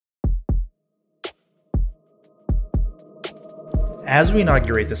As we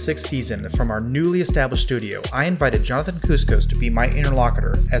inaugurate the 6th season from our newly established studio, I invited Johnathan Kuskos to be my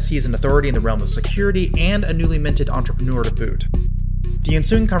interlocutor, as he is an authority in the realm of security and a newly minted entrepreneur to boot. The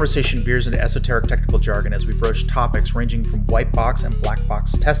ensuing conversation veers into esoteric technical jargon as we broach topics ranging from white box and black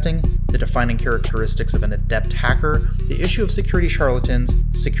box testing, the defining characteristics of an adept hacker, the issue of security charlatans,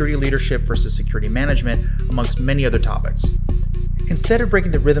 security leadership versus security management, amongst many other topics. Instead of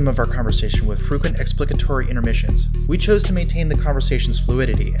breaking the rhythm of our conversation with frequent explicatory intermissions, we chose to maintain the conversation's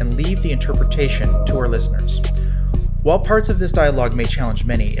fluidity and leave the interpretation to our listeners. While parts of this dialogue may challenge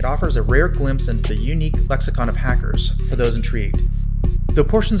many, it offers a rare glimpse into the unique lexicon of hackers for those intrigued. Though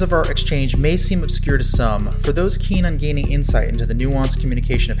portions of our exchange may seem obscure to some, for those keen on gaining insight into the nuanced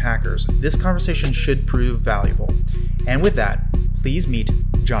communication of hackers, this conversation should prove valuable. And with that, please meet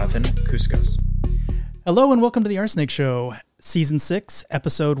Johnathan Kuskos. Hello and welcome to the Arsenic Show, Season 6,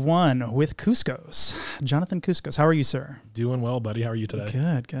 Episode 1 with Kuskos. Johnathan Kuskos, how are you, sir? Doing well, buddy. How are you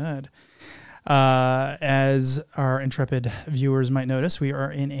today? Good. As our intrepid viewers might notice, we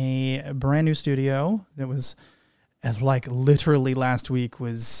are in a brand new studio that was, like, literally last week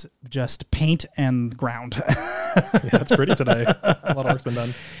was just paint and ground. Yeah, it's pretty today. A lot of work's been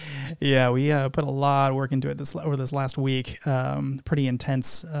done. Yeah, we put a lot of work into it over this last week. Pretty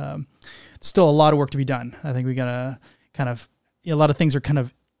intense. Still a lot of work to be done. I think we got to kind of, a lot of things are kind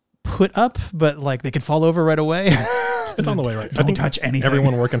of put up, but like they could fall over right away. It's on the way, right? Don't touch anything.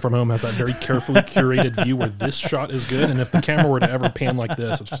 Everyone working from home has that very carefully curated view where this shot is good, and if the camera were to ever pan like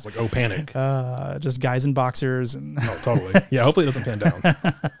this, it's just like, oh, panic. Just guys in boxers. Oh, totally. Yeah, hopefully it doesn't pan down.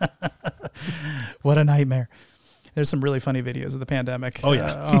 What a nightmare. There's some really funny videos of the pandemic. Oh,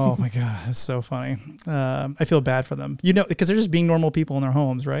 yeah. Oh, my God. It's so funny. I feel bad for them. You know, because they're just being normal people in their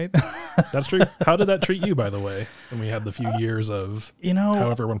homes, right? That's true. How did that treat you, by the way, when we had the few years of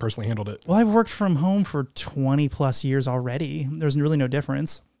how everyone personally handled it? Well, I've worked from home for 20 plus years already. There's really no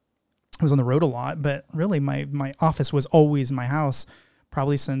difference. I was on the road a lot, but really my office was always my house,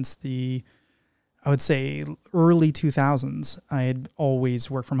 probably since I would say early 2000s. I had always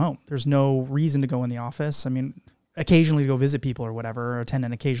worked from home. There's no reason to go in the office. I mean, occasionally to go visit people or whatever, or attend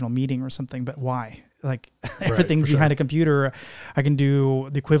an occasional meeting or something, but why? Like everything's behind a computer. I can do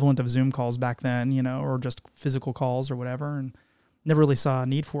the equivalent of Zoom calls back then, or just physical calls or whatever, and never really saw a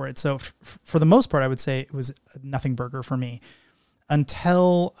need for it. So for the most part, I would say it was a nothing burger for me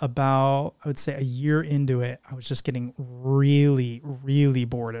until about, I would say a year into it. I was just getting really, really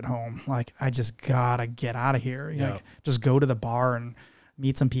bored at home. Like I just gotta get out of here. Yeah. Like just go to the bar and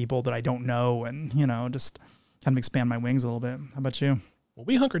meet some people that I don't know, and just kind of expand my wings a little bit. How about you? Well,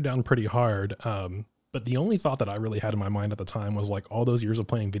 we hunkered down pretty hard. But the only thought that I really had in my mind at the time was like all those years of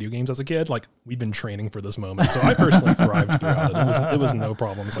playing video games as a kid, like we've been training for this moment. So I personally thrived throughout it. It was no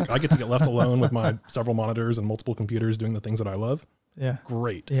problem. It's like I get to get left alone with my several monitors and multiple computers doing the things that I love. Yeah.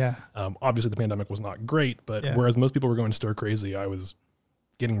 Great. Yeah. Obviously the pandemic was not great, but whereas most people were going stir crazy, I was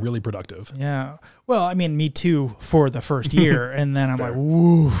getting really productive. Yeah. Well, I mean, me too for the first year. And then I'm like,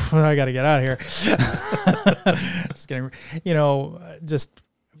 woo, I got to get out of here. Just getting, just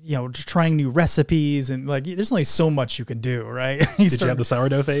trying new recipes and like, there's only so much you can do, right? Did you have the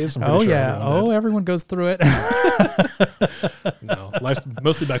sourdough phase? Oh, yeah. Everyone goes through it. No, life's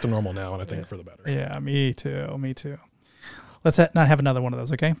mostly back to normal now, and I think for the better. Yeah, me too. Let's not have another one of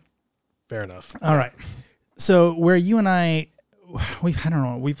those, okay? Fair enough. All right. So where you and I don't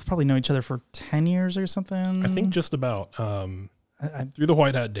know, we've probably known each other for 10 years or something. I think just about. Through the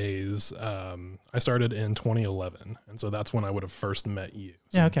White Hat days, I started in 2011, and so that's when I would have first met you.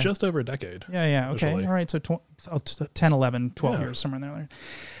 So yeah, okay. Just over a decade. Yeah, okay. Officially. All right, so 10, 11, 12 years, somewhere in there.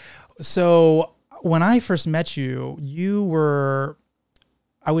 So when I first met you, you were,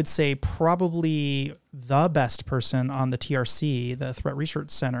 I would say, probably the best person on the TRC, the Threat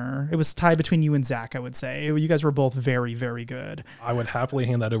Research Center. It was tied between you and Zach, I would say. You guys were both very, very good. I would happily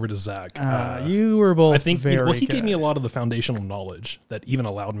hand that over to Zach. You were both I think very good. He gave me a lot of the foundational knowledge that even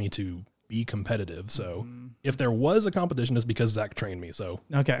allowed me to be competitive. So if there was a competition, it's because Zach trained me. So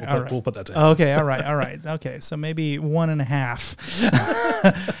okay, we'll put that in. Okay, all right. Okay, so maybe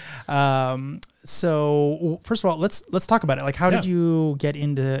 1.5. So first of all, let's talk about it. Like, how did you get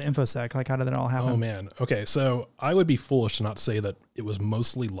into InfoSec? Like, how did that all happen? Oh man. Okay. So I would be foolish to not say that it was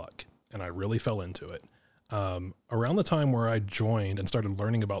mostly luck, and I really fell into it. Around the time where I joined and started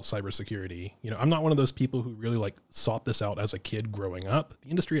learning about cybersecurity, I'm not one of those people who really like sought this out as a kid growing up. The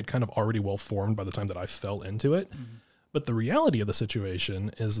industry had kind of already well formed by the time that I fell into it. Mm-hmm. But the reality of the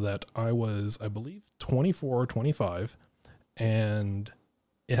situation is that I was, I believe, 24 or 25, and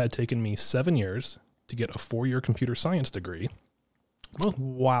it had taken me 7 years to get a 4-year computer science degree. Well,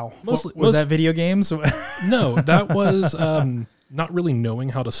 wow. Was that video games? No, that was not really knowing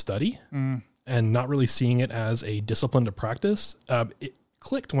how to study and not really seeing it as a discipline to practice, it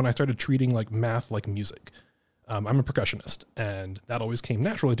clicked when I started treating like math like music. I'm a percussionist, and that always came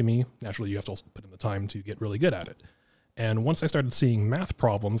naturally to me. Naturally, you have to also put in the time to get really good at it. And once I started seeing math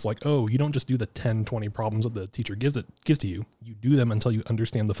problems, like, oh, you don't just do the 10, 20 problems that the teacher gives to you. You do them until you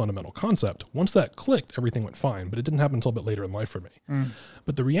understand the fundamental concept. Once that clicked, everything went fine, but it didn't happen until a bit later in life for me.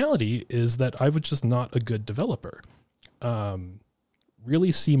 But the reality is that I was just not a good developer.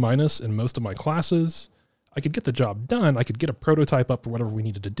 Really C- in most of my classes. I could get the job done. I could get a prototype up for whatever we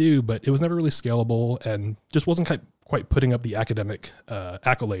needed to do, but it was never really scalable and just wasn't quite putting up the academic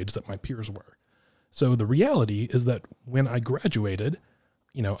accolades that my peers were. So the reality is that when I graduated,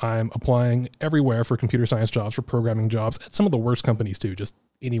 I'm applying everywhere for computer science jobs, for programming jobs, at some of the worst companies too, just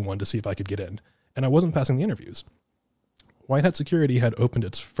anyone to see if I could get in. And I wasn't passing the interviews. White Hat Security had opened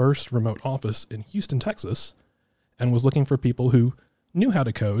its first remote office in Houston, Texas, and was looking for people who knew how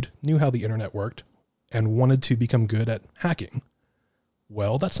to code, knew how the internet worked, and wanted to become good at hacking.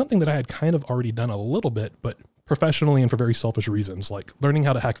 Well, that's something that I had kind of already done a little bit, but professionally and for very selfish reasons, like learning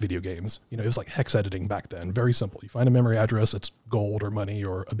how to hack video games. It was like hex editing back then, very simple. You find a memory address, it's gold or money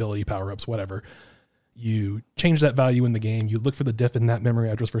or ability power-ups, whatever. You change that value in the game, you look for the diff in that memory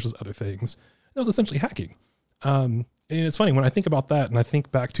address versus other things. That was essentially hacking. And it's funny, when I think about that and I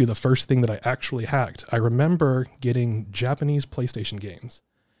think back to the first thing that I actually hacked, I remember getting Japanese PlayStation games.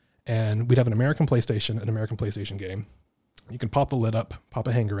 And we'd have an American PlayStation game. You can pop the lid up, pop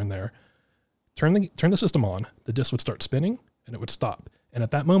a hanger in there, turn the system on, the disc would start spinning, and it would stop. And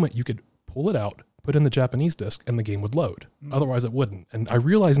at that moment, you could pull it out, put in the Japanese disc, and the game would load. Otherwise, it wouldn't. And I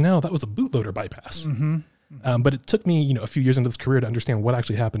realize now that was a bootloader bypass. But it took me, a few years into this career to understand what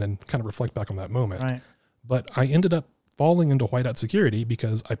actually happened and kind of reflect back on that moment. Right. But I ended up falling into White Hat Security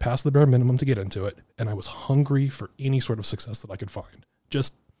because I passed the bare minimum to get into it, and I was hungry for any sort of success that I could find.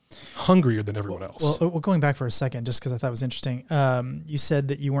 Just hungrier than everyone else. Well, going back for a second, just because I thought it was interesting, you said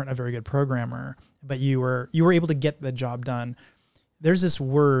that you weren't a very good programmer, but you were able to get the job done. There's this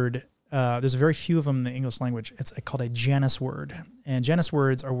word, there's very few of them in the English language. It's called a Janus word. And Janus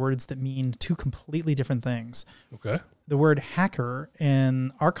words are words that mean two completely different things. Okay. The word hacker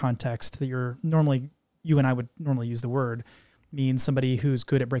in our context that you and I would normally use the word, means somebody who's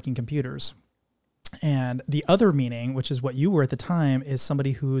good at breaking computers. And the other meaning, which is what you were at the time, is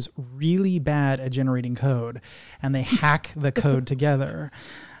somebody who's really bad at generating code, and they hack the code together.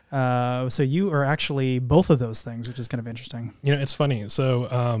 So you are actually both of those things, which is kind of interesting. It's funny. So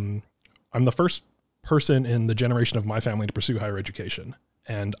I'm the first person in the generation of my family to pursue higher education.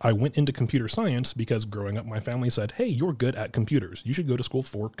 And I went into computer science because growing up, my family said, hey, you're good at computers. You should go to school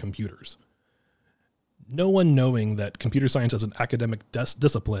for computers. No one knowing that computer science as an academic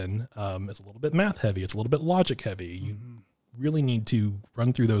discipline is a little bit math heavy. It's a little bit logic heavy. You really need to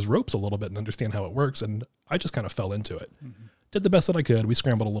run through those ropes a little bit and understand how it works. And I just kind of fell into it. Did the best that I could. We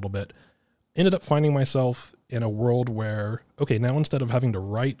scrambled a little bit. Ended up finding myself in a world where, okay, now instead of having to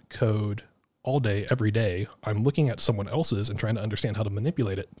write code all day, every day, I'm looking at someone else's and trying to understand how to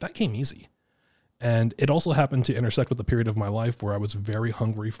manipulate it. That came easy. And it also happened to intersect with a period of my life where I was very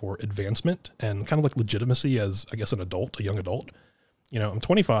hungry for advancement and kind of like legitimacy as, I guess, a young adult. I'm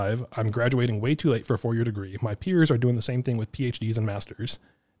 25. I'm graduating way too late for a 4-year degree. My peers are doing the same thing with PhDs and masters.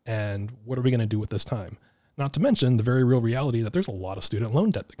 And what are we going to do with this time? Not to mention the very real reality that there's a lot of student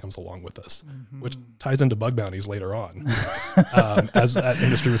loan debt that comes along with this, which ties into bug bounties later on, as that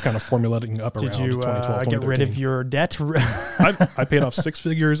industry was kind of formulating up around 2012, 2013. Get rid of your debt? I paid off 6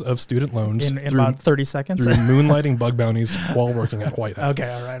 figures of student loans in about 30 seconds through moonlighting bug bounties while working at White Hat.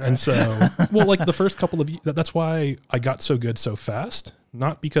 Okay, all right. And so, the first couple of years, that's why I got so good so fast.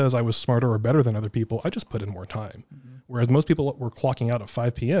 Not because I was smarter or better than other people. I just put in more time. Whereas most people were clocking out at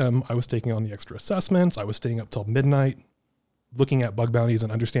 5 p.m., I was taking on the extra assessments. I was staying up till midnight, looking at bug bounties and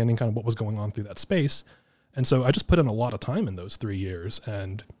understanding kind of what was going on through that space. And so I just put in a lot of time in those 3 years,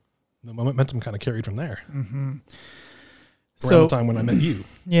 and the momentum kind of carried from there. Around the time when I met you.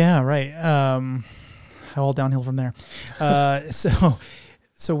 Yeah, right. All downhill from there.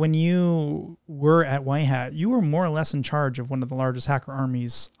 So when you were at White Hat, you were more or less in charge of one of the largest hacker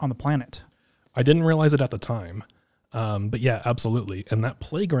armies on the planet. I didn't realize it at the time. But yeah, absolutely. And that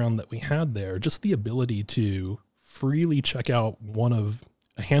playground that we had there, just the ability to freely check out one of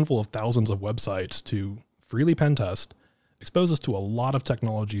a handful of thousands of websites to freely pen test, expose us to a lot of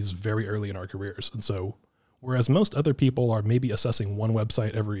technologies very early in our careers. And so, whereas most other people are maybe assessing one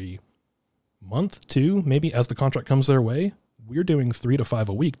website every month, 2, maybe as the contract comes their way, we're doing 3 to 5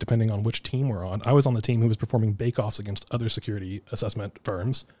 a week, depending on which team we're on. I was on the team who was performing bake-offs against other security assessment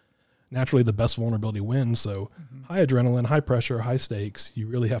firms. naturally the best vulnerability wins. So high adrenaline, high pressure, high stakes, you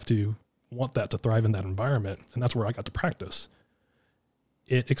really have to want that to thrive in that environment. And that's where I got to practice.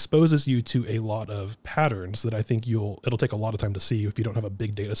 It exposes you to a lot of patterns that I think it'll take a lot of time to see if you don't have a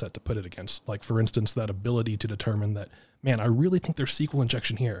big data set to put it against. Like, for instance, that ability to determine that, man, I really think there's SQL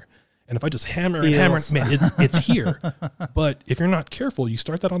injection here. And if I just hammer, man, it's here. But if you're not careful, you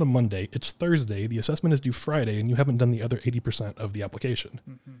start that on a Monday, it's Thursday, the assessment is due Friday, and you haven't done the other 80% of the application.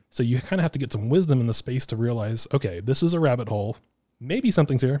 So you kind of have to get some wisdom in the space to realize, okay, this is a rabbit hole. Maybe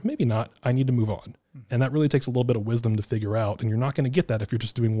something's here, maybe not. I need to move on. And that really takes a little bit of wisdom to figure out. And you're not going to get that if you're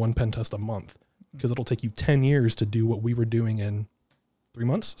just doing one pen test a month, because it'll take you 10 years to do what we were doing in 3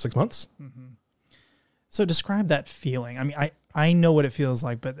 months, 6 months. So describe that feeling. I mean, I know what it feels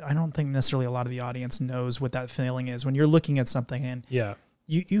like, but I don't think necessarily a lot of the audience knows what that feeling is when you're looking at something and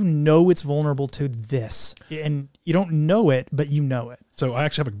you know it's vulnerable to this, and you don't know it, but you know it. So I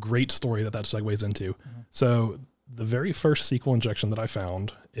actually have a great story that segues into. So the very first SQL injection that I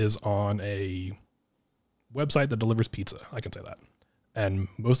found is on a website that delivers pizza. I can say that. And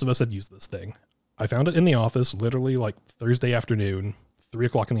most of us had used this thing. I found it in the office, literally like Thursday afternoon,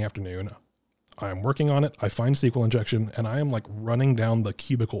 3:00 in the afternoon. I'm working on it. I find SQL injection, and I am like running down the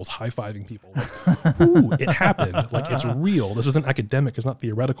cubicles, high-fiving people. Like, ooh, it happened. Like, it's real. This isn't academic. It's not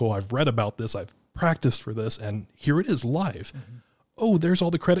theoretical. I've read about this. I've practiced for this, and here it is live. Oh, there's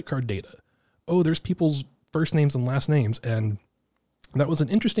all the credit card data. Oh, there's people's first names and last names. And that was an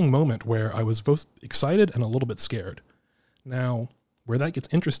interesting moment where I was both excited and a little bit scared. Now, where that gets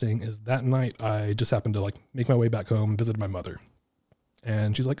interesting is that night I just happened to like make my way back home, visit my mother.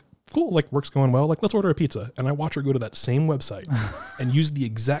 And she's like, cool, like work's going well. Like, let's order a pizza. And I watch her go to that same website and use the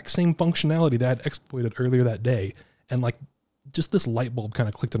exact same functionality that I had exploited earlier that day. And like, just this light bulb kind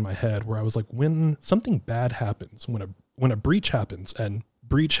of clicked in my head where I was like, when something bad happens, when a breach happens, and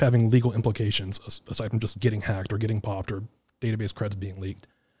breach having legal implications aside from just getting hacked or getting popped or database creds being leaked,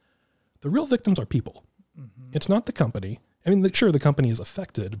 the real victims are people. It's not the company. I mean, sure, the company is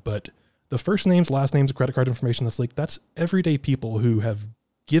affected, but the first names, last names, credit card information that's leaked, that's everyday people who have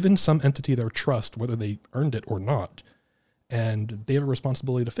given some entity their trust, whether they earned it or not, and they have a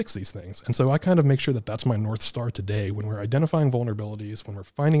responsibility to fix these things. And so I kind of make sure that that's my North Star today. When we're identifying vulnerabilities, when we're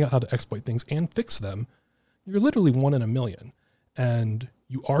finding out how to exploit things and fix them, you're literally 1 in a million. And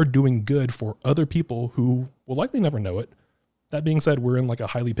you are doing good for other people who will likely never know it. That being said, we're in like a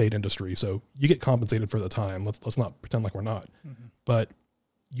highly paid industry, so you get compensated for the time. Let's not pretend like we're not. But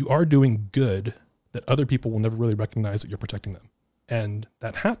you are doing good that other people will never really recognize that you're protecting them. And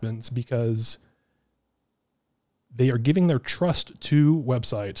that happens because they are giving their trust to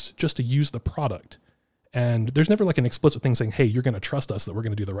websites just to use the product. And there's never like an explicit thing saying, hey, you're going to trust us that we're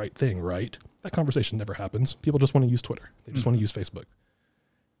going to do the right thing, right? That conversation never happens. People just want to use Twitter. They just want to use Facebook.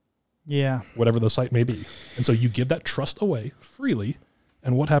 Yeah. Whatever the site may be. And so you give that trust away freely.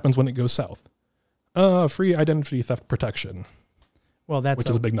 And what happens when it goes south? Free identity theft protection. Well, which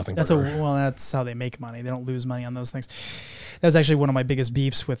is a big nothing. That's how they make money. They don't lose money on those things. That's actually one of my biggest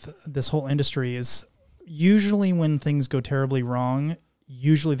beefs with this whole industry is usually when things go terribly wrong,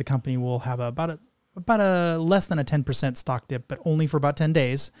 usually the company will have about a less than a 10% stock dip, but only for about 10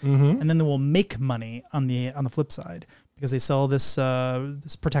 days. And then they will make money on the flip side because they sell this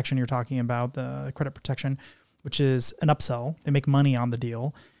protection you're talking about, the credit protection, which is an upsell. They make money on the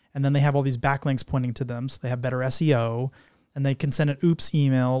deal. And then they have all these backlinks pointing to them. So they have better SEO. And they can send an oops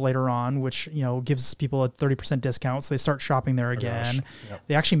email later on, which, gives people a 30% discount. So they start shopping there again. Yep.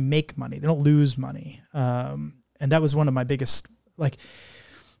 They actually make money. They don't lose money. And that was one of my biggest, I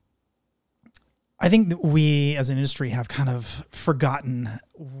think that we as an industry have kind of forgotten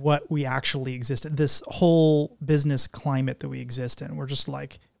what we actually exist in, this whole business climate that we exist in. We're just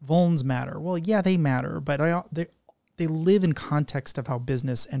like, vulns matter. Well, yeah, they matter, but they live in context of how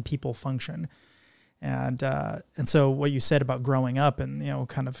business and people function. And so what you said about growing up and,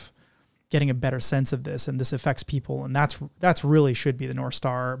 kind of getting a better sense of this, and this affects people, and that's really should be the North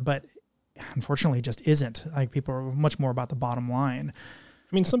Star, but unfortunately it just isn't. Like, people are much more about the bottom line.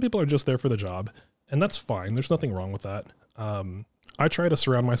 I mean, some people are just there for the job, and that's fine. There's nothing wrong with that. I try to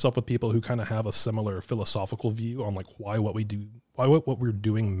surround myself with people who kind of have a similar philosophical view on like why what we're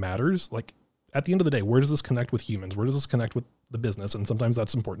doing matters. Like, at the end of the day, where does this connect with humans? Where does this connect with the business? And sometimes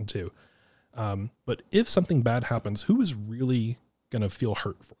that's important too. But if something bad happens, who is really going to feel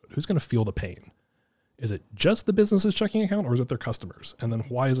hurt for it? Who's going to feel the pain? Is it just the business's checking account, or is it their customers? And then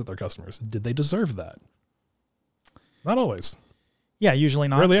why is it their customers? Did they deserve that? Not always. Yeah, usually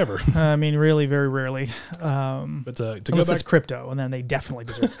not. Rarely ever. I mean, really, very rarely. But to go unless back, it's crypto, and then they definitely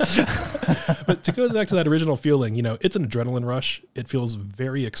deserve it. but to go back to that original feeling, it's an adrenaline rush. It feels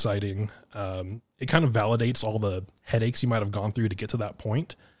very exciting. It kind of validates all the headaches you might have gone through to get to that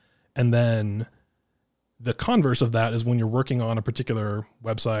point. And then the converse of that is when you're working on a particular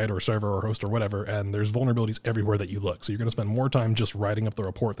website or server or host or whatever, and there's vulnerabilities everywhere that you look. So you're going to spend more time just writing up the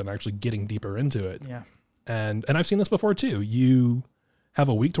report than actually getting deeper into it. Yeah. And I've seen this before too. You have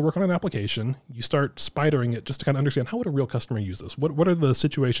a week to work on an application. You start spidering it just to kind of understand, how would a real customer use this? What are the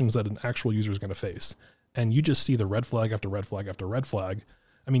situations that an actual user is going to face? And you just see the red flag after red flag after red flag.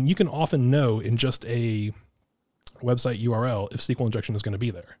 I mean, you can often know in just a website URL if SQL injection is going to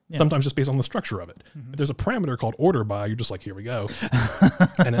be there. Yeah. Sometimes just based on the structure of it. Mm-hmm. If there's a parameter called order by, you're just like, here we go.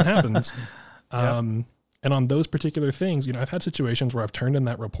 And it happens. Yep. And on those particular things, I've had situations where I've turned in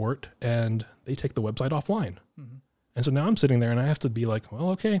that report and they take the website offline. Mm-hmm. And so now I'm sitting there and I have to be like, well,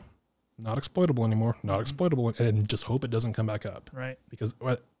 okay, not exploitable anymore, not exploitable, and just hope it doesn't come back up. Right. Because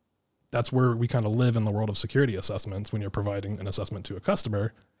that's where we kind of live in the world of security assessments. When you're providing an assessment to a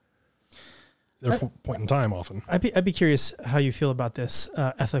customer, they're point in time often. I'd be curious how you feel about this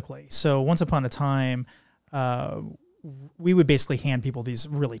ethically. So once upon a time, we would basically hand people these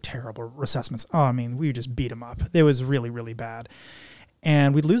really terrible assessments. Oh, I mean, we would just beat them up. It was really, really bad.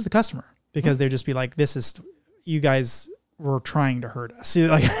 And we'd lose the customer because they'd just be like, you guys were trying to hurt us. See,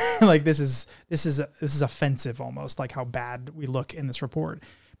 like this is offensive almost, like how bad we look in this report.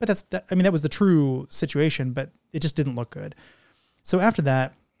 But that was the true situation, but it just didn't look good. So after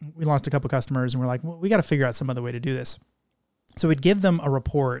that, we lost a couple of customers and we're like, well, we got to figure out some other way to do this. So we'd give them a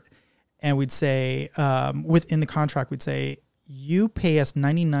report and we'd say, within the contract, we'd say, you pay us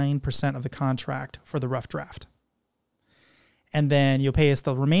 99% of the contract for the rough draft. And then you'll pay us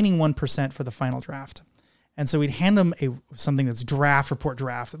the remaining 1% for the final draft. And so we'd hand them something that's report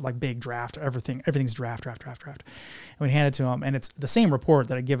draft, like big draft, everything's draft. And we'd hand it to them. And it's the same report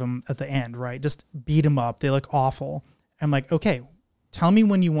that I give them at the end, right? Just beat them up. They look awful. I'm like, okay, tell me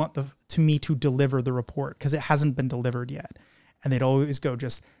when you want me to deliver the report, because it hasn't been delivered yet. And they'd always go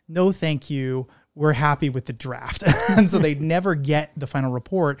just, no, thank you. We're happy with the draft. And so they'd never get the final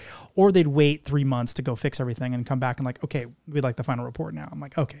report, or they'd wait 3 months to go fix everything and come back and like, okay, we'd like the final report now. I'm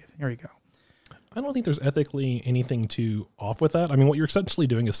like, okay, here you go. I don't think there's ethically anything too off with that. I mean, what you're essentially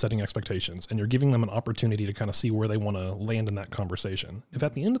doing is setting expectations, and you're giving them an opportunity to kind of see where they want to land in that conversation. If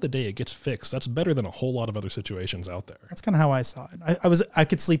at the end of the day it gets fixed, that's better than a whole lot of other situations out there. That's kind of how I saw it. I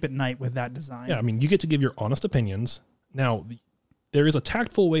could sleep at night with that design. Yeah, I mean, you get to give your honest opinions. Now, there is a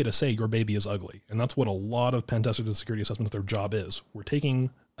tactful way to say your baby is ugly, and that's what a lot of pen testers and security assessments, their job is. We're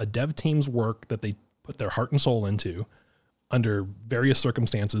taking a dev team's work that they put their heart and soul into under various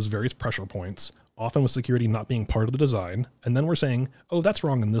circumstances, various pressure points, often with security not being part of the design. And then we're saying, oh, that's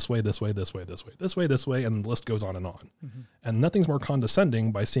wrong in this way, this way, this way, this way, this way, this way, and the list goes on and on. Mm-hmm. And nothing's more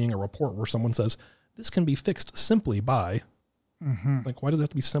condescending by seeing a report where someone says, this can be fixed simply by, like, why does it have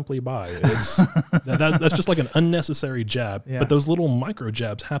to be simply by? It's that's just like an unnecessary jab. Yeah. But those little micro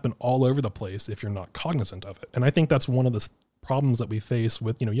jabs happen all over the place if you're not cognizant of it. And I think that's one of the problems that we face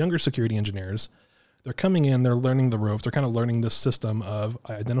with, younger security engineers. They're coming in, they're learning the ropes, they're kind of learning this system of,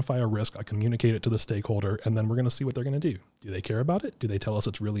 I identify a risk, I communicate it to the stakeholder, and then we're going to see what they're going to do. Do they care about it? Do they tell us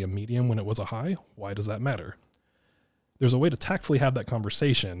it's really a medium when it was a high? Why does that matter? There's a way to tactfully have that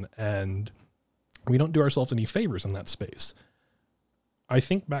conversation, and we don't do ourselves any favors in that space. I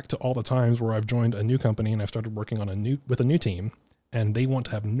think back to all the times where I've joined a new company and I've started working on with a new team, and they want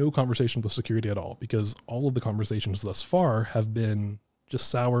to have no conversation with security at all, because all of the conversations thus far have been just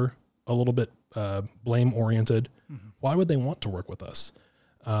sour, a little bit blame oriented. Mm-hmm. Why would they want to work with us?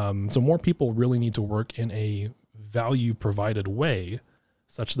 So more people really need to work in a value provided way,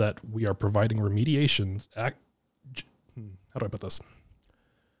 such that we are providing remediation. How do I put this?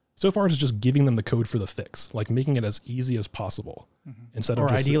 So far, it's just giving them the code for the fix, like making it as easy as possible, instead of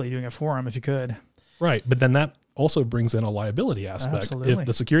just ideally doing it for them if you could. Right, but then that also brings in a liability aspect. Absolutely. If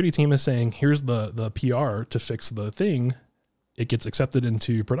the security team is saying, "Here's the PR to fix the thing," it gets accepted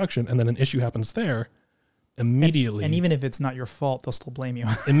into production, and then an issue happens there. Immediately, and even if it's not your fault, they'll still blame you.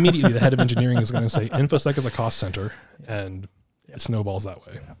 Immediately, the head of engineering is going to say, "InfoSec is a cost center," and it snowballs that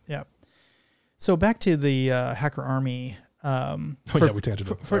way. Yeah. So back to the hacker army. We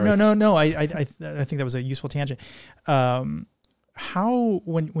tangented. No. I think that was a useful tangent. How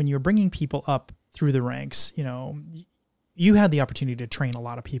when you're bringing people up through the ranks, you had the opportunity to train a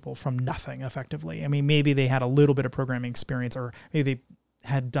lot of people from nothing effectively. I mean, maybe they had a little bit of programming experience, or maybe they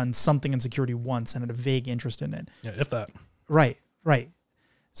had done something in security once and had a vague interest in it. Yeah, if that. Right.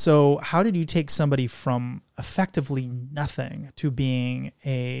 So how did you take somebody from effectively nothing to being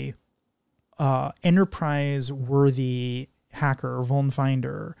a enterprise-worthy hacker or vuln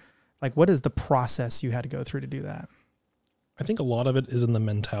finder? Like, what is the process you had to go through to do that? I think a lot of it is in the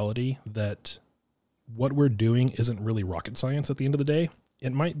mentality that what we're doing isn't really rocket science at the end of the day.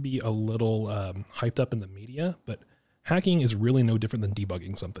 It might be a little hyped up in the media, but hacking is really no different than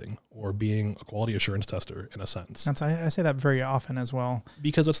debugging something or being a quality assurance tester in a sense. I say that very often as well.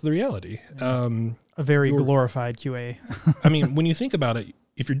 Because that's the reality. A very glorified QA. I mean, when you think about it,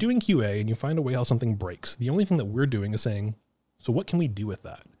 if you're doing QA and you find a way how something breaks, the only thing that we're doing is saying, so what can we do with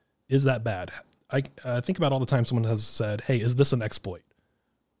that? Is that bad? I think about all the time someone has said, hey, is this an exploit?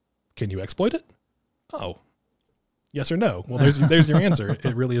 Can you exploit it? Oh, yes or no. Well, there's your answer.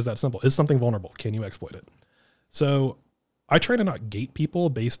 It really is that simple. Is something vulnerable? Can you exploit it? So I try to not gate people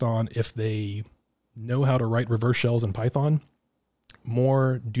based on if they know how to write reverse shells in Python.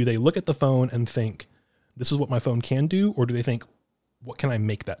 More, do they look at the phone and think, this is what my phone can do? Or do they think, what can I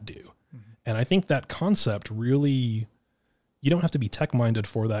make that do? Mm-hmm. And I think that concept really, you don't have to be tech-minded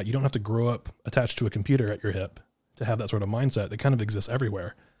for that. You don't have to grow up attached to a computer at your hip to have that sort of mindset that kind of exists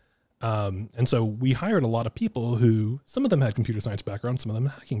everywhere. And so we hired a lot of people who, some of them had computer science backgrounds, some of them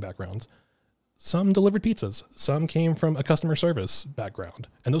hacking backgrounds. Some delivered pizzas. Some came from a customer service background.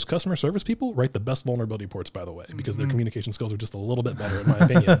 And those customer service people write the best vulnerability reports, by the way, because their communication skills are just a little bit better, in my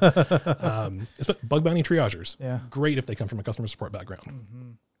opinion. It's bug bounty triagers. Yeah. Great if they come from a customer support background.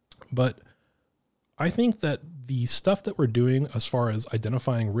 Mm-hmm. But I think that the stuff that we're doing as far as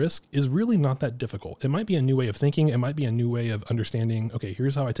identifying risk is really not that difficult. It might be a new way of thinking. It might be a new way of understanding, okay,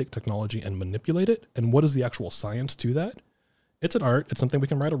 here's how I take technology and manipulate it. And what is the actual science to that? It's an art. It's something we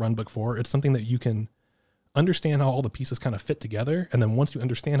can write a run book for. It's something that you can understand how all the pieces kind of fit together. And then once you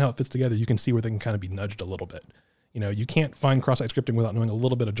understand how it fits together, you can see where they can kind of be nudged a little bit. You know, you can't find cross-site scripting without knowing a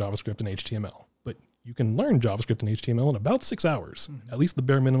little bit of JavaScript and HTML, but you can learn JavaScript and HTML in about 6 hours, at least the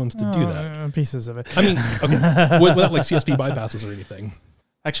bare minimums to do that. Pieces of it. I mean, okay, without like CSP bypasses or anything.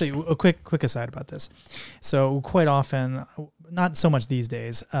 Actually, a quick aside about this. So quite often, not so much these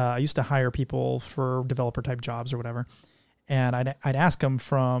days, I used to hire people for developer type jobs or whatever. And I'd ask them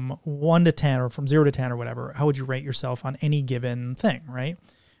from 1 to 10 or from 0 to 10 or whatever, how would you rate yourself on any given thing, right?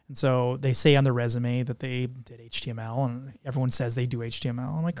 And so they say on their resume that they did HTML, and everyone says they do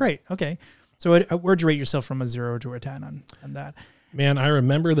HTML. I'm like, great, okay. So where'd you rate yourself from a 0 to a 10 on that? Man, I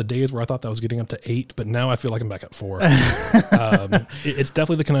remember the days where I thought that was getting up to 8, but now I feel like I'm back at 4. It's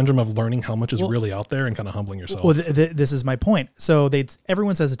definitely the conundrum of learning how much is really out there and kind of humbling yourself. Well, this is my point. So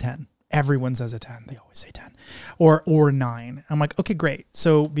everyone says a 10. Everyone says a 10. They always say 10 or 9. I'm like, okay, great.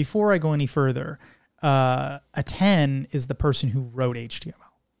 So before I go any further, a 10 is the person who wrote HTML.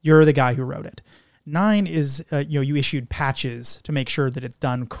 You're the guy who wrote it. 9 is, you issued patches to make sure that it's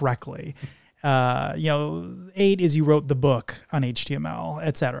done correctly. 8 is you wrote the book on HTML,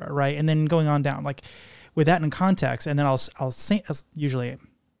 et cetera, right? And then going on down, like with that in context, and then I'll say, usually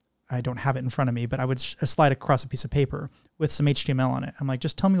I don't have it in front of me, but I would slide across a piece of paper with some HTML on it. I'm like,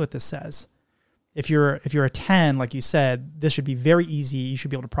 just tell me what this says. If you're a 10, like you said, this should be very easy. You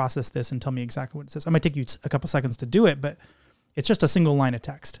should be able to process this and tell me exactly what it says. It might take you a couple seconds to do it, but it's just a single line of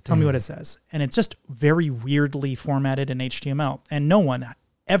text. Tell me what it says. And it's just very weirdly formatted in HTML. And no one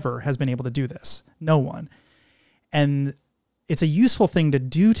ever has been able to do this. No one. And it's a useful thing to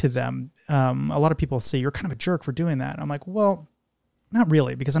do to them. A lot of people say, you're kind of a jerk for doing that. I'm like, well, not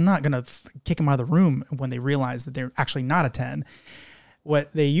really, because I'm not going to kick them out of the room when they realize that they're actually not a 10.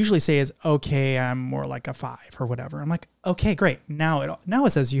 What they usually say is, okay, I'm more like a 5 or whatever. I'm like, okay, great. Now it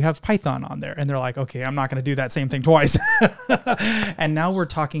says you have Python on there. And they're like, okay, I'm not going to do that same thing twice. And now we're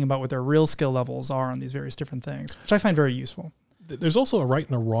talking about what their real skill levels are on these various different things, which I find very useful. There's also a right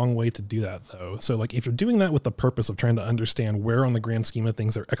and a wrong way to do that, though. So, like, if you're doing that with the purpose of trying to understand where on the grand scheme of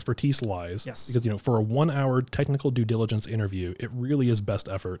things their expertise lies, yes. Because, for a 1-hour technical due diligence interview, it really is best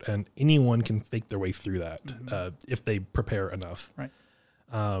effort, and anyone can fake their way through that if they prepare enough. Right.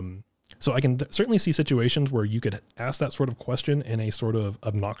 So I can certainly see situations where you could ask that sort of question in a sort of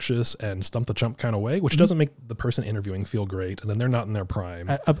obnoxious and stump the chump kind of way, which doesn't make the person interviewing feel great, and then they're not in their prime.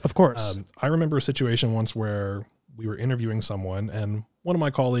 Of course. I remember a situation once where we were interviewing someone, and one of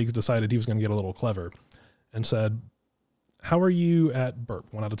my colleagues decided he was going to get a little clever and said, how are you at burp?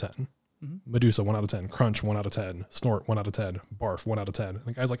 1 out of 10. Mm-hmm. Medusa, 1 out of 10. Crunch, 1 out of 10. Snort, 1 out of 10. Barf, 1 out of 10. And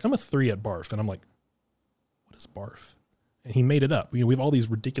the guy's like, I'm a 3 at barf. And I'm like, what is barf? And he made it up. We have all these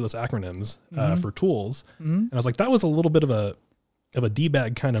ridiculous acronyms for tools. Mm-hmm. And I was like, that was a little bit of a of a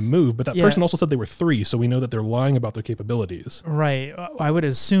debag kind of move, but that person also said they were 3, so we know that they're lying about their capabilities. Right. I would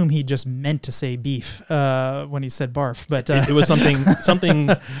assume he just meant to say beef when he said barf, but it was something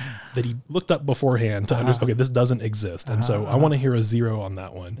that he looked up beforehand to understand, okay, this doesn't exist. And so I want to hear a 0 on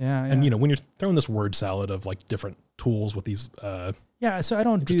that one. Yeah. And, when you're throwing this word salad of like different tools with these so I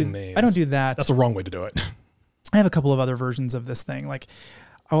don't do that. That's a wrong way to do it. I have a couple of other versions of this thing. Like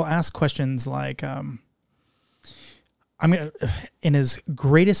I'll ask questions like, in his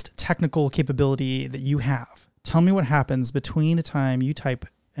greatest technical capability that you have, tell me what happens between the time you type,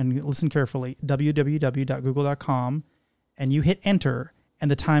 and listen carefully, www.google.com, and you hit enter,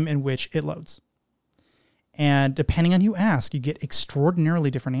 and the time in which it loads. And depending on who you ask, you get extraordinarily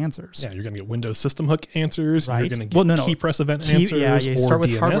different answers. Yeah, you're going to get Windows System Hook answers. Right. You're going to get key press event answers. Yeah, you start with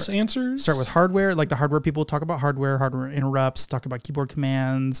DNS hardware answers. Start with hardware. Like the hardware people talk about hardware interrupts, talk about keyboard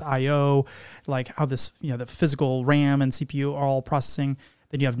commands, I/O, like how this, the physical RAM and CPU are all processing.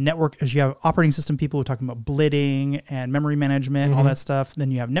 Then you have you have operating system people who are talking about blitting and memory management, all that stuff. Then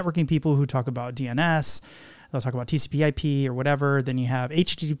you have networking people who talk about DNS. They'll talk about TCP/IP or whatever. Then you have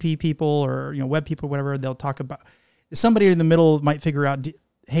HTTP people or web people, or whatever. They'll talk about, somebody in the middle might figure out,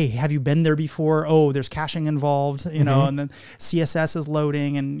 hey, have you been there before? Oh, there's caching involved, and then CSS is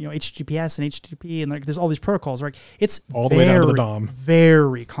loading, and HTTPS and HTTP, and like there's all these protocols, right? It's all the way down to the DOM.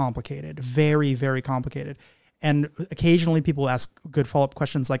 Very complicated, very, very complicated. And occasionally people ask good follow-up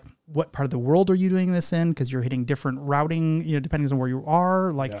questions like, what part of the world are you doing this in? Because you're hitting different routing, depending on where you are.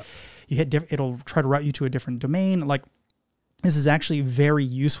 Like you hit, it'll try to route you to a different domain. Like this is actually a very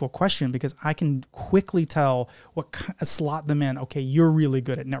useful question because I can quickly tell slot them in. Okay, you're really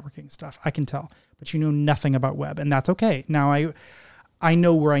good at networking stuff. I can tell, but you know nothing about web, and that's okay. Now I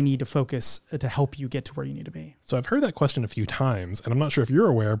know where I need to focus to help you get to where you need to be. So I've heard that question a few times, and I'm not sure if you're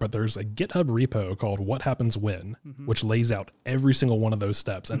aware, but there's a GitHub repo called What Happens When, which lays out every single one of those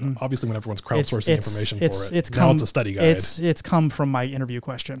steps. And obviously when everyone's crowdsourcing information for it, it's a study guide. It's come from my interview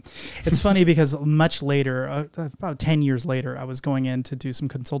question. It's funny because much later, about 10 years later, I was going in to do some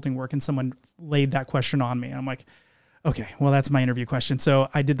consulting work and someone laid that question on me. And I'm like, okay, well, that's my interview question. So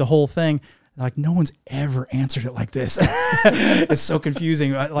I did the whole thing. Like, no one's ever answered it like this. It's so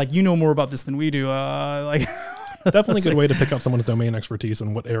confusing. Like, more about this than we do. Definitely a good way to pick out someone's domain expertise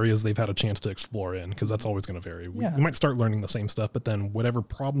and what areas they've had a chance to explore in, because that's always going to vary. You might start learning the same stuff, but then whatever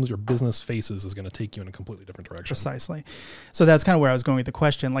problems your business faces is going to take you in a completely different direction. Precisely. So that's kind of where I was going with the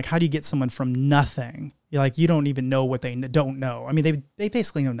question. Like, how do you get someone from nothing? You don't even know what they don't know. I mean, they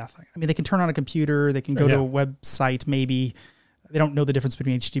basically know nothing. I mean, they can turn on a computer, they can go to a website, maybe. They don't know the difference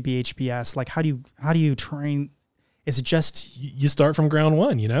between HTTP, HTTPS. Like, how do you train? Is it just you start from ground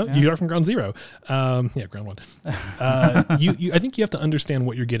one? You start from ground zero. Ground one. I think you have to understand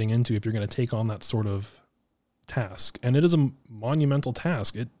what you're getting into if you're going to take on that sort of task, and it is a monumental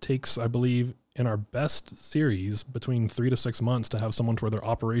task. It takes, I believe, in our best series, between 3 to 6 months to have someone to where they're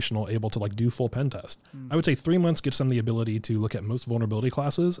operational, able to do full pen test. I would say 3 months gets them the ability to look at most vulnerability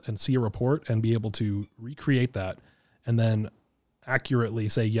classes and see a report and be able to recreate that, and then accurately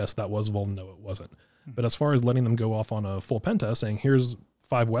say, yes, that was vulnerable, no, it wasn't. But as far as letting them go off on a full pen test saying, here's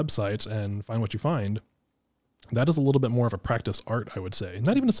 5 websites and find what you find, that is a little bit more of a practice art, I would say.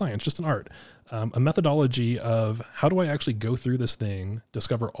 Not even a science, just an art. A methodology of how do I actually go through this thing,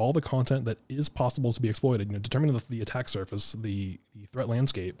 discover all the content that is possible to be exploited, determine the attack surface, the threat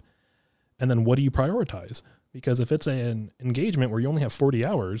landscape, and then what do you prioritize? Because if it's an engagement where you only have 40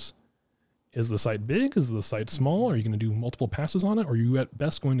 hours, is the site big? Is the site small? Are you going to do multiple passes on it? Or are you at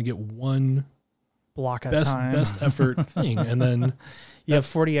best going to get one block at time, best effort thing? And then you have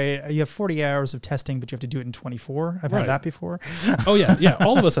 40 hours of testing, but you have to do it in 24. I've had that before. Oh yeah.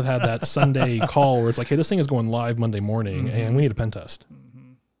 All of us have had that Sunday call where it's like, hey, this thing is going live Monday morning and we need a pen test.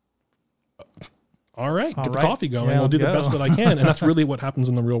 All right, get the coffee going. I'll do the best that I can. And that's really what happens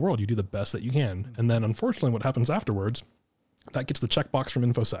in the real world. You do the best that you can. And then unfortunately what happens afterwards, that gets the checkbox from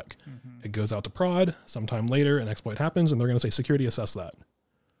InfoSec. It goes out to prod. Sometime later, an exploit happens, and they're going to say, security assess that.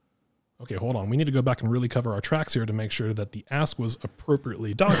 Okay, hold on. We need to go back and really cover our tracks here to make sure that the ask was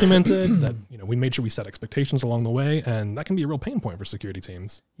appropriately documented, that we made sure we set expectations along the way, and that can be a real pain point for security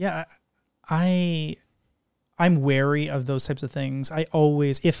teams. Yeah, I'm wary of those types of things. I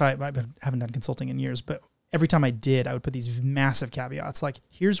always, I haven't done consulting in years, but every time I did, I would put these massive caveats like,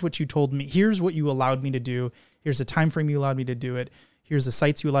 here's what you told me, here's what you allowed me to do, here's the time frame you allowed me to do it, here's the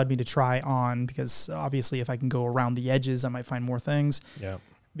sites you allowed me to try on, because obviously if I can go around the edges, I might find more things. Yeah.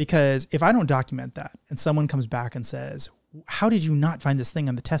 Because if I don't document that and someone comes back and says, how did you not find this thing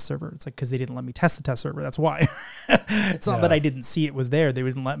on the test server? It's like, because they didn't let me test the test server. That's why. It's not that I didn't see it was there. They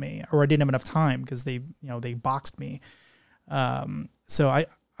wouldn't let me, or I didn't have enough time because they boxed me. So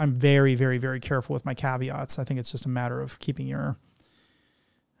I'm very, very, very careful with my caveats. I think it's just a matter of keeping yourself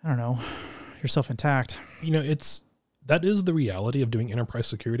intact. That is the reality of doing enterprise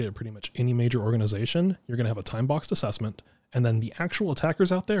security at pretty much any major organization. You're going to have a time-boxed assessment, and then the actual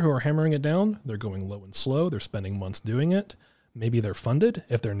attackers out there who are hammering it down, they're going low and slow. They're spending months doing it. Maybe they're funded.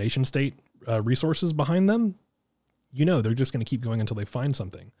 If they're nation-state resources behind them, they're just going to keep going until they find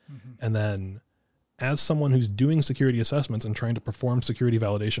something. Mm-hmm. And then as someone who's doing security assessments and trying to perform security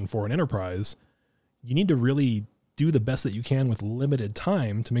validation for an enterprise, you need to really do the best that you can with limited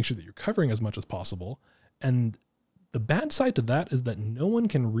time to make sure that you're covering as much as possible. And the bad side to that is that no one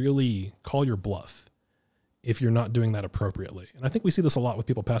can really call your bluff if you're not doing that appropriately. And I think we see this a lot with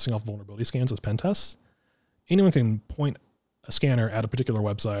people passing off vulnerability scans as pen tests. Anyone can point a scanner at a particular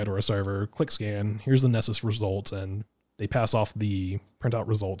website or a server, click scan, here's the Nessus results, and they pass off the printout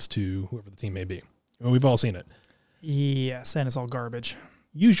results to whoever the team may be. We've all seen it. Yes, and it's all garbage.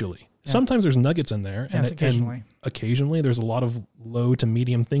 Usually. Yeah. Sometimes there's nuggets in there. Yes, occasionally. And occasionally there's a lot of low to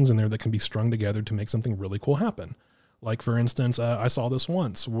medium things in there that can be strung together to make something really cool happen. Like, for instance, I saw this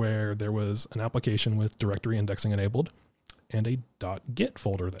once where there was an application with directory indexing enabled and a .git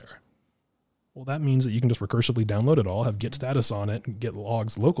folder there. Well, that means that you can just recursively download it all, have Git status on it, get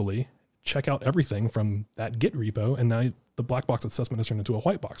logs locally, check out everything from that Git repo, and now the black box assessment is turned into a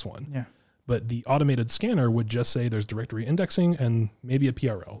white box one. Yeah. But the automated scanner would just say there's directory indexing and maybe a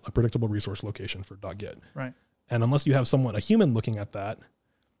PRL, a predictable resource location for .git. Right. And unless you have a human looking at that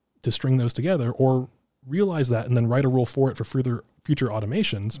to string those together or realize that and then write a rule for it for future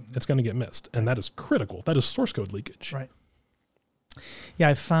automations, it's going to get missed. And that is critical. That is source code leakage. Right. Yeah,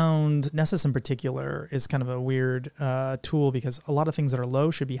 I found Nessus in particular is kind of a weird tool because a lot of things that are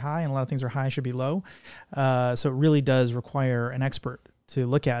low should be high and a lot of things that are high should be low. So it really does require an expert to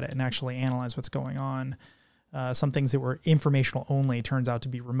look at it and actually analyze what's going on. Some things that were informational only turns out to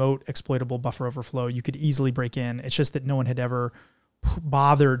be remote, exploitable buffer overflow. You could easily break in. It's just that no one had ever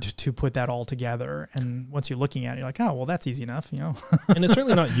bothered to put that all together. And once you're looking at it, you're like, oh, well, that's easy enough, And it's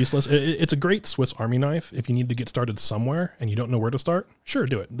certainly not useless. It's a great Swiss Army knife. If you need to get started somewhere and you don't know where to start, sure,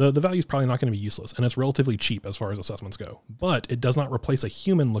 do it. The value is probably not going to be useless, and it's relatively cheap as far as assessments go. But it does not replace a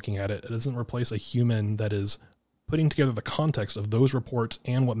human looking at it. It doesn't replace a human that is putting together the context of those reports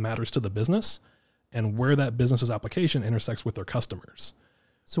and what matters to the business and where that business's application intersects with their customers.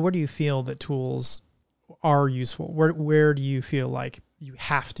 So where do you feel that tools are useful? Where do you feel like you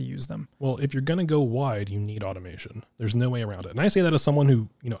have to use them? Well, if you're going to go wide, you need automation. There's no way around it. And I say that as someone who,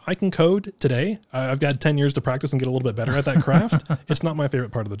 I can code today. I've got 10 years to practice and get a little bit better at that craft. It's not my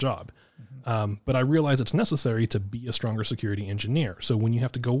favorite part of the job. But I realize it's necessary to be a stronger security engineer. So when you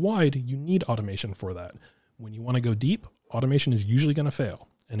have to go wide, you need automation for that. When you want to go deep, automation is usually going to fail.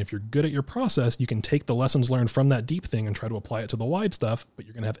 And if you're good at your process, you can take the lessons learned from that deep thing and try to apply it to the wide stuff, but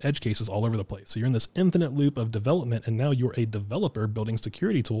you're going to have edge cases all over the place. So you're in this infinite loop of development, and now you're a developer building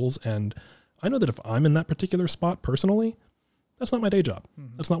security tools. And I know that if I'm in that particular spot personally, that's not my day job.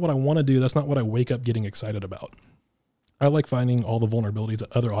 Mm-hmm. That's not what I want to do. That's not what I wake up getting excited about. I like finding all the vulnerabilities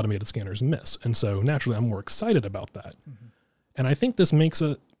that other automated scanners miss. And so naturally, I'm more excited about that. Mm-hmm. And I think this makes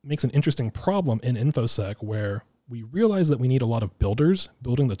an interesting problem in InfoSec where we realize that we need a lot of builders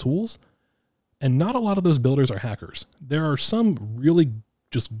building the tools, and not a lot of those builders are hackers. There are some really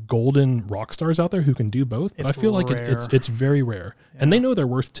just golden rock stars out there who can do both, but I feel like it's very rare. Yeah. And they know their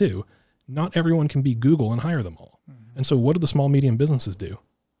worth too. Not everyone can be Google and hire them all. Mm-hmm. And so what do the small, medium businesses do?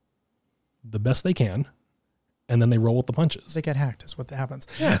 The best they can, and then they roll with the punches. They get hacked is what happens.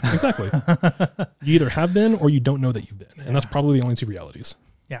 Yeah, exactly. You either have been or you don't know that you've been. And that's probably the only two realities.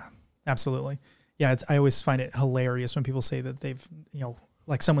 Yeah, absolutely. Yeah, I always find it hilarious when people say that they've,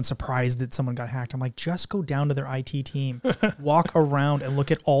 like someone's surprised that someone got hacked. I'm like, just go down to their IT team, walk around and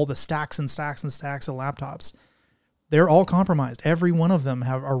look at all the stacks and stacks and stacks of laptops. They're all compromised. Every one of them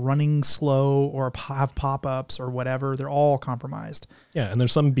are running slow or have pop-ups or whatever. They're all compromised. Yeah, and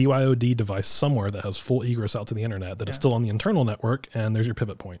there's some BYOD device somewhere that has full egress out to the internet that is still on the internal network, and there's your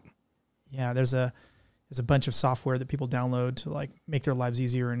pivot point. Yeah, there's a bunch of software that people download to like make their lives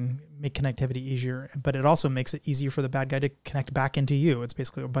easier and make connectivity easier, but it also makes it easier for the bad guy to connect back into you. It's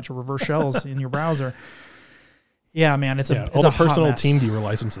basically a bunch of reverse shells in your browser. Yeah, man, it's a personal TeamViewer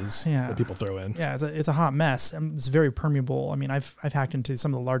licenses that people throw in. Yeah, it's a hot mess. It's very permeable. I mean, I've hacked into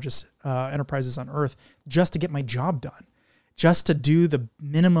some of the largest enterprises on earth just to get my job done, just to do the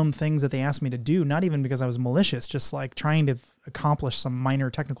minimum things that they asked me to do. Not even because I was malicious, just like trying to accomplish some minor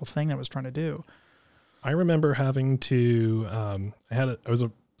technical thing I was trying to do. I remember having to, I was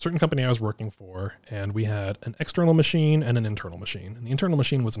a certain company I was working for, and we had an external machine and an internal machine. And the internal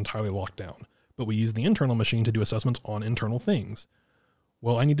machine was entirely locked down. but we use the internal machine to do assessments on internal things.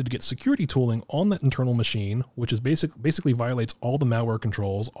 Well, I needed to get security tooling on that internal machine, which is basically violates all the malware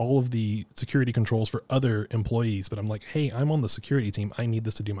controls, all of the security controls for other employees. But I'm like, hey, I'm on the security team. I need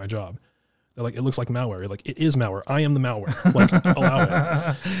this to do my job. They're like, it looks like malware. You're like, it is malware. I am the malware. Like,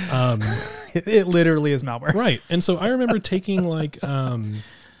 allow it. It literally is malware. Right. And so I remember taking like, I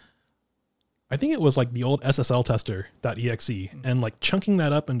think it was like the old SSL tester.exe and like chunking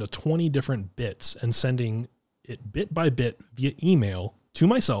that up into 20 different bits and sending it bit by bit via email to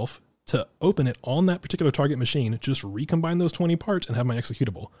myself to open it on that particular target machine, just recombine those 20 parts and have my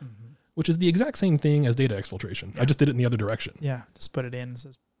executable, which is the exact same thing as data exfiltration. Yeah. I just did it in the other direction. Yeah. Just put it in. It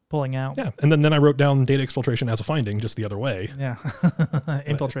says pulling out. Yeah. And then I wrote down data exfiltration as a finding just the other way. Yeah.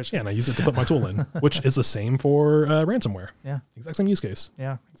 Infiltration. Yeah. And I used it to put my tool in, which is the same for ransomware. Yeah. Exact same use case.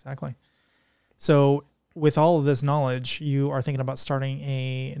 Yeah, exactly. So with all of this knowledge, you are thinking about starting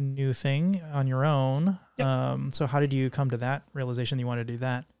a new thing on your own. Yep. So how did you come to that realization that you want to do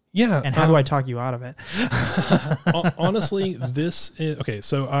that? Yeah. And how do I talk you out of it? Honestly, okay.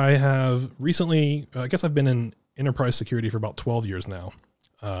 So I have recently, I guess I've been in enterprise security for about 12 years now.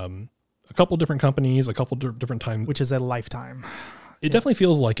 A couple different companies, a couple different times. Which is a lifetime. It definitely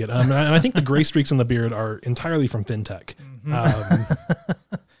feels like it. And I think the gray streaks in the beard are entirely from fintech.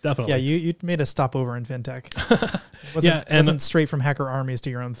 Definitely. Yeah, you made a stopover in fintech. It wasn't straight from hacker armies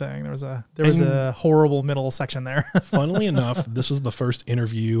to your own thing. There was a horrible middle section there. Funnily enough, this was the first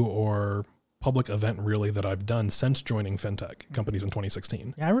interview or public event really that I've done since joining fintech companies in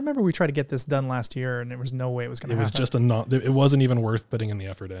 2016. Yeah, I remember we tried to get this done last year, and there was no way it was going to happen. It was just it wasn't even worth putting in the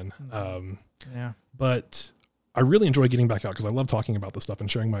effort in. Yeah. But I really enjoy getting back out because I love talking about this stuff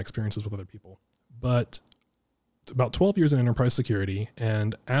and sharing my experiences with other people. But about 12 years in enterprise security,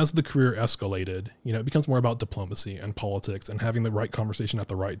 and as the career escalated, it becomes more about diplomacy and politics and having the right conversation at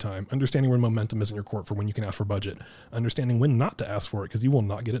the right time, understanding when momentum is in your court for when you can ask for budget, understanding when not to ask for it because you will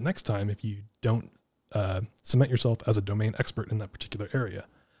not get it next time if you don't cement yourself as a domain expert in that particular area.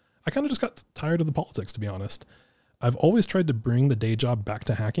 I kind of just got tired of the politics, to be honest. I've always tried to bring the day job back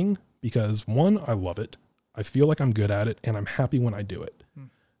to hacking because, one, I love it. I feel like I'm good at it, and I'm happy when I do it.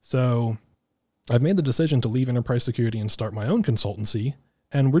 So I've made the decision to leave enterprise security and start my own consultancy,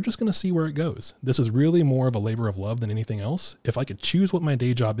 and we're just going to see where it goes. This is really more of a labor of love than anything else. If I could choose what my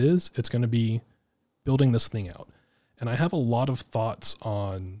day job is, it's going to be building this thing out. And I have a lot of thoughts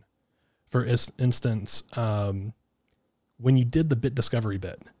on, for instance, when you did the bit discovery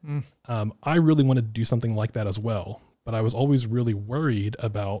bit, I really wanted to do something like that as well. But I was always really worried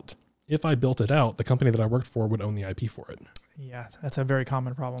about if I built it out, the company that I worked for would own the IP for it. Yeah, that's a very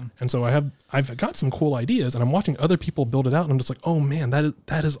common problem. And so I've got some cool ideas, and I'm watching other people build it out, and I'm just like, oh man,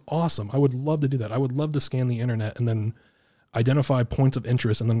 that is awesome. I would love to do that. I would love to scan the internet and then identify points of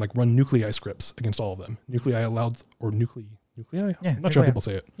interest and then like run nuclei scripts against all of them. Nuclei allowed, or nuclei? Yeah, I'm not sure how people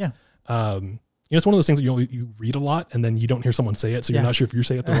say it. Yeah. It's one of those things that you read a lot and then you don't hear someone say it, so you're not sure if you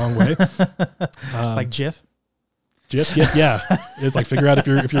say it the wrong way. Like GIF? GIF, yeah. It's like figure out if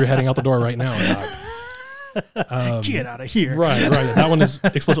you're heading out the door right now or not. Get out of here. Right. That one is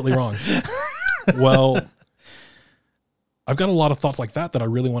explicitly wrong. Well, I've got a lot of thoughts like that I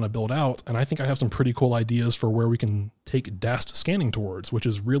really want to build out, and I think I have some pretty cool ideas for where we can take DAST scanning towards, which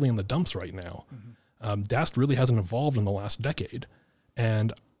is really in the dumps right now. DAST really hasn't evolved in the last decade,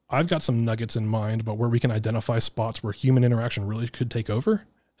 and I've got some nuggets in mind about where we can identify spots where human interaction really could take over.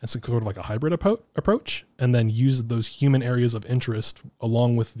 It's sort of like a hybrid approach, and then use those human areas of interest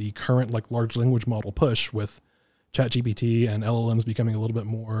along with the current like large language model push with ChatGPT and LLMs becoming a little bit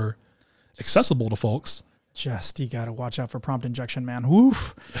more accessible to folks. You got to watch out for prompt injection, man.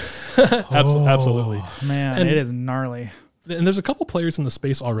 Woof. Absolutely. Man, and it is gnarly. And there's a couple players in the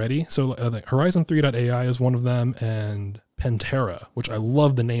space already. So Horizon3.ai is one of them, and Pantera, which I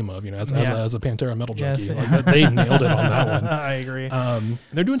love the name of, as a Pantera metal junkie. Like, they nailed it on that one. I agree.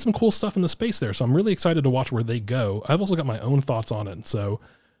 They're doing some cool stuff in the space there, so I'm really excited to watch where they go. I've also got my own thoughts on it. So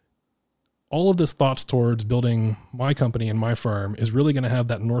all of this thoughts towards building my company and my firm is really going to have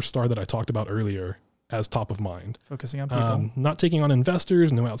that North Star that I talked about earlier as top of mind. Focusing on people. Not taking on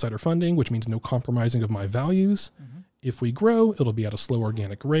investors, no outsider funding, which means no compromising of my values. If we grow, it'll be at a slow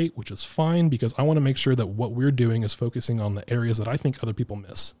organic rate, which is fine because I want to make sure that what we're doing is focusing on the areas that I think other people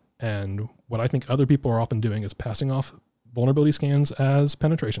miss. And what I think other people are often doing is passing off vulnerability scans as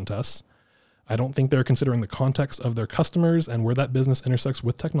penetration tests. I don't think they're considering the context of their customers and where that business intersects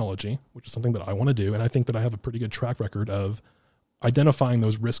with technology, which is something that I want to do. And I think that I have a pretty good track record of identifying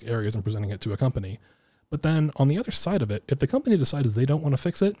those risk areas and presenting it to a company. But then on the other side of it, if the company decides they don't want to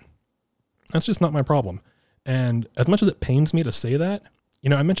fix it, that's just not my problem. And as much as it pains me to say that,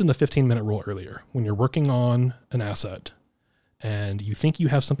 I mentioned the 15-minute rule earlier. When you're working on an asset and you think you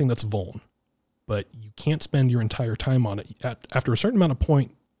have something that's vuln, but you can't spend your entire time on it, after a certain amount of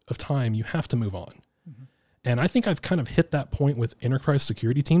point of time, you have to move on. Mm-hmm. And I think I've kind of hit that point with enterprise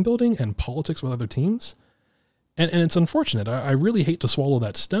security team building and politics with other teams. And it's unfortunate. I really hate to swallow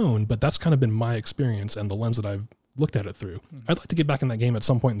that stone, but that's kind of been my experience and the lens that I've looked at it through. Mm-hmm. I'd like to get back in that game at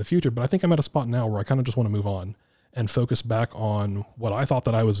some point in the future, but I think I'm at a spot now where I kind of just want to move on and focus back on what I thought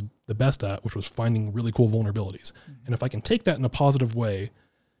that I was the best at, which was finding really cool vulnerabilities. Mm-hmm. And if I can take that in a positive way,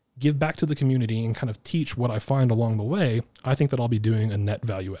 give back to the community and kind of teach what I find along the way, I think that I'll be doing a net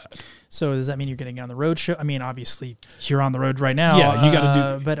value add. So does that mean you're getting on the road show? I mean, obviously you're on the road right now. Yeah, you got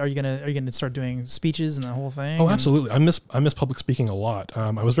to do. But are you gonna start doing speeches and the whole thing? Oh, absolutely. I miss public speaking a lot.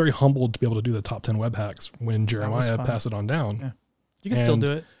 I was very humbled to be able to do the top 10 web hacks when Jeremiah passed it on down. Yeah. You can still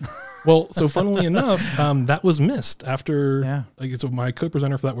do it. Well, so funnily enough, that was missed after, so my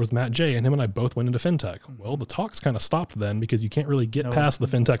co-presenter for that was Matt J, and him and I both went into fintech. Well, the talks kind of stopped then because you can't really get past the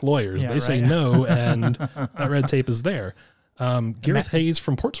fintech lawyers. They say no, and that red tape is there. Gareth Hayes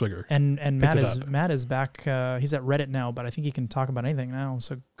from Portswigger. And Matt is back. He's at Reddit now, but I think he can talk about anything now.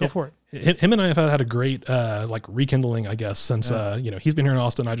 So go for it. Him and I have had a great rekindling, I guess, since he's been here in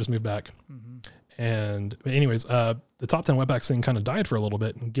Austin. I just moved back. Mm-hmm. And anyways, the top 10 web hacks thing kind of died for a little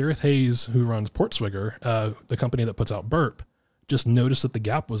bit. And Gareth Hayes, who runs Portswigger, the company that puts out Burp, just noticed that the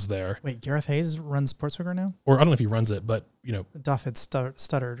gap was there. Wait, Gareth Hayes runs Portswigger now? Or I don't know if he runs it, but Duff had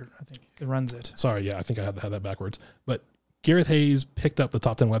stuttered. I think it runs it. Sorry, yeah, I think I had that backwards. But Gareth Hayes picked up the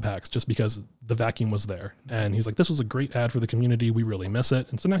top 10 web hacks just because the vacuum was there. And he's like, this was a great ad for the community. We really miss it.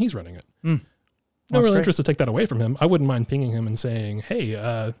 And so now he's running it. No real interest to take that away from him. I wouldn't mind pinging him and saying,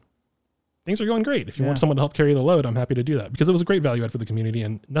 hey, things are going great. If you want someone to help carry the load, I'm happy to do that, because it was a great value add for the community,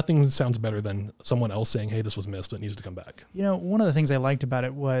 and nothing sounds better than someone else saying, hey, this was missed. It needs to come back. One of the things I liked about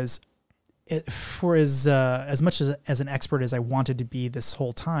it was for as much as an expert as I wanted to be this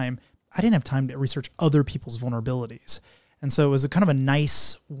whole time, I didn't have time to research other people's vulnerabilities. And so it was a kind of a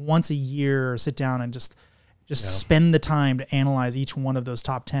nice once a year sit down and just spend the time to analyze each one of those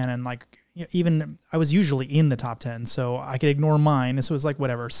top 10. And even I was usually in the top 10, so I could ignore mine. So it was like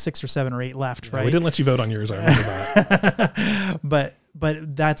whatever, 6 or 7 or 8 left, right? We didn't let you vote on yours. I remember that.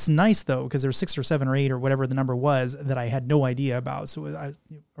 But that's nice though, because there were 6 or 7 or 8 or whatever the number was that I had no idea about. So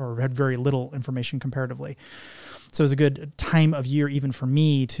or had very little information comparatively. So it was a good time of year even for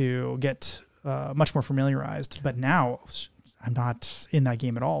me to get much more familiarized. But now I'm not in that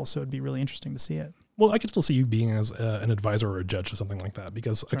game at all, so it'd be really interesting to see it. Well, I could still see you being as an advisor or a judge to something like that,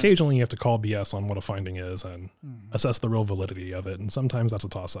 because occasionally you have to call BS on what a finding is and assess the real validity of it. And sometimes that's a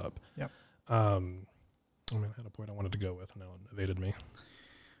toss up. Yep. I had a point I wanted to go with, and now it evaded me.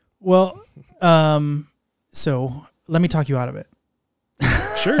 Well, so let me talk you out of it.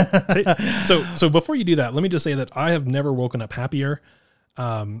 Sure. So before you do that, let me just say that I have never woken up happier.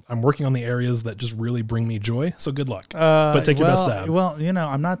 I'm working on the areas that just really bring me joy. So good luck, but take your best stab. Well,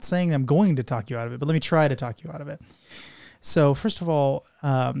 I'm not saying I'm going to talk you out of it, but let me try to talk you out of it. So first of all,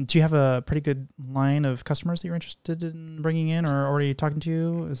 do you have a pretty good line of customers that you're interested in bringing in, or already talking to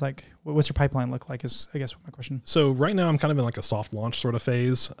you? Is what's your pipeline look like is, I guess, my question. So right now I'm kind of in like a soft launch sort of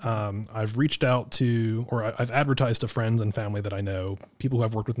phase. I've reached out to, or I've advertised to friends and family that I know, people who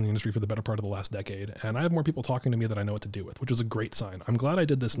I've worked with in the industry for the better part of the last decade. And I have more people talking to me that I know what to do with, which is a great sign. I'm glad I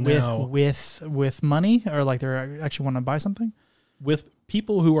did this now. With money, or like they actually want to buy something? With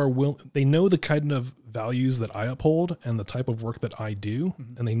people who are they know the kind of values that I uphold and the type of work that I do,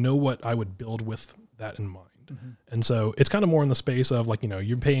 and they know what I would build with that in mind. And so it's kind of more in the space of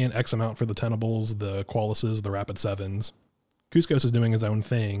you're paying X amount for the Tenables, the Qualuses, the Rapid 7s. Kuskos is doing his own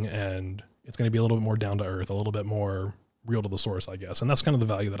thing, and it's going to be a little bit more down to earth, a little bit more real to the source, I guess. And that's kind of the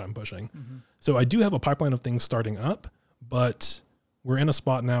value that I'm pushing. So I do have a pipeline of things starting up, but we're in a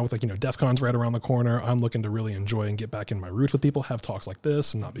spot now with DEF CON's right around the corner. I'm looking to really enjoy and get back in my roots with people, have talks like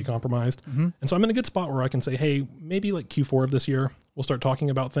this and not be compromised. And so I'm in a good spot where I can say, hey, maybe like Q4 of this year, we'll start talking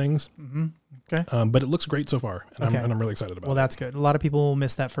about things. Okay. But it looks great so far, and I'm really excited about it. Well, that's good. A lot of people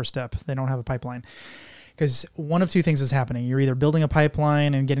miss that first step. They don't have a pipeline. Because one of two things is happening. You're either building a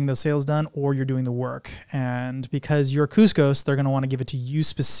pipeline and getting those sales done, or you're doing the work. And because you're Kuskos, they're going to want to give it to you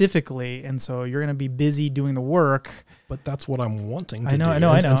specifically. And so you're going to be busy doing the work. But that's what I'm wanting to do. I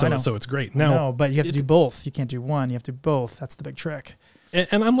know. So it's great. Now, no, but you have to do both. You can't do one. You have to do both. That's the big trick.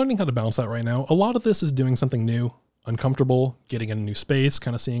 And I'm learning how to balance that right now. A lot of this is doing something new, uncomfortable, getting in a new space,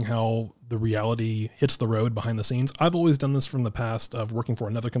 kind of seeing how the reality hits the road behind the scenes. I've always done this from the past of working for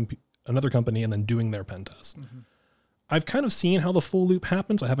another company and then doing their pen test. I've kind of seen how the full loop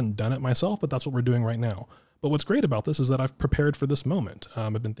happens. I haven't done it myself, but that's what we're doing right now. But what's great about this is that I've prepared for this moment.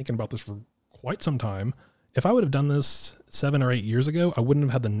 I've been thinking about this for quite some time. If I would have done this 7 or 8 years ago, I wouldn't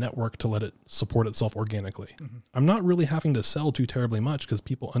have had the network to let it support itself organically. Mm-hmm. I'm not really having to sell too terribly much because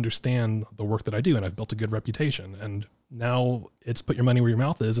people understand the work that I do, and I've built a good reputation. And now it's put your money where your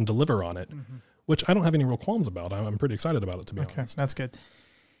mouth is and deliver on it, which I don't have any real qualms about. I'm pretty excited about it, to be honest. That's good.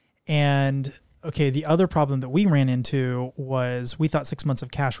 And okay, the other problem that we ran into was we thought 6 months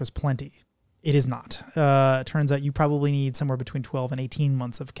of cash was plenty. It is not. It turns out you probably need somewhere between 12 and 18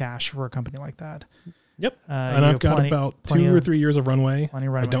 months of cash for a company like that. Yep. And I've got about 2 or 3 years of runway.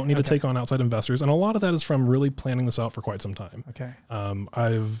 I don't need to take on outside investors. And a lot of that is from really planning this out for quite some time. Okay.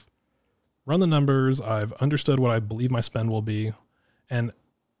 I've run the numbers. I've understood what I believe my spend will be. And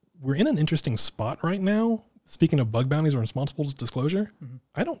we're in an interesting spot right now. Speaking of bug bounties or responsible disclosure,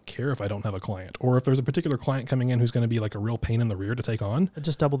 I don't care if I don't have a client or if there's a particular client coming in who's going to be like a real pain in the rear to take on.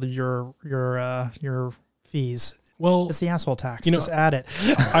 Just double your fees. Well, it's the asshole tax. Just add it.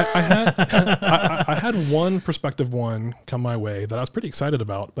 I had one prospective one come my way that I was pretty excited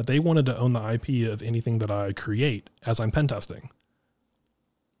about, but they wanted to own the IP of anything that I create as I'm pen testing.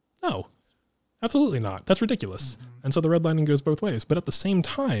 No, absolutely not. That's ridiculous. And so the redlining goes both ways. But at the same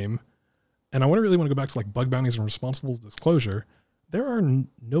time, and I really want to go back to like bug bounties and responsible disclosure, there are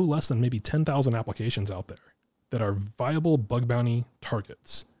no less than maybe 10,000 applications out there that are viable bug bounty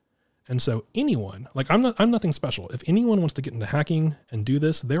targets. And so anyone, like I'm nothing special. If anyone wants to get into hacking and do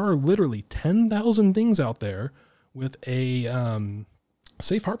this, there are literally 10,000 things out there with a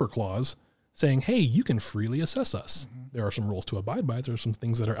safe harbor clause saying, hey, you can freely assess us. There are some rules to abide by. There are some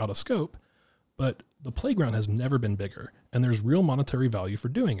things that are out of scope, but the playground has never been bigger and there's real monetary value for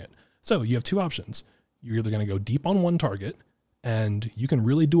doing it. So you have two options. You're either going to go deep on one target, and you can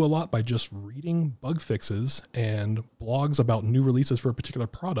really do a lot by just reading bug fixes and blogs about new releases for a particular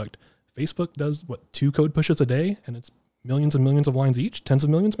product. Facebook does, 2 code pushes a day, and it's millions and millions of lines each, tens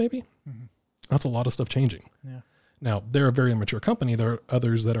of millions maybe? That's a lot of stuff changing. Yeah. Now, they're a very immature company. There are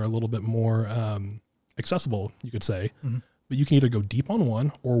others that are a little bit more accessible, you could say. But you can either go deep on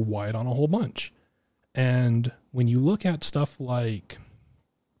one or wide on a whole bunch. And when you look at stuff like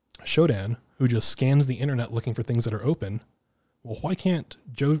Shodan, who just scans the internet looking for things that are open, well, why can't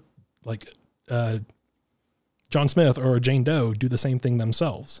John Smith or Jane Doe do the same thing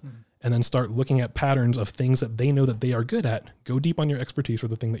themselves and then start looking at patterns of things that they know that they are good at, go deep on your expertise for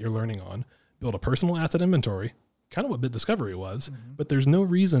the thing that you're learning on, build a personal asset inventory, kind of what Bit Discovery was, but there's no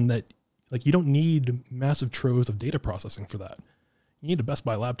reason that, like, you don't need massive troves of data processing for that. You need a Best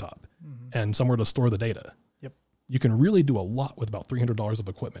Buy laptop and somewhere to store the data. You can really do a lot with about $300 of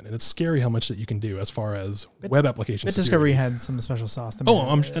equipment. And it's scary how much that you can do as far as web applications. Bit Discovery had some special sauce.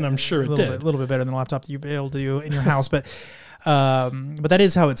 I'm sure it did. A little bit better than the laptop that you'd be able to do in your house. But that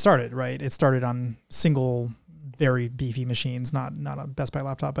is how it started, right? It started on single, very beefy machines, not a Best Buy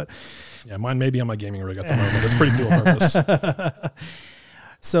laptop. But yeah, mine may be on my gaming rig at the moment. It's pretty dual purpose.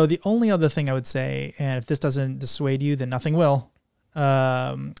 So the only other thing I would say, and if this doesn't dissuade you, then nothing will,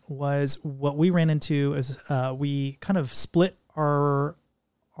 was what we ran into is we kind of split our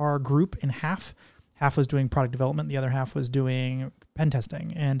group in half. Half was doing product development, the other half was doing pen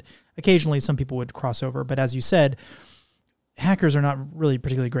testing. And occasionally some people would cross over, but as you said, hackers are not really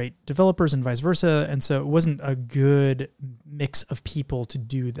particularly great developers and vice versa. And so it wasn't a good mix of people to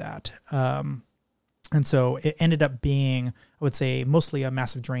do that. And so it ended up being, I would say, mostly a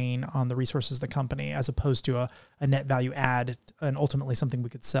massive drain on the resources of the company as opposed to a net value add and ultimately something we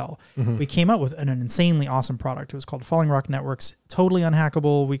could sell. We came up with an insanely awesome product. It was called Falling Rock Networks, totally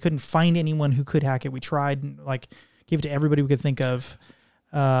unhackable. We couldn't find anyone who could hack it. We tried and gave it to everybody we could think of.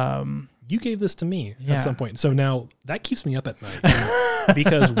 You gave this to me at some point. So now that keeps me up at night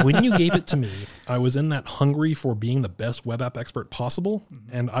because when you gave it to me, I was in that hungry for being the best web app expert possible.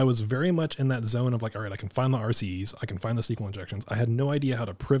 And I was very much in that zone of like, all right, I can find the RCEs. I can find the SQL injections. I had no idea how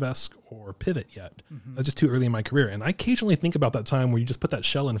to privesk or pivot yet. That's just too early in my career. And I occasionally think about that time where you just put that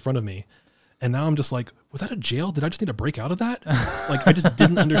shell in front of me. And now I'm just like, was that a jail? Did I just need to break out of that? I just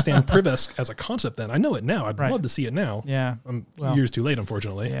didn't understand privesk as a concept then. I know it now. I'd love to see it now. Yeah. Years too late,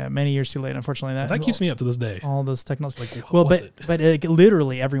 unfortunately. Yeah, many years too late, unfortunately. That keeps me up to this day. All those technologies. But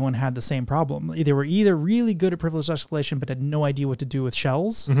literally everyone had the same problem. They were either really good at privileged escalation, but had no idea what to do with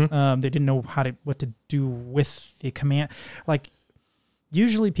shells. They didn't know what to do with the command.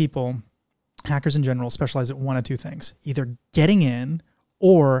 Usually hackers in general, specialize at one of two things: either getting in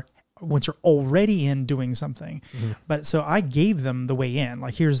or once you're already in doing something. But so I gave them the way in,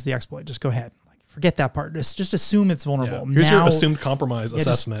 here's the exploit, just go ahead, forget that part. Just assume it's vulnerable. Here's your assumed compromise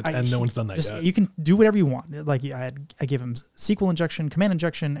assessment, and no one's done that yet. You can do whatever you want. Like I gave him SQL injection, command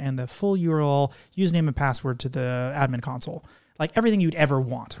injection, and the full URL, username and password to the admin console. Like everything you'd ever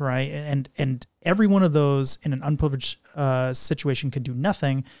want, right? And every one of those in an unprivileged situation could do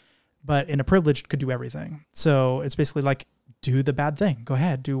nothing, but in a privileged could do everything. So it's basically like, do the bad thing. Go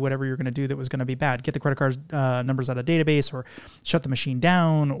ahead, do whatever you're going to do that was going to be bad. Get the credit card numbers out of database, or shut the machine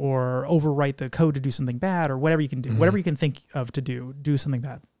down, or overwrite the code to do something bad, or whatever you can do. Whatever you can think of to do something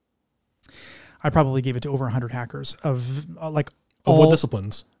bad. I probably gave it to over 100 hackers of what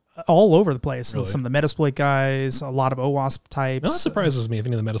disciplines? All over the place. Really? Some of the Metasploit guys, a lot of OWASP types. No, that surprises me if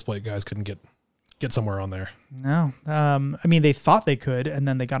any of the Metasploit guys couldn't get somewhere on there. No. I mean, they thought they could, and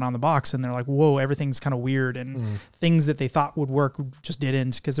then they got on the box and they're like, whoa, everything's kind of weird. And things that they thought would work just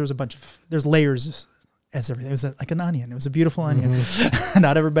didn't, because there's layers as everything. It was like an onion. It was a beautiful onion.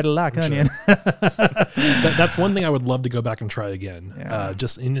 Not everybody likes onion. That's one thing I would love to go back and try again. Yeah.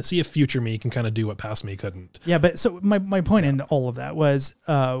 Just see if future me can kind of do what past me couldn't. Yeah, but so my point in all of that was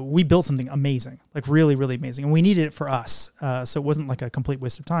we built something amazing, like really, really amazing. And we needed it for us. So it wasn't like a complete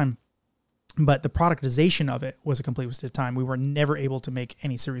waste of time. But the productization of it was a complete waste of time. We were never able to make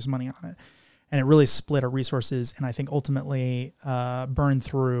any serious money on it. And it really split our resources, and I think ultimately burned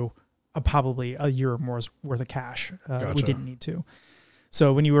through probably a year or more's worth of cash. Gotcha. We didn't need to.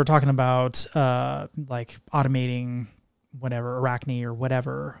 So when you were talking about like automating whatever, Arachne or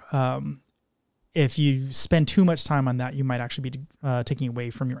whatever, if you spend too much time on that, you might actually be taking away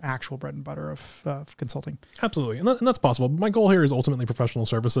from your actual bread and butter of consulting. Absolutely. And that's possible. My goal here is ultimately professional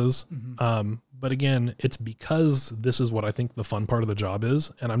services. But again, it's because this is what I think the fun part of the job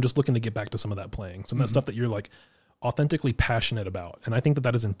is. And I'm just looking to get back to some of that playing. Some of that stuff that you're like authentically passionate about. And I think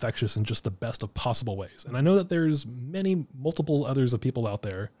that is infectious in just the best of possible ways. And I know that there's multiple others of people out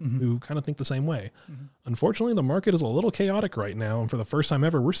there who kind of think the same way. Unfortunately, the market is a little chaotic right now. And for the first time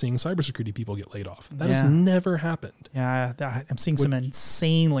ever, we're seeing cybersecurity people get laid off. That has never happened. Yeah, I'm seeing some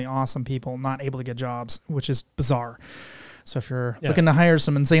insanely awesome people not able to get jobs, which is bizarre. So if you're looking to hire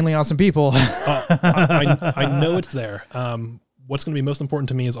some insanely awesome people, I know it's there. What's going to be most important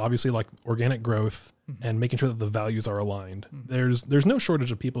to me is obviously like organic growth and making sure that the values are aligned. There's no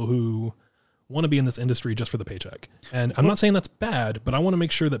shortage of people who want to be in this industry just for the paycheck. And I'm not saying that's bad, but I want to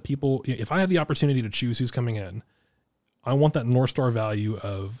make sure that people, if I have the opportunity to choose who's coming in, I want that North Star value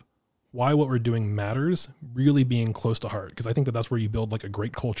of why what we're doing matters really being close to heart. Because I think that that's where you build like a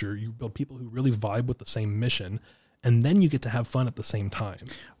great culture. You build people who really vibe with the same mission, and then you get to have fun at the same time.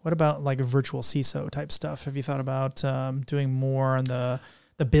 What about like a virtual CISO type stuff? Have you thought about doing more on the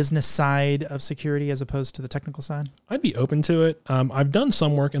business side of security as opposed to the technical side? I'd be open to it. I've done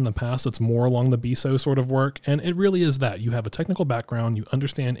some work in the past that's more along the BSO sort of work, and it really is that. You have a technical background, you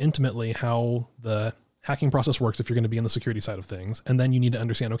understand intimately how the hacking process works if you're going to be in the security side of things, and then you need to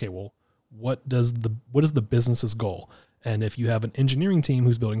understand, okay, well, what is the business's goal? And if you have an engineering team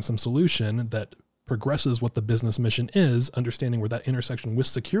who's building some solution that progresses what the business mission is, understanding where that intersection with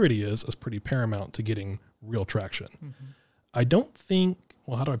security is pretty paramount to getting real traction. I don't think,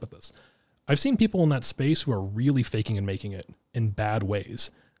 well, how do I put this? I've seen people in that space who are really faking and making it in bad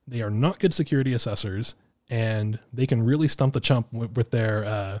ways. They are not good security assessors, and they can really stump the chump with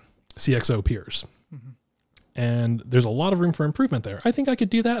their CXO peers. And there's a lot of room for improvement there. I think I could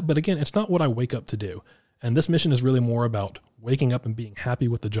do that, but again, it's not what I wake up to do. And this mission is really more about waking up and being happy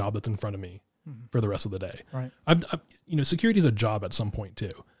with the job that's in front of me for the rest of the day. Right. Security is a job at some point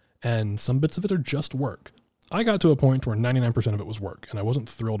too. And some bits of it are just work. I got to a point where 99% of it was work, and I wasn't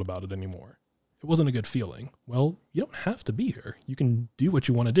thrilled about it anymore. It wasn't a good feeling. Well, you don't have to be here. You can do what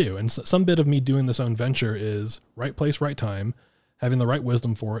you want to do. And some bit of me doing this own venture is right place, right time, having the right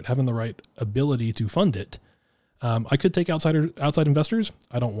wisdom for it, having the right ability to fund it. I could take outside investors.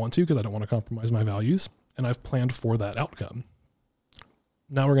 I don't want to because I don't want to compromise my values, and I've planned for that outcome.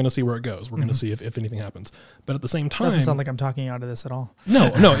 Now we're going to see where it goes. We're going to see if anything happens. But at the same time... Doesn't sound like I'm talking out of this at all. No.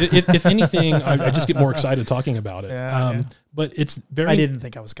 If anything, I just get more excited talking about it. But it's very... I didn't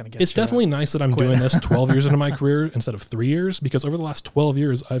think I was going to get It's definitely nice that I'm doing this 12 years into my career instead of 3 years, because over the last 12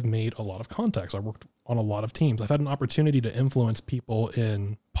 years, I've made a lot of contacts. I've worked on a lot of teams. I've had an opportunity to influence people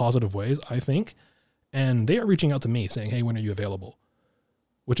in positive ways, I think. And they are reaching out to me saying, hey, when are you available?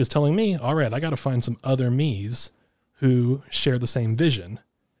 Which is telling me, all right, I got to find some other me's who share the same vision.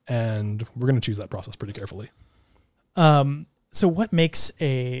 And we're going to choose that process pretty carefully. So what makes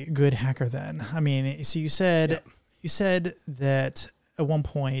a good hacker then? I mean, so you said that at one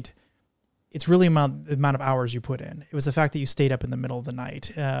point, it's really the amount of hours you put in. It was the fact that you stayed up in the middle of the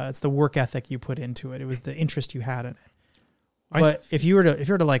night. It's the work ethic you put into it. It was the interest you had in it. But if you were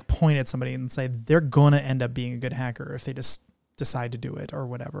to like point at somebody and say they're going to end up being a good hacker if they just decide to do it or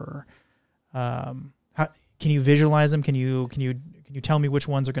whatever, can you visualize them? Can you tell me which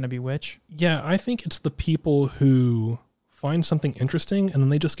ones are going to be which? Yeah, I think it's the people who find something interesting and then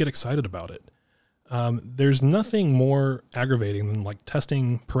they just get excited about it. There's nothing more aggravating than like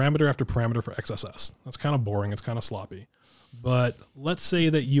testing parameter after parameter for XSS. That's kind of boring. It's kind of sloppy. But let's say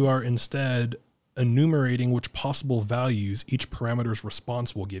that you are instead enumerating which possible values each parameter's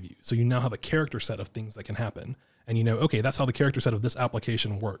response will give you. So you now have a character set of things that can happen. And you know, okay, that's how the character set of this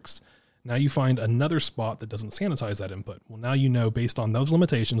application works. Now you find another spot that doesn't sanitize that input. Well, now you know, based on those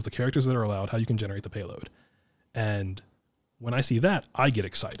limitations, the characters that are allowed, how you can generate the payload. And when I see that, I get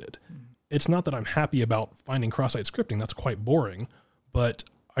excited. It's not that I'm happy about finding cross-site scripting. That's quite boring. But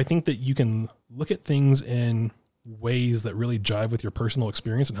I think that you can look at things in ways that really jive with your personal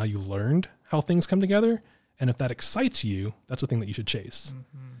experience and how you learned how things come together. And if that excites you, that's the thing that you should chase.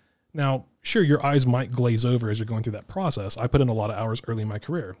 Mm-hmm. Now, sure, your eyes might glaze over as you're going through that process. I put in a lot of hours early in my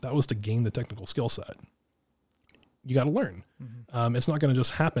career. That was to gain the technical skill set. You got to learn. Mm-hmm. It's not going to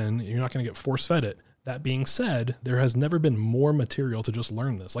just happen. You're not going to get force-fed it. That being said, there has never been more material to just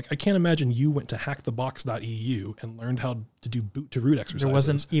learn this. Like, I can't imagine you went to hackthebox.eu and learned how to do boot to root exercises. There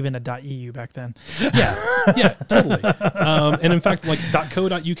wasn't even a .eu back then. Yeah, totally. And in fact, like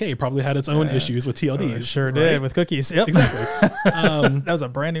 .co.uk probably had its own issues with TLDs. It sure did, with cookies. Yep. Exactly. That was a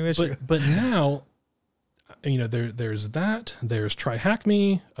brand new issue. But now, you know, there's that. There's Try Hack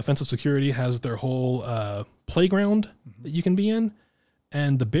Me. Offensive Security has their whole playground that you can be in.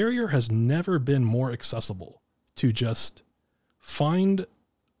 And the barrier has never been more accessible to just find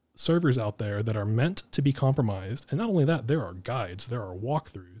servers out there that are meant to be compromised. And not only that, there are guides, there are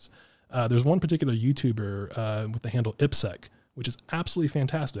walkthroughs. There's one particular YouTuber with the handle IPSEC, which is absolutely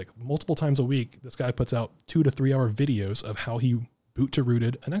fantastic. Multiple times a week, this guy puts out 2 to 3 hour videos of how he boot to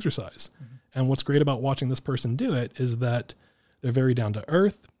rooted an exercise. Mm-hmm. And what's great about watching this person do it is that they're very down to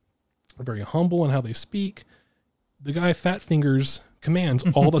earth, they're very humble in how they speak. The guy fat fingers commands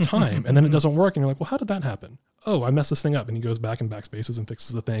all the time, and then it doesn't work, and you're like, well, how did that happen? Oh, I messed this thing up, and he goes back and backspaces and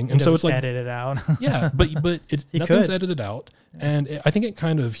fixes the thing. And so it's like, edit it out. Yeah, but nothing's edited out, and I think it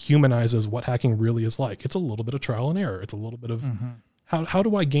kind of humanizes what hacking really is like. It's a little bit of trial and error. It's a little bit of how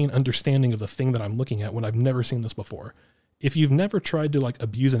do I gain understanding of the thing that I'm looking at when I've never seen this before? If you've never tried to like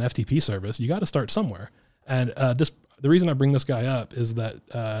abuse an FTP service, you got to start somewhere. And the reason I bring this guy up is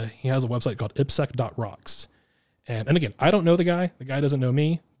that he has a website called ipsec.rocks. And again, I don't know the guy doesn't know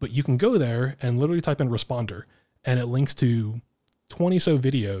me, but you can go there and literally type in responder, and it links to 20 so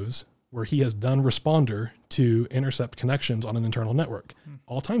videos where he has done responder to intercept connections on an internal network,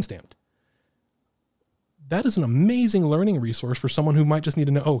 all timestamped. That is an amazing learning resource for someone who might just need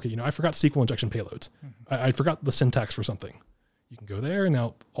to know, okay, you know, I forgot SQL injection payloads. I forgot the syntax for something. You can go there, and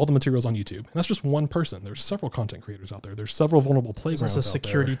now all the materials on YouTube. And that's just one person. There's several content creators out there. There's several vulnerable playgrounds out there. There's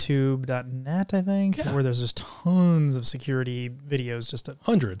also securitytube.net, I think, where there's just tons of security videos.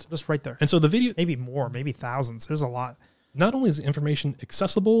 Hundreds. Just right there. And so the video... Maybe more, maybe thousands. There's a lot. Not only is the information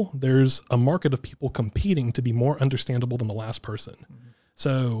accessible, there's a market of people competing to be more understandable than the last person. Mm-hmm.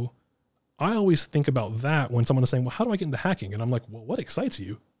 So I always think about that when someone is saying, well, how do I get into hacking? And I'm like, well, what excites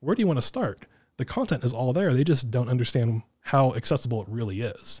you? Where do you want to start? The content is all there. They just don't understand how accessible it really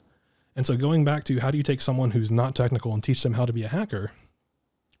is. And so going back to how do you take someone who's not technical and teach them how to be a hacker,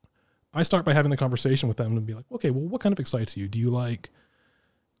 I start by having the conversation with them and be like, okay, well, what kind of excites you?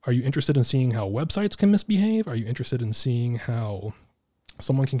 Are you interested in seeing how websites can misbehave? Are you interested in seeing how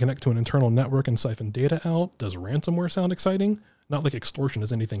someone can connect to an internal network and siphon data out? Does ransomware sound exciting? Not like extortion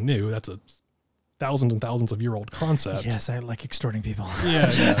is anything new. That's a thousands and thousands of year old concept. Yes, I like extorting people. Yeah.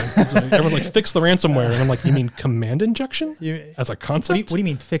 Like, everyone's like, fix the ransomware. And I'm like, you mean command injection as a concept? What do you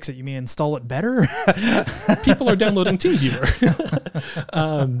mean fix it? You mean install it better? People are downloading TeamViewer.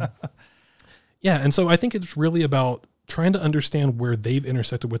 And so I think it's really about trying to understand where they've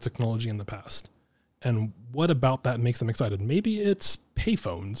intersected with technology in the past and what about that makes them excited. Maybe it's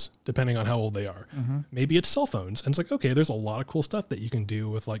payphones, depending on how old they are. Mm-hmm. Maybe it's cell phones. And it's like, okay, there's a lot of cool stuff that you can do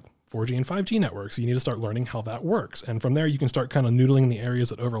with like 4G and 5G networks. You need to start learning how that works. And from there, you can start kind of noodling in the areas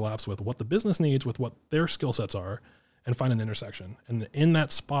that overlaps with what the business needs, with what their skill sets are, and find an intersection. And in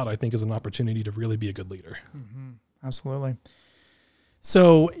that spot, I think is an opportunity to really be a good leader. Mm-hmm. Absolutely.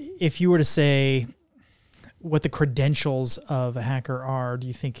 So if you were to say what the credentials of a hacker are, do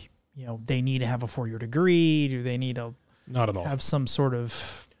you think, you know, they need to have a 4-year degree? Do they need to not at all have some sort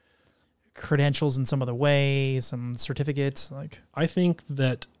of credentials in some other way, some certificates? Like, I think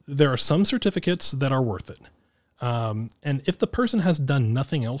that there are some certificates that are worth it. And if the person has done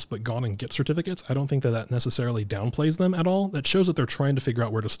nothing else but gone and get certificates, I don't think that necessarily downplays them at all. That shows that they're trying to figure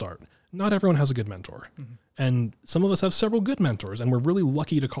out where to start. Not everyone has a good mentor. Mm-hmm. And some of us have several good mentors, and we're really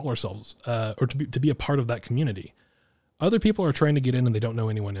lucky to call ourselves, or to be a part of that community. Other people are trying to get in and they don't know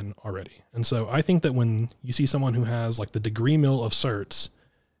anyone in already. And so I think that when you see someone who has like the degree mill of certs,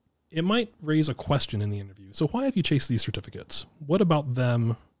 it might raise a question in the interview. So why have you chased these certificates? What about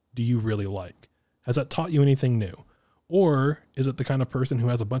them do you really like? Has that taught you anything new? Or is it the kind of person who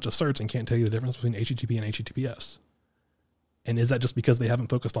has a bunch of certs and can't tell you the difference between HTTP and HTTPS? And is that just because they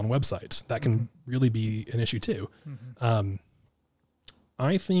haven't focused on websites? That can really be an issue too. Mm-hmm.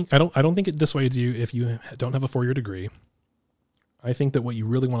 I don't think it dissuades you if you don't have a 4-year degree. I think that what you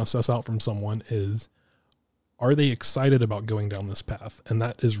really want to suss out from someone is, are they excited about going down this path? And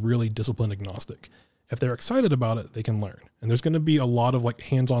that is really discipline agnostic. If they're excited about it, they can learn. And there's going to be a lot of like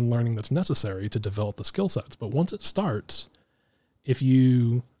hands-on learning that's necessary to develop the skill sets. But once it starts, if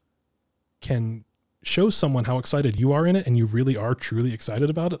you can show someone how excited you are in it and you really are truly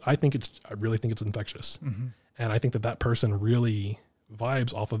excited about it, I really think it's infectious. Mm-hmm. And I think that person really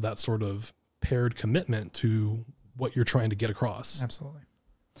vibes off of that sort of paired commitment to what you're trying to get across. Absolutely.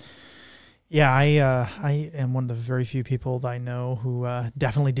 Yeah, I am one of the very few people that I know who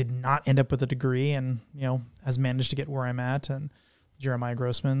definitely did not end up with a degree and, has managed to get where I'm at. And Jeremiah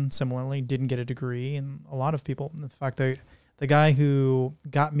Grossman, similarly, didn't get a degree. And a lot of people, in fact, the guy who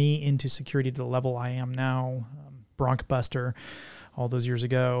got me into security to the level I am now, Bronc Buster, all those years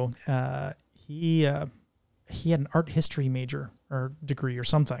ago, he had an art history major or degree or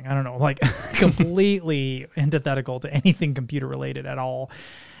something. I don't know, like completely antithetical to anything computer related at all.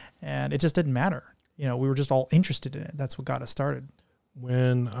 And it just didn't matter. We were just all interested in it. That's what got us started.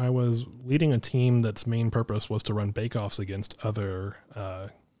 When I was leading a team that's main purpose was to run bake-offs against other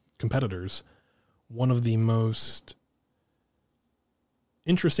competitors, one of the most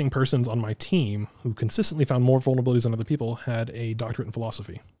interesting persons on my team who consistently found more vulnerabilities than other people had a doctorate in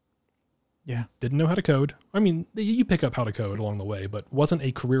philosophy. Yeah. Didn't know how to code. I mean, you pick up how to code along the way, but wasn't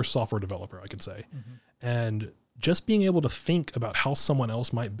a career software developer, I could say. Mm-hmm. And just being able to think about how someone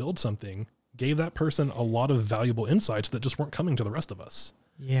else might build something gave that person a lot of valuable insights that just weren't coming to the rest of us.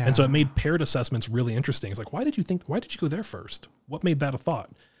 Yeah. And so it made paired assessments really interesting. It's like, why did you go there first? What made that a thought?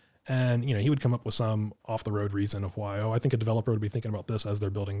 And, he would come up with some off the road reason of why, I think a developer would be thinking about this as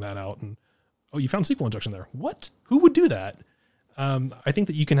they're building that out. And, you found SQL injection there. What? Who would do that? I think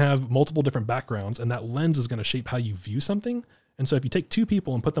that you can have multiple different backgrounds and that lens is going to shape how you view something. And so if you take two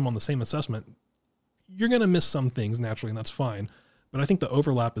people and put them on the same assessment, you're going to miss some things naturally, and that's fine. But I think the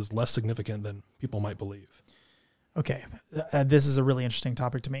overlap is less significant than people might believe. Okay. This is a really interesting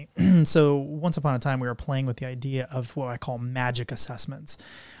topic to me. So once upon a time, we were playing with the idea of what I call magic assessments,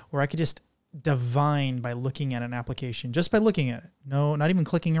 where I could just divine by looking at an application, just by looking at it. No, not even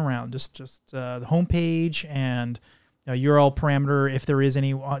clicking around, just the homepage and URL parameter, if there is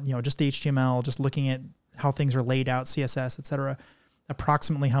any, just the HTML, just looking at how things are laid out, CSS, et cetera,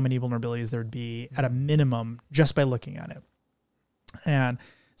 approximately how many vulnerabilities there'd be at a minimum just by looking at it. And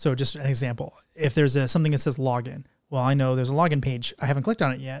so just an example, if there's something that says login, well, I know there's a login page. I haven't clicked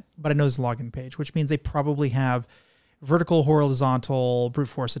on it yet, but I know there's a login page, which means they probably have vertical, horizontal, brute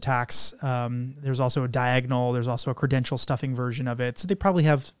force attacks. There's also a diagonal. There's also a credential stuffing version of it. So they probably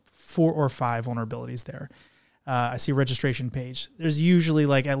have 4 or 5 vulnerabilities there. I see a registration page. There's usually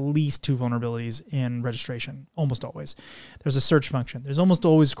like at least 2 vulnerabilities in registration, almost always. There's a search function. There's almost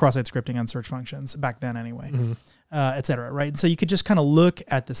always cross-site scripting on search functions, back then anyway, et cetera, right? So you could just kind of look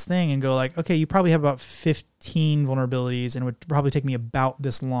at this thing and go like, okay, you probably have about 15 vulnerabilities, and it would probably take me about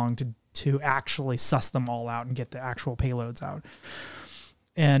this long to actually suss them all out and get the actual payloads out.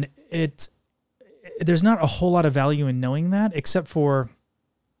 And there's not a whole lot of value in knowing that, except for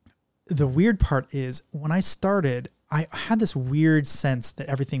the weird part is when I started, I had this weird sense that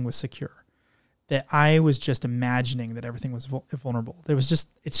everything was secure, that I was just imagining that everything was vulnerable. It's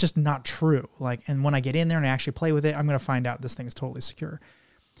just not true. And when I get in there and I actually play with it, I'm going to find out this thing is totally secure.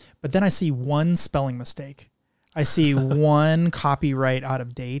 But then I see one spelling mistake. I see one copyright out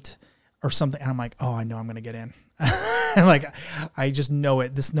of date or something. And I'm like, oh, I know I'm going to get in. I just know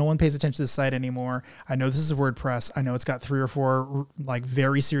it. No one pays attention to this site anymore. I know this is WordPress. I know it's got 3 or 4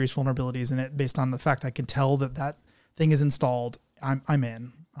 very serious vulnerabilities in it based on the fact I can tell that thing is installed. I'm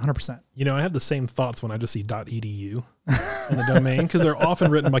in 100%. I have the same thoughts when I just see .edu in the domain, because they're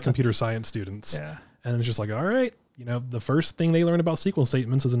often written by computer science students. Yeah. And it's just like, all right, the first thing they learn about SQL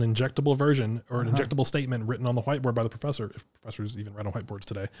statements is an injectable version or an injectable statement written on the whiteboard by the professor, if professors even write on whiteboards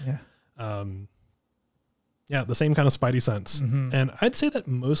today. Yeah. Yeah, the same kind of spidey sense. Mm-hmm. And I'd say that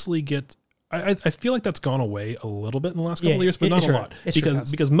mostly gets I feel like that's gone away a little bit in the last couple of years, but not a lot.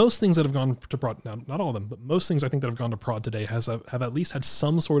 Because most things that have gone to prod, now not all of them, but most things I think that have gone to prod today have at least had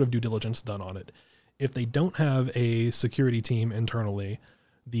some sort of due diligence done on it. If they don't have a security team internally,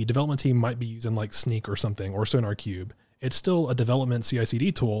 the development team might be using like Sneak or something or SonarQube. It's still a development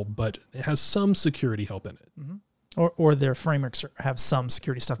CI/CD tool, but it has some security help in it. Mm-hmm. Or their frameworks have some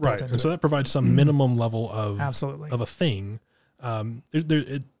security stuff built into it. So that provides some minimum level of a thing. And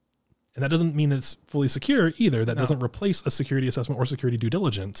that doesn't mean that it's fully secure either. That doesn't replace a security assessment or security due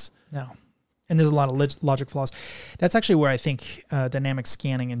diligence. No. And there's a lot of logic flaws. That's actually where I think dynamic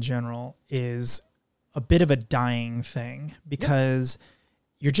scanning in general is a bit of a dying thing, because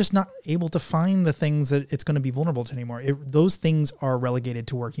you're just not able to find the things that it's going to be vulnerable to anymore. Those things are relegated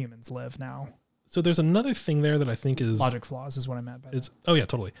to where humans live now. So there's another thing there that I think is... Logic flaws is what I meant by that. Oh, yeah,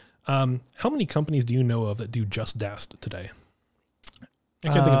 totally. How many companies do you know of that do just DAST today? I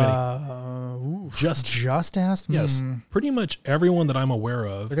can't think of any. Just DAST? Yes. Pretty much everyone that I'm aware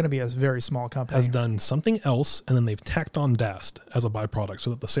of... They're going to be a very small company. ...has done something else, and then they've tacked on DAST as a byproduct so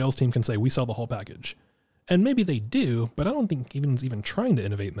that the sales team can say, we sell the whole package. And maybe they do, but I don't think anyone's even trying to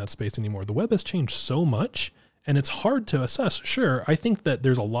innovate in that space anymore. The web has changed so much, and it's hard to assess. Sure, I think that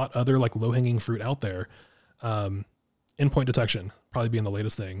there's a lot other like low-hanging fruit out there. Endpoint detection probably being the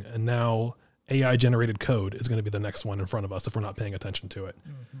latest thing, and now AI-generated code is going to be the next one in front of us if we're not paying attention to it.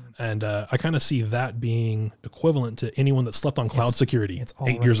 Mm-hmm. And I kind of see that being equivalent to anyone that slept on cloud security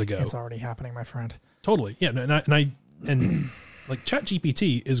 8 years ago. It's already happening, my friend. Totally, yeah. And like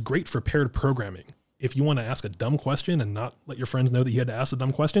ChatGPT is great for paired programming. If you want to ask a dumb question and not let your friends know that you had to ask a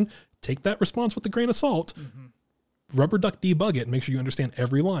dumb question, take that response with a grain of salt, rubber duck debug it, and make sure you understand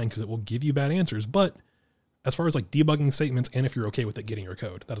every line, because it will give you bad answers. But as far as like debugging statements, and if you're okay with it getting your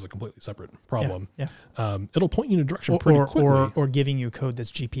code, that is a completely separate problem. Yeah. It'll point you in a direction pretty quickly. Or giving you code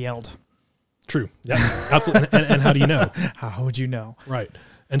that's GPL'd. True. Yeah, absolutely. and how do you know? How would you know? Right.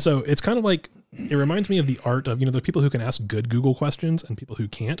 And so it's kind of like, it reminds me of the art of, there's people who can ask good Google questions and people who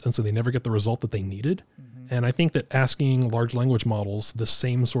can't. And so they never get the result that they needed. Mm-hmm. And I think that asking large language models the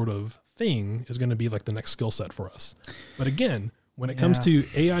same sort of thing is going to be like the next skill set for us. But again, when it comes to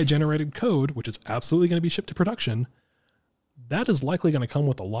AI generated code, which is absolutely going to be shipped to production, that is likely going to come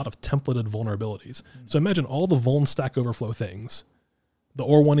with a lot of templated vulnerabilities. Mm-hmm. So imagine all the vuln Stack Overflow things, the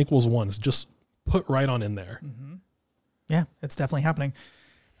or 1 equals 1 is just put right on in there. Mm-hmm. Yeah, it's definitely happening.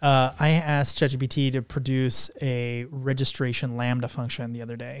 I asked ChatGPT to produce a registration Lambda function the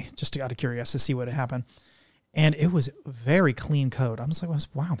other day, just out of curiosity to see what had happened. And it was very clean code. I was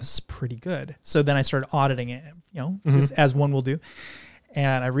like, wow, this is pretty good. So then I started auditing it, as one will do.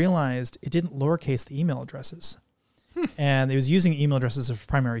 And I realized it didn't lowercase the email addresses. And it was using email addresses as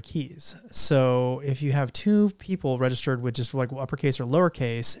primary keys. So if you have two people registered with just like uppercase or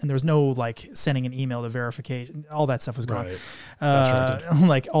lowercase, and there was no like sending an email to verification, all that stuff was gone. Right.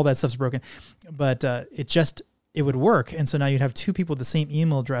 Like all that stuff's broken. But it would work. And so now you'd have two people with the same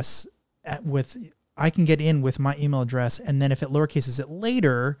email address I can get in with my email address, and then if it lowercases it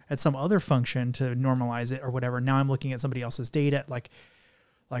later at some other function to normalize it or whatever, now I'm looking at somebody else's data. Like,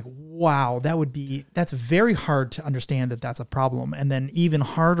 wow, that's very hard to understand that that's a problem. And then even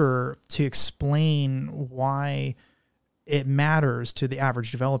harder to explain why it matters to the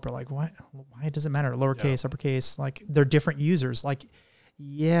average developer. Like, why does it matter? Lowercase, uppercase, like they're different users. Like,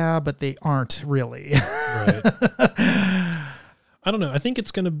 yeah, but they aren't really. Right. I don't know. I think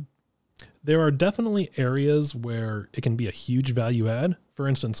there are definitely areas where it can be a huge value add. For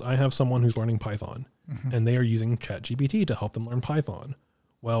instance, I have someone who's learning Python, and they are using ChatGPT to help them learn Python.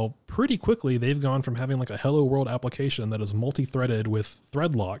 Well, pretty quickly, they've gone from having like a hello world application that is multi-threaded with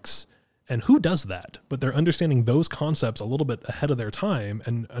thread locks. And who does that? But they're understanding those concepts a little bit ahead of their time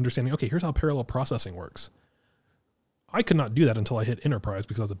and understanding, okay, here's how parallel processing works. I could not do that until I hit enterprise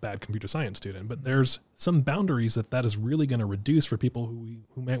because I was a bad computer science student. But there's some boundaries that is really going to reduce for people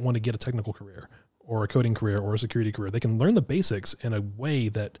who might want to get a technical career or a coding career or a security career. They can learn the basics in a way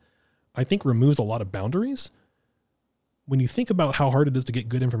that I think removes a lot of boundaries. When you think about how hard it is to get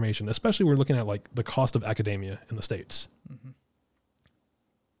good information, especially we're looking at like the cost of academia in the States. Mm-hmm.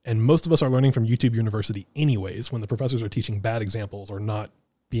 And most of us are learning from YouTube University anyways, when the professors are teaching bad examples or not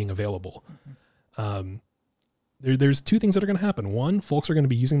being available. Mm-hmm. There's two things that are going to happen. One, folks are going to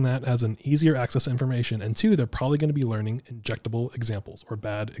be using that as an easier access to information. And two, they're probably going to be learning injectable examples or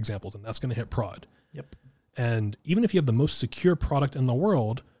bad examples, and that's going to hit prod. Yep. And even if you have the most secure product in the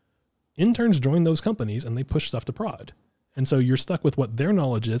world, interns join those companies and they push stuff to prod. And so you're stuck with what their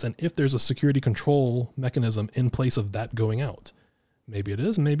knowledge is, and if there's a security control mechanism in place of that going out. Maybe it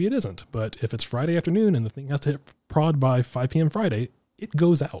is, maybe it isn't. But if it's Friday afternoon and the thing has to hit prod by 5 p.m. Friday, it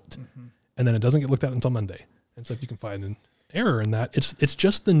goes out. Mm-hmm. and then it doesn't get looked at until Monday. And so if you can find an error in that, it's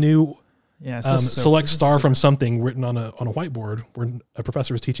just the new select star from something written on a whiteboard where a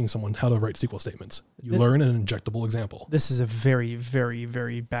professor is teaching someone how to write SQL statements. You learn an injectable example. This is a very, very,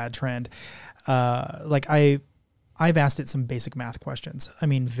 very bad trend. I've asked it some basic math questions. I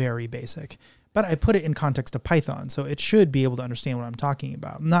mean, very basic, but I put it in context of Python. So it should be able to understand what I'm talking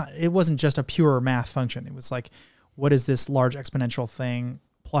about. It wasn't just a pure math function. It was like, what is this large exponential thing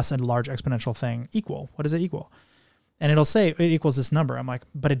plus a large exponential thing equal? What does it equal? And it'll say it equals this number. I'm like,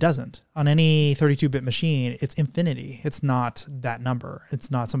 but it doesn't. On any 32-bit machine, it's infinity. It's not that number.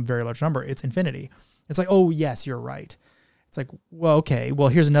 It's not some very large number. It's infinity. It's like, oh, yes, you're right. It's like, well, okay, well,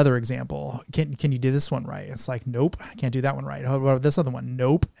 here's another example. Can you do this one right? It's like, nope, I can't do that one right. How about this other one?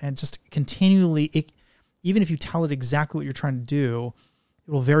 Nope. And just continually, even if you tell it exactly what you're trying to do,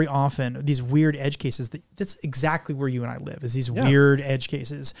 it will very often, these weird edge cases, that's exactly where you and I live, is these weird edge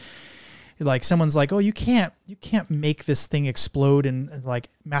cases. Like someone's like, oh, you can't make this thing explode and like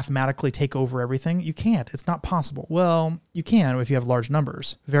mathematically take over everything. You can't. It's not possible. Well, you can if you have large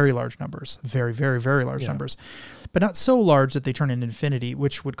numbers, very large numbers, very, very, very large numbers, but not so large that they turn into infinity,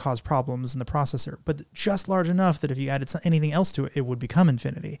 which would cause problems in the processor, but just large enough that if you added anything else to it, it would become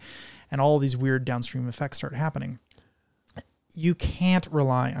infinity. And all these weird downstream effects start happening. You can't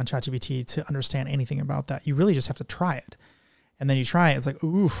rely on ChatGPT to understand anything about that. You really just have to try it. And then you try it. It's like,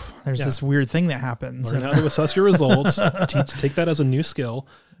 oof, there's this weird thing that happens. Learn how to assess your results. Take that as a new skill.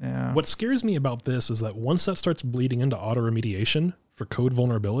 Yeah. What scares me about this is that once that starts bleeding into auto remediation for code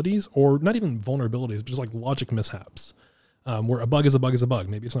vulnerabilities, or not even vulnerabilities, but just like logic mishaps, where a bug is a bug is a bug.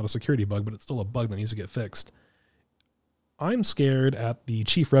 Maybe it's not a security bug, but it's still a bug that needs to get fixed. I'm scared at the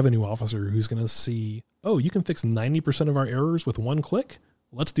chief revenue officer who's going to see, oh, you can fix 90% of our errors with one click.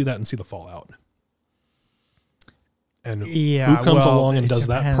 Let's do that and see the fallout. And who comes along and does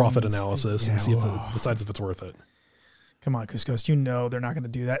that profit analysis and see if it decides if it's worth it? Come on, Kuskos. You know they're not going to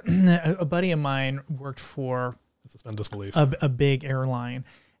do that. A buddy of mine worked for suspend disbelief. A big airline,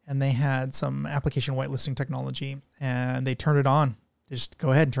 and they had some application whitelisting technology, and they turned it on. They just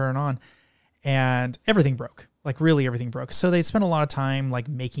go ahead and turn it on, and everything broke. Like really everything broke. So they spent a lot of time like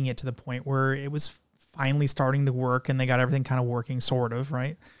making it to the point where it was finally starting to work, and they got everything kind of working, sort of,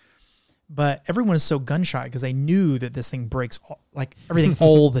 right? But everyone is so gun shy because they knew that this thing breaks like everything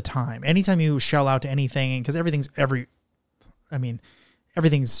all the time. Anytime you shell out to anything, because everything's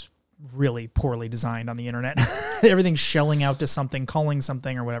really poorly designed on the internet. Everything's shelling out to something, calling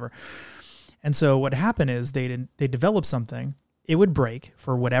something or whatever. And so what happened is they developed something, it would break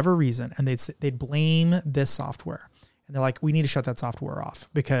for whatever reason, and they'd blame this software. And they're like, we need to shut that software off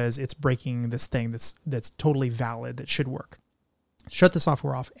because it's breaking this thing that's totally valid, that should work. Shut the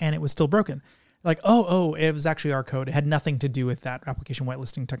software off, and it was still broken. Like, oh, it was actually our code. It had nothing to do with that application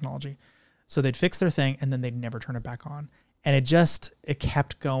whitelisting technology. So they'd fix their thing, and then they'd never turn it back on. And it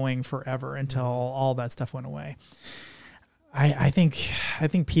kept going forever until all that stuff went away. I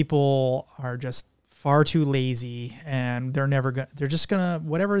think people are just far too lazy, and they're just gonna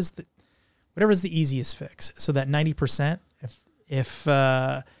whatever is the easiest fix. So that 90%,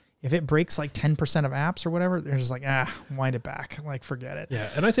 if it breaks like 10% of apps or whatever, they're just like, wind it back. Like, forget it. Yeah.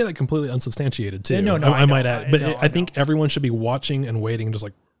 And I say that completely unsubstantiated too. No, I might add. But I think everyone should be watching and waiting and just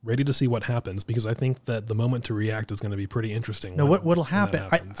like ready to see what happens, because I think that the moment to react is going to be pretty interesting. No, what'll happen?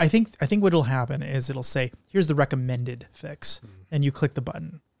 I think what'll happen is it'll say, here's the recommended fix. And you click the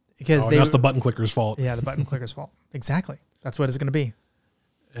button. Because that's the button clicker's fault. Yeah, the button clicker's fault. Exactly. That's what it's going to be.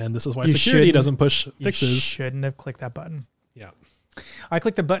 And this is why security doesn't push fixes. You shouldn't have clicked that button. Yeah. I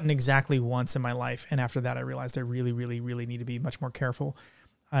clicked the button exactly once in my life, and after that I realized I really, really, really need to be much more careful.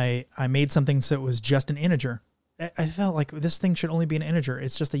 I made something so it was just an integer. I felt like this thing should only be an integer.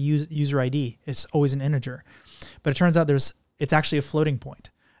 It's just a user ID. It's always an integer. But it turns out it's actually a floating point.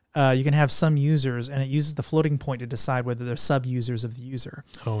 You can have some users, and it uses the floating point to decide whether they're sub-users of the user.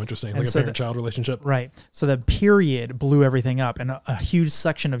 Oh, interesting. Like a parent-child relationship. Right. So the period blew everything up, and a huge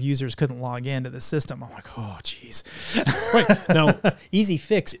section of users couldn't log into the system. I'm like, oh, geez. Right. Now, easy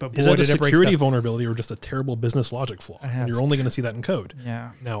fix, but boy, is that a security vulnerability or just a terrible business logic flaw? And you're only going to see that in code.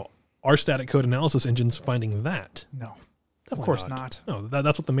 Yeah. Now, are static code analysis engines finding that? No. Of course not. No,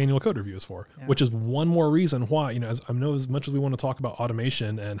 that's what the manual code review is for, which is one more reason why, as much as we want to talk about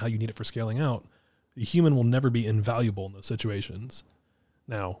automation and how you need it for scaling out, the human will never be invaluable in those situations.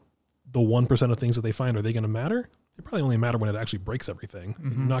 Now, the 1% of things that they find, are they going to matter? They probably only matter when it actually breaks everything.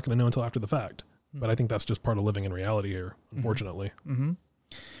 Mm-hmm. You're not going to know until after the fact. Mm-hmm. But I think that's just part of living in reality here, unfortunately. Mm-hmm.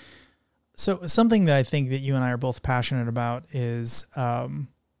 So something that I think that you and I are both passionate about is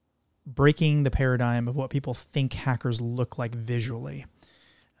breaking the paradigm of what people think hackers look like visually.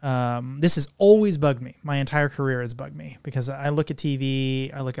 This has always bugged me. My entire career has bugged me because I look at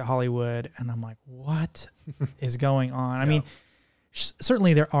TV, I look at Hollywood, and I'm like, what is going on? I mean,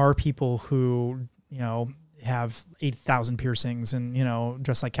 certainly there are people who, have 8,000 piercings and,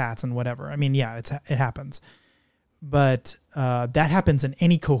 dress like cats and whatever. I mean, yeah, it happens. But that happens in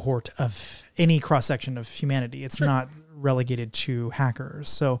any cohort of any cross-section of humanity. It's not relegated to hackers.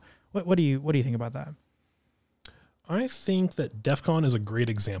 So what do you think about that? I think that DEF CON is a great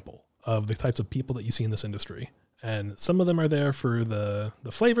example of the types of people that you see in this industry. And some of them are there for the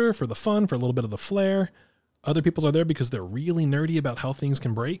flavor, for the fun, for a little bit of the flair. Other people are there because they're really nerdy about how things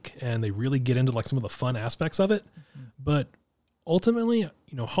can break and they really get into like some of the fun aspects of it. Mm-hmm. But ultimately,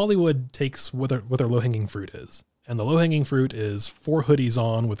 Hollywood takes what their low-hanging fruit is. And the low-hanging fruit is 4 hoodies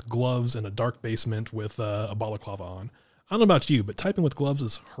on with gloves in a dark basement with a balaclava on. I don't know about you, but typing with gloves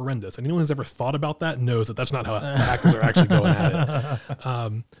is horrendous. And anyone who's ever thought about that knows that that's not how hackers are actually going at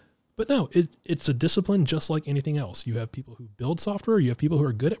it. But no, it's a discipline just like anything else. You have people who build software. You have people who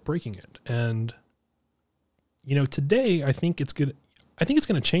are good at breaking it. And, today I think it's good. I think it's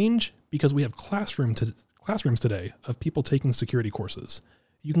going to change because we have classrooms today of people taking security courses.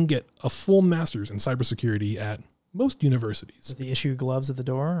 You can get a full master's in cybersecurity at most universities. Does the issue gloves at the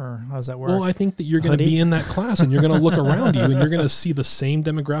door, or how does that work? Well, I think that you're going to be in that class and you're going to look around you and you're going to see the same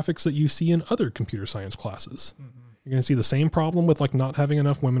demographics that you see in other computer science classes. Mm-hmm. You're going to see the same problem with like not having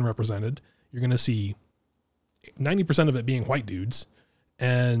enough women represented. You're going to see 90% of it being white dudes,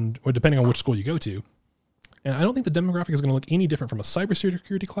 or depending on which school you go to. And I don't think the demographic is going to look any different from a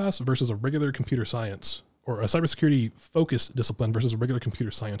cybersecurity class versus a regular computer science, or a cybersecurity focused discipline versus a regular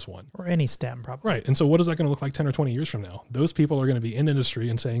computer science one. Or any STEM, probably. Right. And so what is that going to look like 10 or 20 years from now? Those people are going to be in industry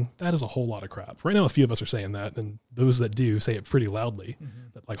and saying, that is a whole lot of crap. Right now, a few of us are saying that, and those that do say it pretty loudly,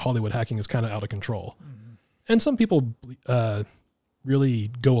 that like Hollywood hacking is kind of out of control. Mm-hmm. And some people really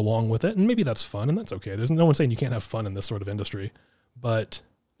go along with it, and maybe that's fun, and that's okay. There's no one saying you can't have fun in this sort of industry. But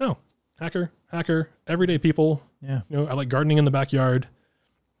no, hacker, everyday people. Yeah. I like gardening in the backyard.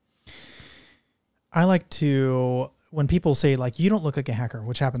 I like to, when people say like, you don't look like a hacker,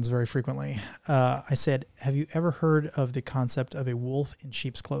 which happens very frequently. I said, have you ever heard of the concept of a wolf in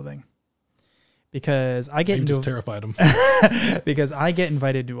sheep's clothing? Because I get just terrified them. Because I get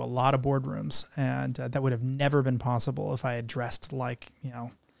invited to a lot of boardrooms, and that would have never been possible if I had dressed like,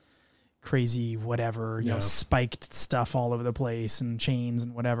 crazy, whatever, spiked stuff all over the place and chains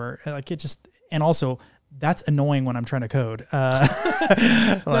and whatever. Like it just, and also that's annoying when I'm trying to code.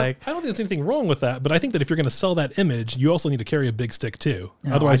 I don't think there's anything wrong with that, but I think that if you're going to sell that image, you also need to carry a big stick too.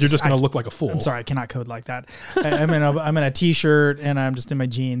 No, otherwise, you're just going to look like a fool. I'm sorry, I cannot code like that. I'm in a t-shirt and I'm just in my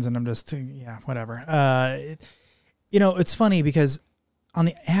jeans and I'm just, whatever. It's funny because on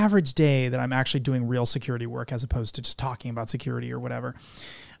the average day that I'm actually doing real security work as opposed to just talking about security or whatever,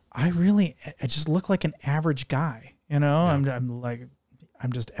 I just look like an average guy. Yeah.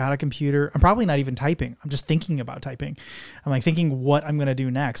 I'm just at a computer. I'm probably not even typing. I'm just thinking about typing. I'm like thinking what I'm going to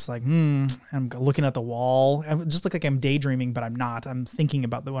do next. Like, I'm looking at the wall. I just look like I'm daydreaming, but I'm not. I'm thinking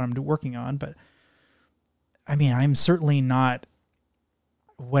about what I'm working on. But I mean, I'm certainly not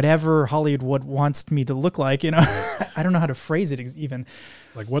whatever Hollywood wants me to look like. I don't know how to phrase it even.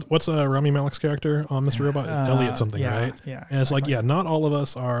 Like what's Rami Malek's character on Mr. Robot? Elliot something, right? Yeah. And exactly. It's like, not all of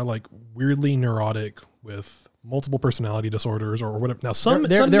us are like weirdly neurotic with multiple personality disorders or whatever. Now some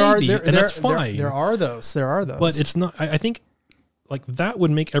that's fine. There are those. But it's not, I think like that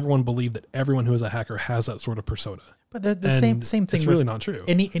would make everyone believe that everyone who is a hacker has that sort of persona. But the same thing. It's really not true.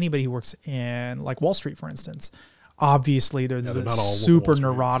 Anybody who works in like Wall Street, for instance, obviously there's a super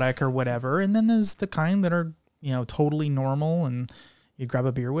neurotic or whatever. And then there's the kind that are, totally normal and you grab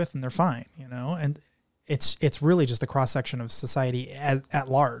a beer with and they're fine, and it's really just the cross section of society at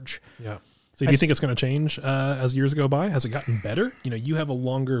large. Yeah. So do you think it's going to change as years go by? Has it gotten better? You have a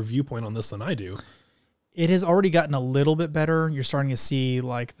longer viewpoint on this than I do. It has already gotten a little bit better. You're starting to see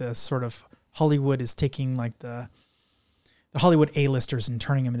like the sort of Hollywood is taking like the Hollywood A-listers and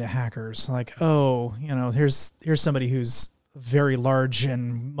turning them into hackers. Like, here's somebody who's very large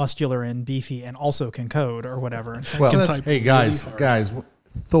and muscular and beefy and also can code or whatever. Well, hey guys,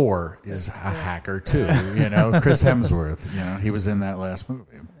 Thor is a hacker too. Chris Hemsworth. He was in that last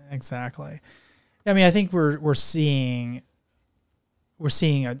movie. Exactly. I mean, I think we're seeing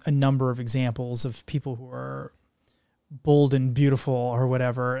a number of examples of people who are bold and beautiful or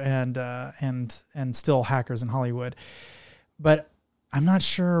whatever, and still hackers in Hollywood. But I'm not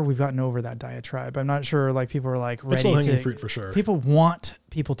sure we've gotten over that diatribe. I'm not sure like people are like ready to hanging fruit for sure. People want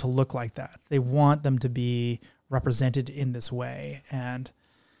people to look like that. They want them to be represented in this way. And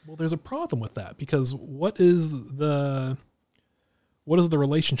well, there's a problem with that because what is what is the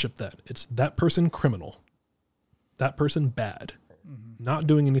relationship then? It's that person criminal, that person bad, not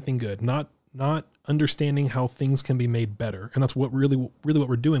doing anything good, not understanding how things can be made better. And that's what really what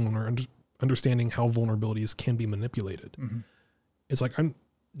we're doing when we're understanding how vulnerabilities can be manipulated. It's like,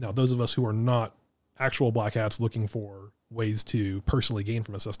 now those of us who are not actual black hats looking for ways to personally gain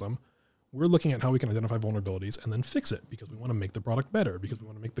from a system, we're looking at how we can identify vulnerabilities and then fix it because we want to make the product better, because we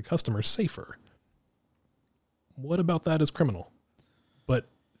want to make the customer safer. What about that is criminal? But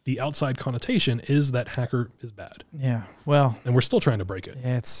the outside connotation is that hacker is bad. Yeah. Well, and we're still trying to break it.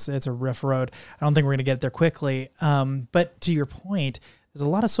 It's a rough road. I don't think we're going to get there quickly. But to your point, there's a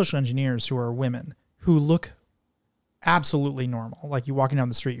lot of social engineers who are women who look absolutely normal. Like you walking down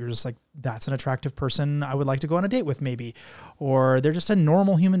the street, you're just like, that's an attractive person I would like to go on a date with maybe. Or they're just a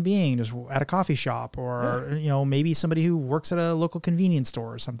normal human being just at a coffee shop, or, maybe somebody who works at a local convenience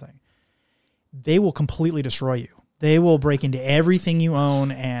store or something. They will completely destroy you. They will break into everything you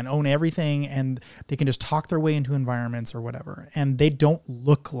own and own everything, and they can just talk their way into environments or whatever. And they don't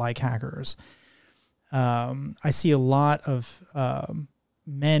look like hackers. I see a lot of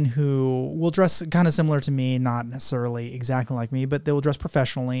men who will dress kind of similar to me, not necessarily exactly like me, but they will dress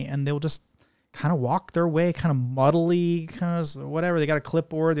professionally, and they'll just kind of walk their way, kind of muddly, kind of whatever. They got a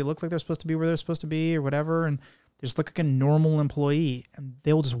clipboard. They look like they're supposed to be where they're supposed to be or whatever. And they just look like a normal employee, and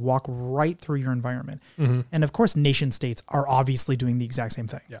they will just walk right through your environment. And of course, nation states are obviously doing the exact same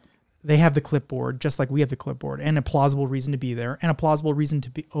thing. Yeah. They have the clipboard, just like we have the clipboard, and a plausible reason to be there, and a plausible reason to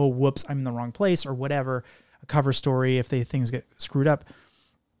be, oh, whoops, I'm in the wrong place, or whatever, a cover story if things get screwed up.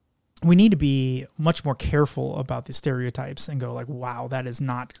 We need to be much more careful about the stereotypes and go like, wow, that is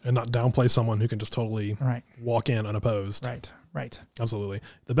not... And not downplay someone who can just totally walk in unopposed. Right. Absolutely.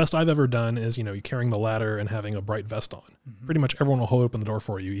 The best I've ever done is, you carrying the ladder and having a bright vest on. Pretty much everyone will hold open the door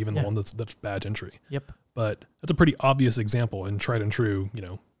for you, even the one that's badge entry. Yep. But that's a pretty obvious example and tried and true,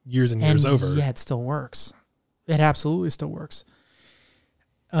 years and years over. Yeah, it still works. It absolutely still works.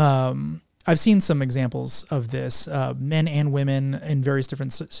 I've seen some examples of this, men and women in various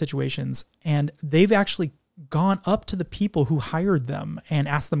different situations, and they've actually gone up to the people who hired them and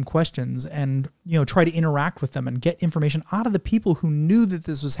asked them questions and, try to interact with them and get information out of the people who knew that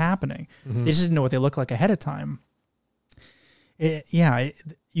this was happening. They just didn't know what they looked like ahead of time.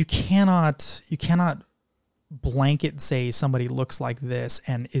 You cannot blanket say somebody looks like this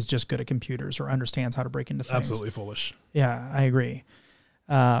and is just good at computers or understands how to break into things. Absolutely foolish. Yeah, I agree.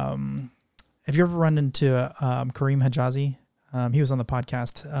 Have you ever run into Kareem Hijazi? He was on the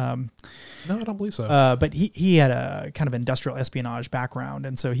podcast. No, I don't believe so. But he had a kind of industrial espionage background.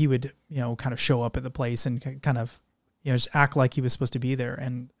 And so he would, kind of show up at the place and kind of, just act like he was supposed to be there.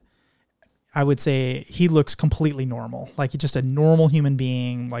 And I would say he looks completely normal. Like he's just a normal human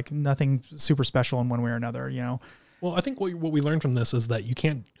being, like nothing super special in one way or another, Well, I think what we learned from this is that you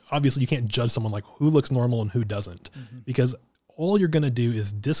can't judge someone like who looks normal and who doesn't, because all you're going to do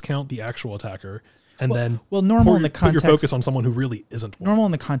is discount the actual attacker and then normal in the context, put your focus on someone who really isn't one. Normal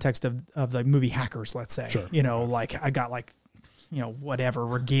in the context of the movie Hackers, let's say. Sure. Like I got whatever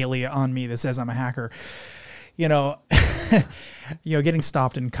regalia on me that says I'm a hacker. Getting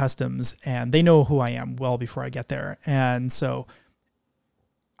stopped in customs, and they know who I am well before I get there. And so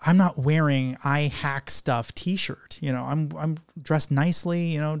I'm not wearing I hack stuff t-shirt. I'm dressed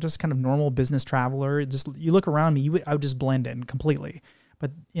nicely, just kind of normal business traveler. Just you look around me, I would just blend in completely. But,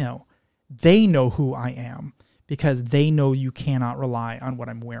 they know who I am because they know you cannot rely on what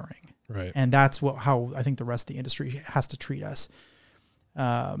I'm wearing. Right. And that's how I think the rest of the industry has to treat us.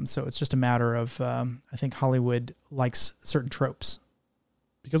 So it's just a matter of, I think Hollywood likes certain tropes.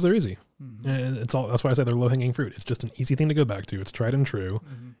 Because they're easy. And that's why I say they're low-hanging fruit. It's just an easy thing to go back to. It's tried and true.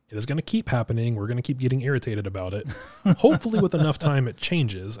 It is going to keep happening. We're going to keep getting irritated about it. Hopefully with enough time it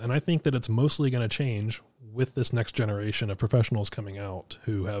changes. And I think that it's mostly going to change with this next generation of professionals coming out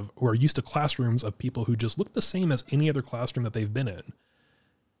who are used to classrooms of people who just look the same as any other classroom that they've been in.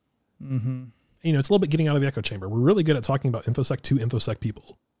 It's a little bit getting out of the echo chamber. We're really good at talking about InfoSec to InfoSec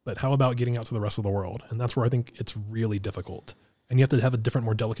people, but how about getting out to the rest of the world? And that's where I think it's really difficult. And you have to have a different,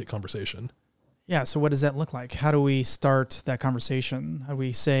 more delicate conversation. Yeah. So what does that look like? How do we start that conversation? How do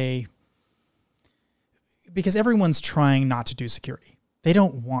we say, because everyone's trying not to do security. They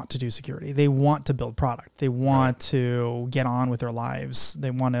don't want to do security. They want to build product. They want to get on with their lives. They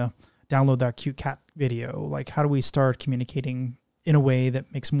want to download that cute cat video. Like, how do we start communicating in a way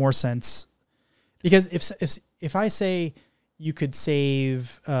that makes more sense? Because if I say you could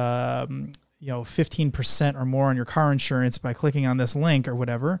save, 15% or more on your car insurance by clicking on this link or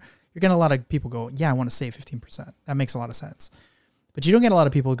whatever, you're getting a lot of people go, yeah, I want to save 15%. That makes a lot of sense. But you don't get a lot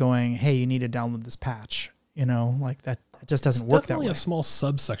of people going, hey, you need to download this patch. like that just doesn't work that way. Definitely a small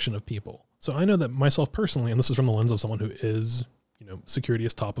subsection of people. So I know that myself personally, and this is from the lens of someone who is, security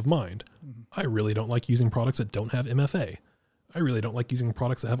is top of mind. Mm-hmm. I really don't like using products that don't have MFA. I really don't like using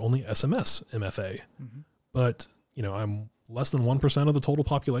products that have only SMS MFA. Mm-hmm. But, I'm less than 1% of the total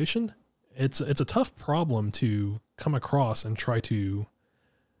population. It's a tough problem to come across and try to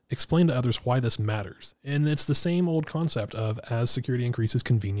explain to others why this matters. And it's the same old concept of as security increases,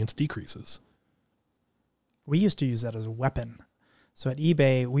 convenience decreases. We used to use that as a weapon. So at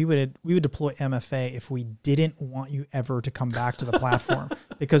eBay, we would deploy MFA if we didn't want you ever to come back to the platform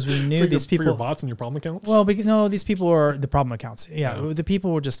because we knew these people. For your bots and your problem accounts? Well, no, these people are the problem accounts. Yeah. The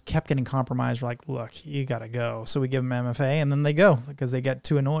people were just kept getting compromised. We're like, look, you got to go. So we give them MFA and then they go because they get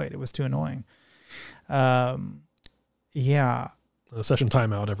too annoyed. It was too annoying. Yeah. A session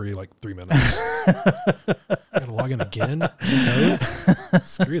timeout every 3 minutes. Gotta log in again.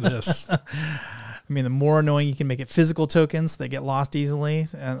 Screw this. I mean, the more annoying you can make it physical tokens, they get lost easily.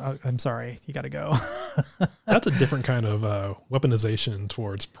 And I'm sorry, you got to go. That's a different kind of weaponization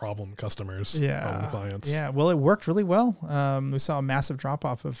towards problem customers, problem clients. Yeah, well, it worked really well. We saw a massive drop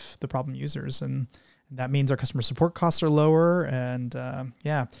off of the problem users, and that means our customer support costs are lower. And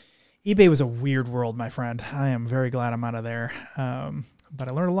eBay was a weird world, my friend. I am very glad I'm out of there, but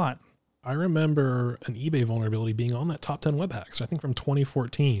I learned a lot. I remember an eBay vulnerability being on that top 10 web hacks. I think from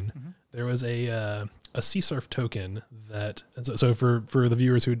 2014. Mm-hmm. There was a CSRF token that, so for the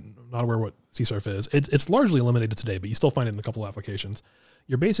viewers who are not aware what CSRF is, it's largely eliminated today, but you still find it in a couple of applications.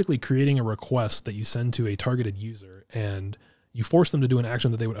 You're basically creating a request that you send to a targeted user and you force them to do an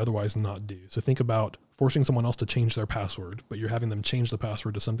action that they would otherwise not do. So think about forcing someone else to change their password, but you're having them change the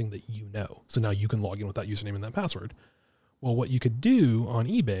password to something that you know. So now you can log in with that username and that password. Well, what you could do on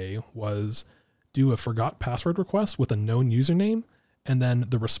eBay was do a forgot password request with a known username, and then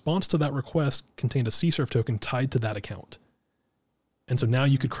the response to that request contained a CSRF token tied to that account. And so now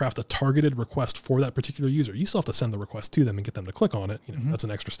you could craft a targeted request for that particular user. You still have to send the request to them and get them to click on it. That's an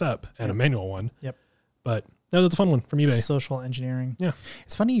extra step and a manual one. Yep. But no, that's a fun one from eBay. Social engineering. Yeah.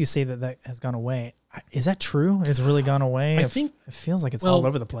 It's funny you say that has gone away. Is that true? It's really gone away? I think it feels like it's all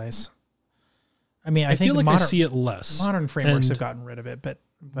over the place. I mean, I think feel like I see it less. Modern frameworks have gotten rid of it, but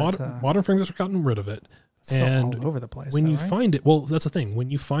modern frameworks have gotten rid of it. And all over the place. When you find it, well, that's the thing.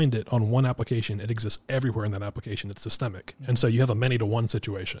 When you find it on one application, it exists everywhere in that application. It's systemic. Mm-hmm. And so you have a many to one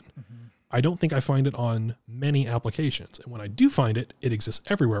situation. Mm-hmm. I don't think I find it on many applications. And when I do find it, it exists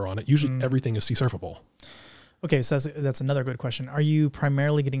everywhere on it. Usually everything is C-surfable. Okay, so that's another good question. Are you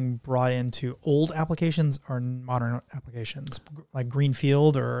primarily getting brought into old applications or modern applications, like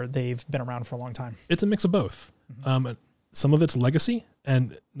greenfield, or they've been around for a long time? It's a mix of both. Mm-hmm. Some of it's legacy,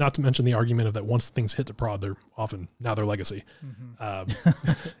 and not to mention the argument of that once things hit the prod, they're legacy. Mm-hmm.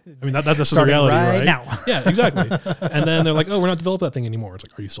 I mean, that's just the reality, right? Now. Yeah, exactly. And then they're like, oh, we're not developing that thing anymore. It's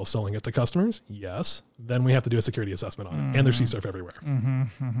like, are you still selling it to customers? Yes. Then we have to do a security assessment on it. And there's CSRF everywhere.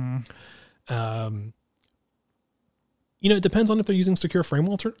 Mm-hmm. Mm-hmm. It depends on if they're using secure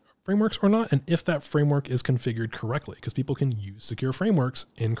frameworks or not, and if that framework is configured correctly, because people can use secure frameworks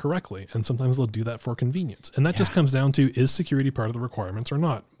incorrectly, and sometimes they'll do that for convenience. And that just comes down to, is security part of the requirements or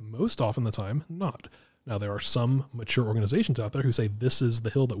not? Most often the time, not. Now, there are some mature organizations out there who say this is the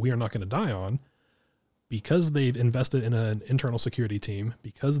hill that we are not going to die on, because they've invested in an internal security team,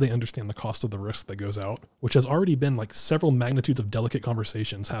 because they understand the cost of the risk that goes out, which has already been like several magnitudes of delicate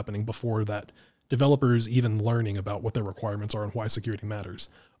conversations happening before that developers even learning about what their requirements are and why security matters.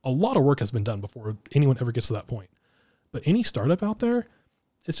 A lot of work has been done before anyone ever gets to that point. But any startup out there,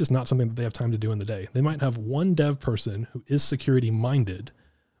 it's just not something that they have time to do in the day. They might have one dev person who is security minded,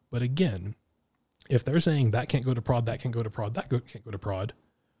 but again, if they're saying that can't go to prod, that can't go to prod, that can't go to prod,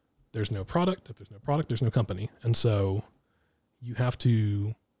 there's no product. If there's no product, there's no company. And so you have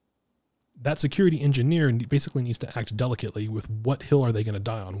to, that security engineer basically needs to act delicately with what hill are they going to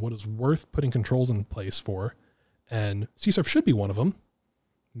die on, what is worth putting controls in place for, and CSRF should be one of them.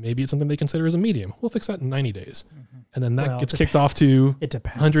 Maybe it's something they consider as a medium. We'll fix that in 90 days. Mm-hmm. And then that gets kicked off to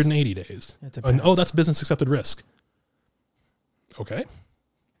 180 days. It depends. And, that's business accepted risk. Okay.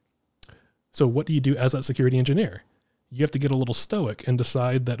 So what do you do as that security engineer? You have to get a little stoic and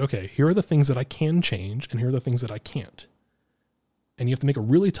decide that, okay, here are the things that I can change and here are the things that I can't. And you have to make a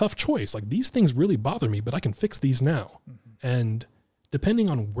really tough choice. Like, these things really bother me, but I can fix these now. Mm-hmm. And depending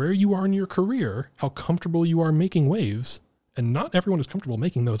on where you are in your career, how comfortable you are making waves, and not everyone is comfortable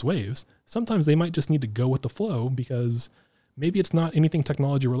making those waves, sometimes they might just need to go with the flow because maybe it's not anything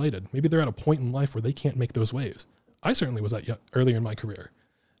technology related. Maybe they're at a point in life where they can't make those waves. I certainly was at earlier in my career.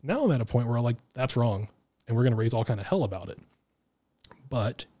 Now I'm at a point where I'm like, that's wrong, and we're going to raise all kind of hell about it.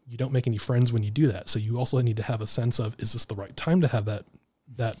 But you don't make any friends when you do that. So you also need to have a sense of, is this the right time to have that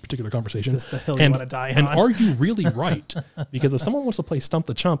particular conversation? Is this the hill you want to die and on? are you really right? Because if someone wants to play Stump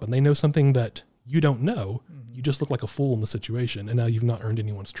the Chump and they know something that you don't know, you just look like a fool in the situation. And now you've not earned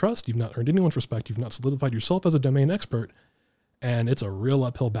anyone's trust. You've not earned anyone's respect. You've not solidified yourself as a domain expert. And it's a real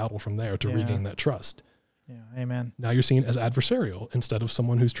uphill battle from there to regain that trust. Yeah, amen. Now you're seen as adversarial instead of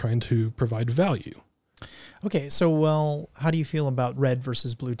someone who's trying to provide value. Okay, so, well, how do you feel about red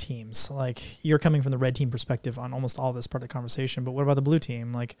versus blue teams? Like, you're coming from the red team perspective on almost all this part of the conversation, but what about the blue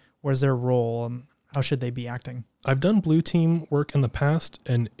team? Like, where's their role and how should they be acting? I've done blue team work in the past,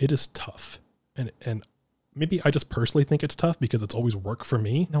 and it is tough. And maybe I just personally think it's tough because it's always work for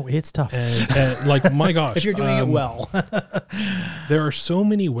me. No, it's tough. And like, my gosh. If you're doing it well. There are so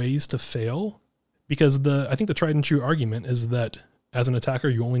many ways to fail because I think the tried and true argument is that as an attacker,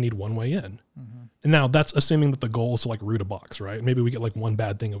 you only need one way in. Mm-hmm. And now that's assuming that the goal is to like root a box, right? Maybe we get like one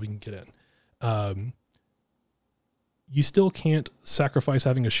bad thing and we can get in. You still can't sacrifice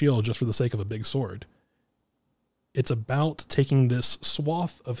having a shield just for the sake of a big sword. It's about taking this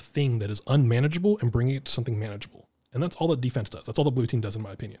swath of thing that is unmanageable and bringing it to something manageable. And that's all that defense does. That's all the blue team does, in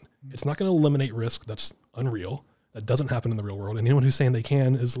my opinion. It's not going to eliminate risk. That's unreal. That doesn't happen in the real world. And anyone who's saying they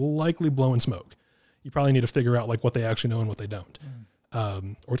can is likely blowing smoke. You probably need to figure out like what they actually know and what they don't.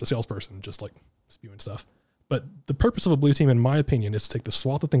 Or it's a salesperson just like spewing stuff. But the purpose of a blue team, in my opinion, is to take the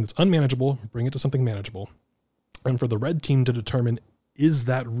swath of thing that's unmanageable, bring it to something manageable. And for the red team to determine, is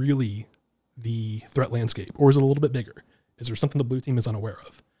that really the threat landscape? Or is it a little bit bigger? Is there something the blue team is unaware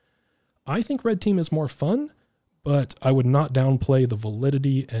of? I think red team is more fun, but I would not downplay the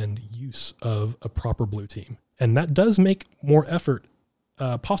validity and use of a proper blue team. And that does make more effort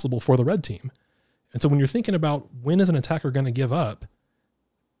possible for the red team. And so when you're thinking about when is an attacker going to give up,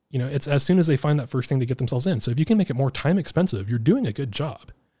 you know, it's as soon as they find that first thing to get themselves in. So if you can make it more time expensive, you're doing a good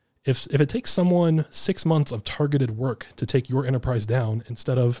job. If it takes someone 6 months of targeted work to take your enterprise down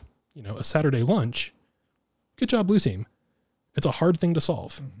instead of, you know, a Saturday lunch, good job, blue team. It's a hard thing to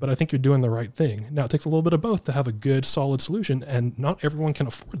solve, but I think you're doing the right thing. Now, it takes a little bit of both to have a good, solid solution, and not everyone can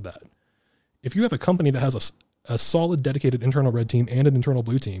afford that. If you have a company that has a solid, dedicated internal red team and an internal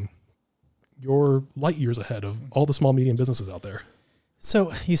blue team, you're light years ahead of all the small, medium businesses out there.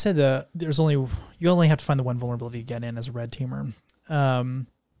 So you said you only have to find the one vulnerability to get in as a red teamer.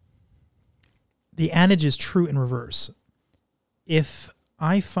 The adage is true in reverse. If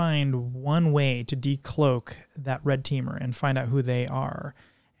I find one way to decloak that red teamer and find out who they are,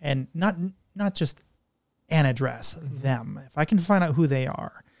 and not just an address, them. If I can find out who they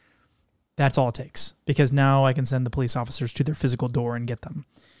are, that's all it takes. Because now I can send the police officers to their physical door and get them.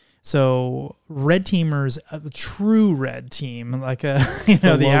 So red teamers, the true red team, like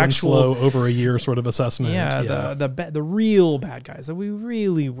the actual slow over a year sort of assessment. Yeah, the real bad guys that we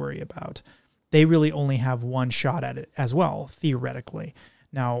really worry about. They really only have one shot at it as well, theoretically.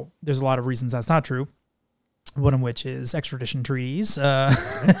 Now, there's a lot of reasons that's not true. One of which is extradition treaties.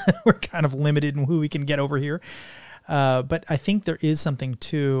 We're kind of limited in who we can get over here. But I think there is something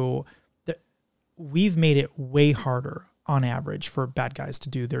to that. We've made it way harder on average for bad guys to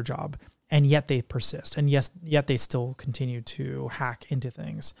do their job, and yet they persist, and yet they still continue to hack into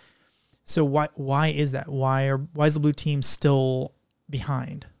things. So why is that? Why is the blue team still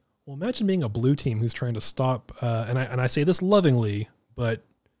behind? Well, imagine being a blue team who's trying to stop, and I say this lovingly, but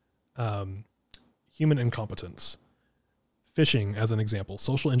human incompetence. Phishing as an example,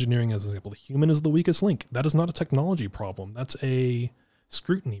 social engineering as an example. The human is the weakest link. That is not a technology problem. That's a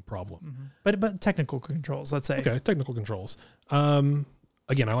scrutiny problem. Mm-hmm. But technical controls, let's say. Okay, technical controls. Again,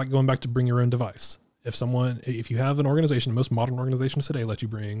 I like going back to bring your own device. If you have an organization, most modern organizations today let you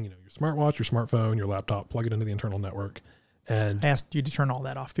bring, your smartwatch, your smartphone, your laptop, plug it into the internal network. And I asked you to turn all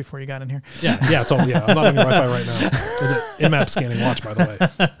that off before you got in here. Yeah, it's all, yeah. I'm not on your Wi-Fi right now. It's an in-map scanning watch, by the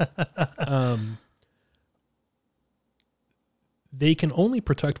way. They can only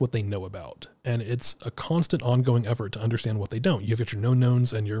protect what they know about. And it's a constant ongoing effort to understand what they don't. You've got your known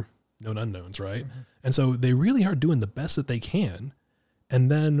knowns and your known unknowns, right? Mm-hmm. And so they really are doing the best that they can.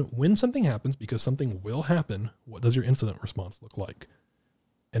 And then when something happens, because something will happen, what does your incident response look like?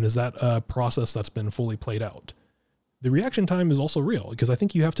 And is that a process that's been fully played out? The reaction time is also real, because I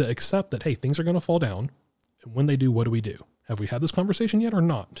think you have to accept that, hey, things are going to fall down. And when they do, what do we do? Have we had this conversation yet or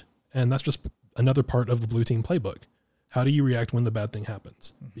not? And that's just another part of the blue team playbook. How do you react when the bad thing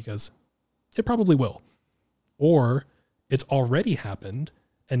happens? Because it probably will. Or it's already happened,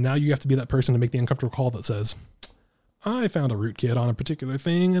 and now you have to be that person to make the uncomfortable call that says, I found a rootkit on a particular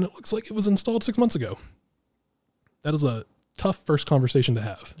thing, and it looks like it was installed 6 months ago. That is a tough first conversation to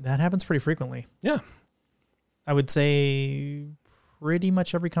have. That happens pretty frequently. Yeah. I would say pretty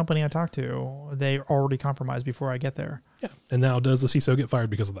much every company I talk to, they already compromised before I get there. Yeah. And now does the CISO get fired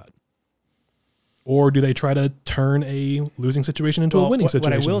because of that? Or do they try to turn a losing situation into a winning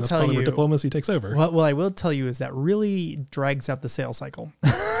situation? What I will That's tell you, where diplomacy takes over. What I will tell you is that really drags out the sales cycle.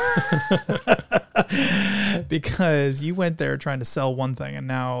 Because you went there trying to sell one thing, and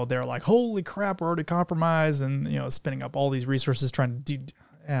now they're like, holy crap, we're already compromised, and spinning up all these resources trying to do.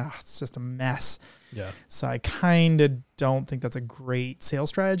 Yeah, it's just a mess. Yeah. So I kind of don't think that's a great sales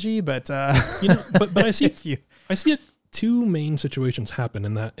strategy, but but I see two main situations happen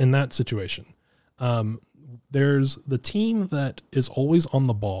in that situation. There's the team that is always on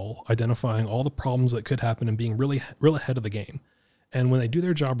the ball, identifying all the problems that could happen and being really, real ahead of the game. And when they do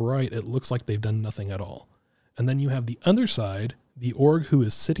their job right, it looks like they've done nothing at all. And then you have the other side, the org who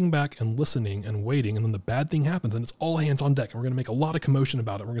is sitting back and listening and waiting, and then the bad thing happens, and it's all hands on deck, and we're going to make a lot of commotion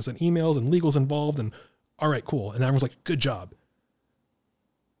about it. We're going to send emails, and legal's involved, and all right, cool. And everyone's like, good job.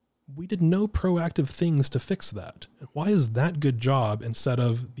 We did no proactive things to fix that. And why is that good job instead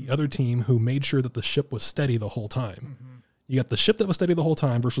of the other team who made sure that the ship was steady the whole time? Mm-hmm. You got the ship that was steady the whole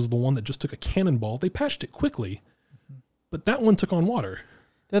time versus the one that just took a cannonball. They patched it quickly, but that one took on water.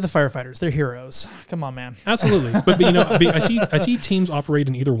 They're the firefighters. They're heroes. Come on, man. Absolutely. But I see teams operate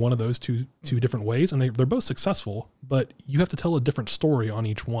in either one of those two different ways, and they're both successful, but you have to tell a different story on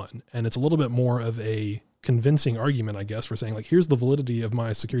each one. And it's a little bit more of a convincing argument, I guess, for saying, like, here's the validity of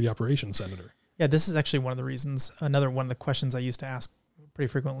my security operations senator. Yeah, this is actually one of the reasons. Another one of the questions I used to ask pretty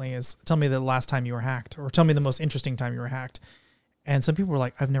frequently is, tell me the last time you were hacked, or tell me the most interesting time you were hacked. And some people were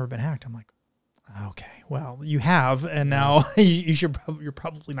like, I've never been hacked. I'm like, okay, well, you have, and now you're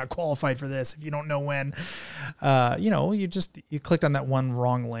probably not qualified for this if you don't know when. You clicked on that one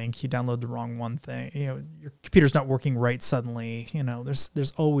wrong link, you download the wrong one thing. Your computer's not working right suddenly.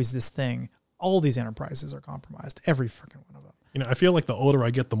 There's always this thing. All these enterprises are compromised. Every freaking one of them. I feel like the older I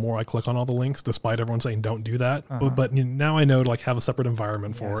get, the more I click on all the links, despite everyone saying don't do that. But now I know to have a separate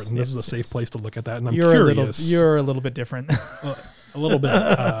environment for it, and this is a safe place to look at that. And I'm curious. You're a little bit different. A little bit.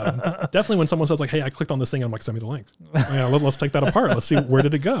 Definitely when someone says like, hey, I clicked on this thing, I'm like, send me the link. Let's take that apart. Let's see, where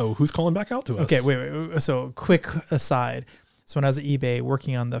did it go? Who's calling back out to us? Okay, wait. So quick aside. So when I was at eBay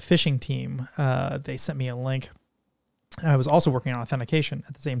working on the phishing team, they sent me a link. I was also working on authentication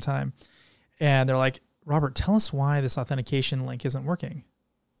at the same time. And they're like, Robert, tell us why this authentication link isn't working.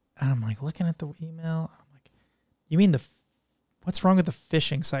 And I'm like, looking at the email. I'm like, you mean what's wrong with the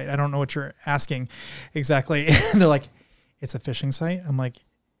phishing site? I don't know what you're asking exactly. And they're like, it's a phishing site. I'm like,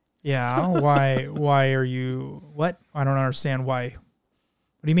 yeah, why are you, what? I don't understand why.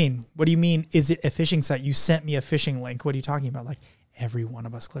 What do you mean? What do you mean? Is it a phishing site? You sent me a phishing link. What are you talking about? Like, every one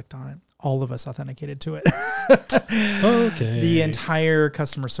of us clicked on it. All of us authenticated to it. Okay. The entire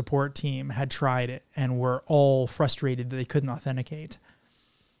customer support team had tried it and were all frustrated that they couldn't authenticate.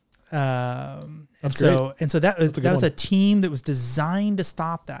 And so that was a team that was designed to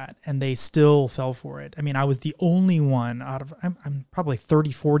stop that, and they still fell for it. I mean, I was the only one out of I'm probably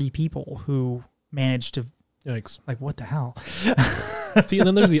 30, 40 people who managed to. Yikes. Like, what the hell? See, and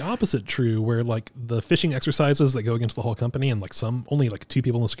then there's the opposite true, where like the phishing exercises that go against the whole company, and like only like 2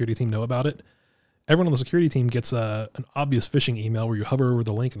 people on the security team know about it. Everyone on the security team gets an obvious phishing email where you hover over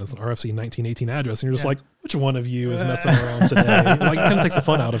the link and it's an RFC 1918 address, and you're just like, which one of you is messing around today? Like, it kind of takes the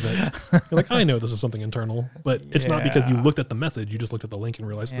fun out of it. You're like, I know this is something internal, but it's not because you looked at the message. You just looked at the link and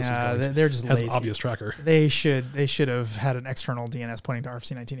realized this is they're just has lazy. an obvious tracker. They should have had an external DNS pointing to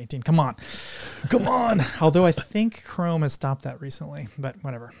RFC 1918. Come on. Although I think Chrome has stopped that recently, but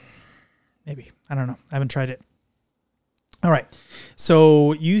whatever. Maybe. I don't know. I haven't tried it. All right.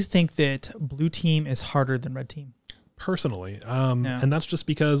 So you think that blue team is harder than red team? Personally. And that's just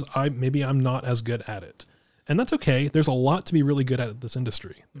because I'm not as good at it. And that's okay. There's a lot to be really good at in this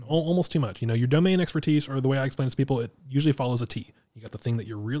industry. Almost too much. Your domain expertise, or the way I explain it to people, it usually follows a T. You got the thing that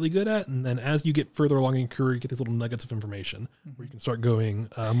you're really good at, and then as you get further along in your career, you get these little nuggets of information where you can start going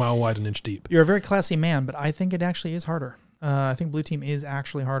a mile wide and inch deep. You're a very classy man, but I think it actually is harder. I think blue team is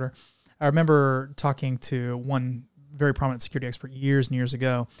actually harder. I remember talking to one very prominent security expert years and years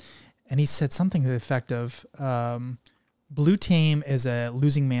ago, and he said something to the effect of, blue team is a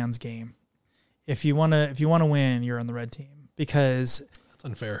losing man's game. If you want to win, you're on the red team, because that's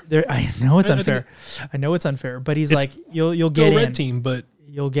unfair. I know it's unfair. I know it's unfair, but he's like, you'll get in red team, but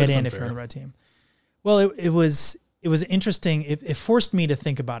you'll get in if you're on the red team. Well, it was interesting. It forced me to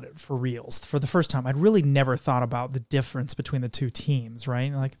think about it for reals. For the first time, I'd really never thought about the difference between the two teams,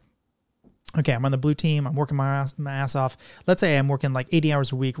 right? Like, okay, I'm on the blue team. I'm working my ass off. Let's say I'm working like 80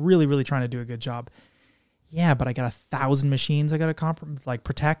 hours a week, really, really trying to do a good job. Yeah, but I got 1,000 machines I got to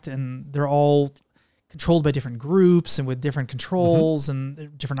protect, and they're all controlled by different groups and with different controls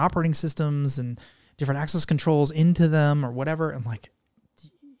and different operating systems and different access controls into them or whatever. And like,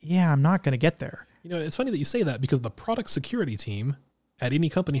 yeah, I'm not going to get there. You know, it's funny that you say that because the product security team at any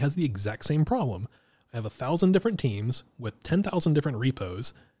company has the exact same problem. I have 1,000 different teams with 10,000 different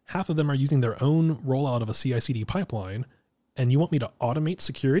repos. Half of them are using their own rollout of a CI/CD pipeline. And you want me to automate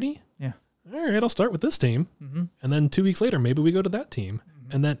security? Yeah. All right, I'll start with this team. And then 2 weeks later, maybe we go to that team.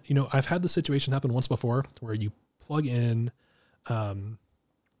 And then, you know, I've had this situation happen once before where you plug in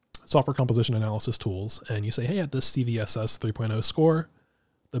software composition analysis tools and you say, hey, at this CVSS 3.0 score,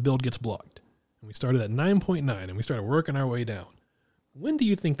 the build gets blocked. And we started at 9.9 and we started working our way down. When do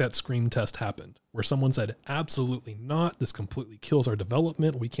you think that screen test happened? Where someone said, absolutely not. This completely kills our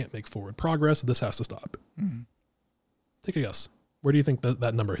development. We can't make forward progress. This has to stop. Take a guess. Where do you think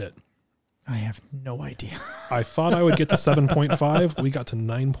that number hit? I have no idea. I thought I would get to 7.5. We got to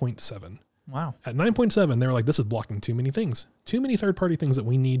 9.7. Wow. At 9.7, they were like, this is blocking too many things. Too many third-party things that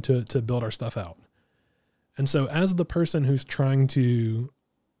we need to build our stuff out. And so as the person who's trying to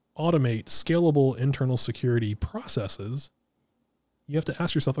automate scalable internal security processes, you have to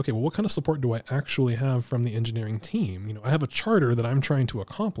ask yourself, okay, well, what kind of support do I actually have from the engineering team? You know, I have a charter that I'm trying to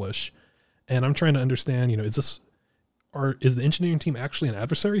accomplish, and I'm trying to understand, you know, is the engineering team actually an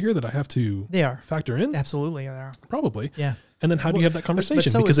adversary here that I have to factor in? Absolutely, they are. Probably. Yeah. And then how do you have that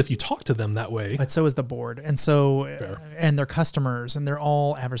conversation? Because if you talk to them that way. But so is the board. And so, and their customers, and they're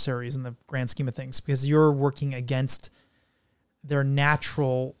all adversaries in the grand scheme of things, because you're working against their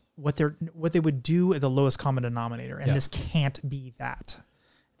natural, what they would do at the lowest common denominator. And this can't be that.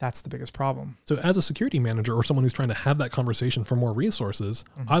 That's the biggest problem. So as a security manager or someone who's trying to have that conversation for more resources,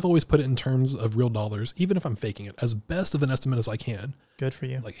 I've always put it in terms of real dollars, even if I'm faking it, as best of an estimate as I can. Good for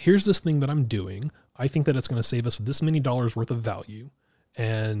you. Like, here's this thing that I'm doing. I think that it's going to save us this many dollars worth of value.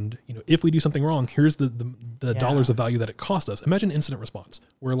 And, you know, if we do something wrong, here's the dollars of value that it cost us. Imagine incident response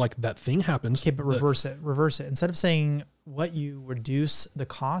where like that thing happens. Okay, but reverse it. Instead of saying what you reduce the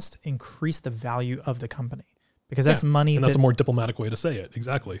cost, increase the value of the company. Because that's money. And that's a more diplomatic way to say it.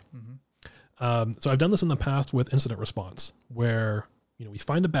 Exactly. So I've done this in the past with incident response where, you know, we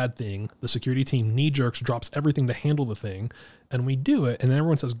find a bad thing, the security team knee jerks, drops everything to handle the thing, and we do it, and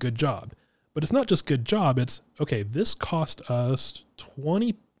everyone says, good job. But it's not just good job. It's, okay, this cost us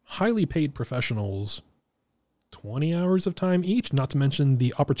 20 highly paid professionals 20 hours of time each, not to mention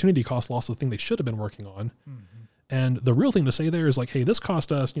the opportunity cost loss of the thing they should have been working on. And the real thing to say there is like, hey, this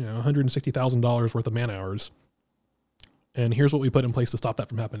cost us, you know, $160,000 worth of man hours. And here's what we put in place to stop that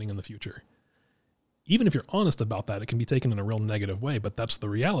from happening in the future. Even if you're honest about that, it can be taken in a real negative way, but that's the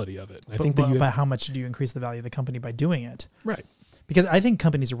reality of it. But how much do you increase the value of the company by doing it? Right. Because I think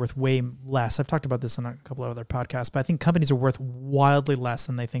companies are worth way less. I've talked about this on a couple of other podcasts, but I think companies are worth wildly less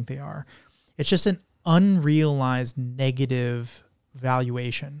than they think they are. It's just an unrealized negative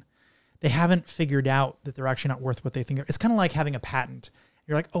valuation. They haven't figured out that they're actually not worth what they think. It's kind of like having a patent.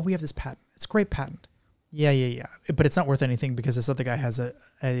 You're like, oh, we have this patent. It's a great patent. Yeah. But it's not worth anything because this other guy has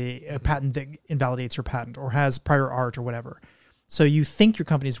a patent that invalidates your patent or has prior art or whatever. So you think your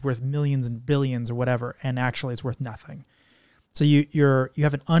company's worth millions and billions or whatever, and actually it's worth nothing. So you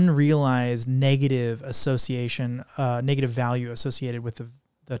have an unrealized negative association, negative value associated with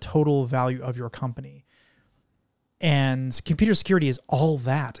the total value of your company. And computer security is all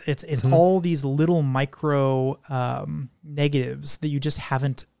that. It's all these little micro negatives that you just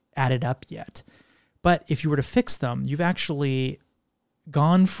haven't added up yet. But if you were to fix them, you've actually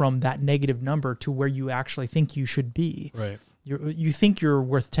gone from that negative number to where you actually think you should be. Right. You think you're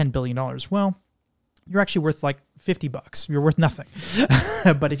worth $10 billion. Well, you're actually worth like $50. You're worth nothing.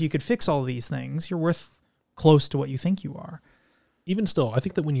 But if you could fix all these things, you're worth close to what you think you are. Even still, I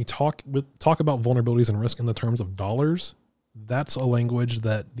think that when you talk about vulnerabilities and risk in the terms of dollars, that's a language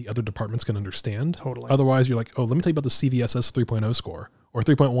that the other departments can understand. Totally. Otherwise, you're like, oh, let me tell you about the CVSS 3.0 score or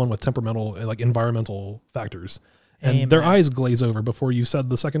 3.1 with temperamental, like environmental factors. And their eyes glaze over before you said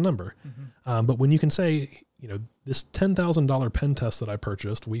the second number. But when you can say, you know, this $10,000 pen test that I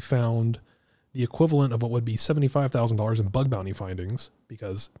purchased, we found the equivalent of what would be $75,000 in bug bounty findings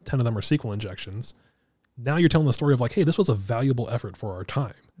because 10 of them are SQL injections. Now you're telling the story of like, hey, this was a valuable effort for our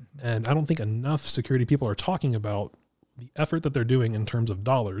time. And I don't think enough security people are talking about the effort that they're doing in terms of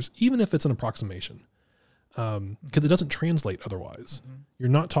dollars, even if it's an approximation, because it doesn't translate otherwise. You're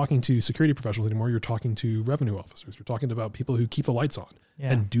not talking to security professionals anymore. You're talking to revenue officers. You're talking about people who keep the lights on.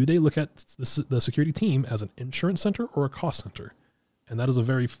 And do they look at the security team as an insurance center or a cost center? And that is a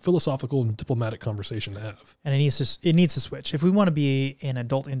very philosophical and diplomatic conversation to have. And it needs to switch. If we want to be an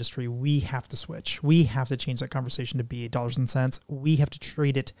adult industry, we have to switch. We have to change that conversation to be dollars and cents. We have to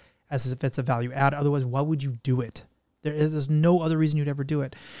treat it as if it's a value add. Otherwise, why would you do it? There's no other reason you'd ever do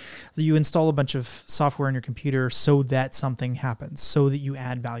it. You install a bunch of software on your computer so that something happens, so that you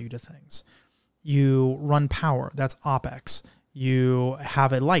add value to things. You run power, that's OpEx. You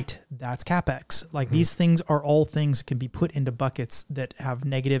have a light, that's CapEx. Like these things are all things that can be put into buckets that have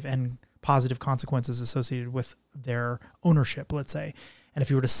negative and positive consequences associated with their ownership, let's say. And if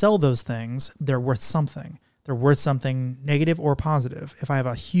you were to sell those things, they're worth something. They're worth something negative or positive. If I have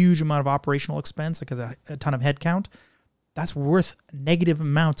a huge amount of operational expense, because a ton of headcount, that's worth negative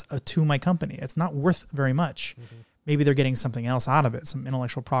amounts to my company. It's not worth very much. Maybe they're getting something else out of it, some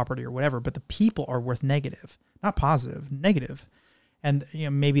intellectual property or whatever, but the people are worth negative, not positive, negative. And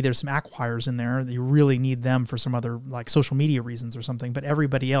maybe there's some acquires in there that you really need them for some other like social media reasons or something, but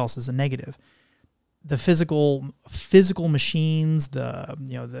everybody else is a negative. The physical machines, the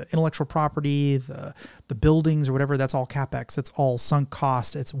intellectual property, the buildings or whatever, that's all CapEx. That's all sunk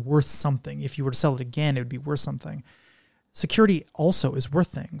cost. It's worth something. If you were to sell it again, it would be worth something. Security also is worth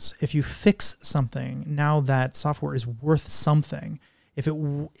things. If you fix something, now that software is worth something. If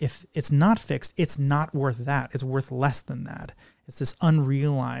it's not fixed, it's not worth that. It's worth less than that. It's this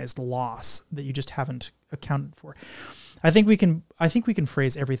unrealized loss that you just haven't accounted for. I think we can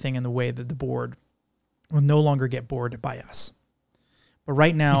phrase everything in the way that the board will no longer get bored by us. But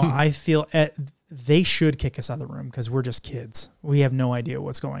right now, I feel they should kick us out of the room because we're just kids. We have no idea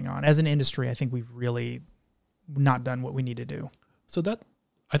what's going on. As an industry, I think we've really not done what we need to do. So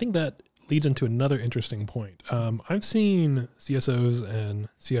I think that leads into another interesting point. I've seen CSOs and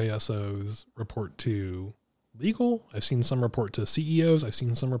CISOs report to legal. I've seen some report to CEOs. I've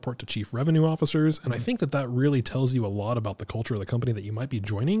seen some report to chief revenue officers. And I think that really tells you a lot about the culture of the company that you might be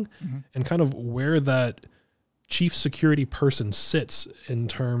joining and kind of where that chief security person sits in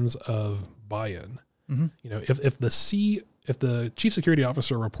terms of buy-in. If the chief security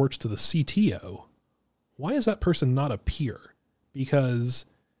officer reports to the CTO, why is that person not a peer? Because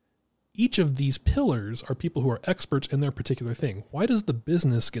each of these pillars are people who are experts in their particular thing. Why does the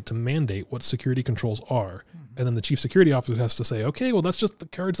business get to mandate what security controls are? And then the chief security officer has to say, okay, well, that's just the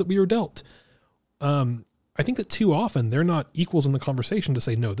cards that we were dealt. I think that too often they're not equals in the conversation to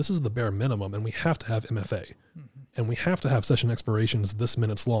say, no, this is the bare minimum and we have to have MFA and we have to have session expirations this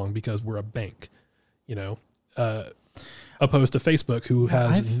minutes long because we're a bank, opposed to Facebook, who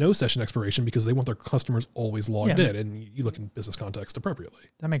has no session expiration because they want their customers always logged in, and you look in business context appropriately.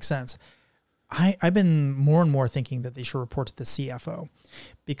 That makes sense. I've been more and more thinking that they should report to the CFO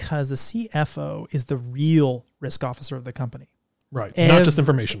because the CFO is the real risk officer of the company. Right. Not just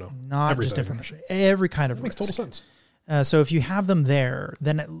information. Not everything. Just information. Every kind of risk. Makes total sense. So if you have them there,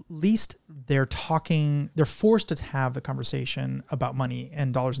 then at least they're forced to have the conversation about money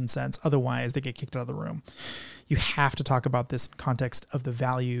and dollars and cents. Otherwise, they get kicked out of the room. You have to talk about this in context of the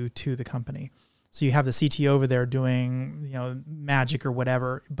value to the company. So you have the CTO over there doing, magic or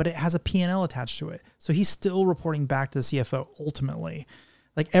whatever, but it has a P&L attached to it. So he's still reporting back to the CFO ultimately.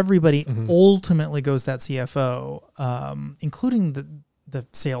 Like everybody ultimately goes to that CFO, including the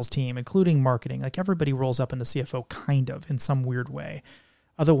sales team, including marketing. Like everybody rolls up into CFO kind of in some weird way.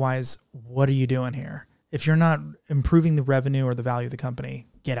 Otherwise, what are you doing here? If you're not improving the revenue or the value of the company,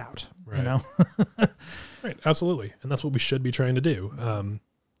 get out, right. Right. Absolutely. And that's what we should be trying to do.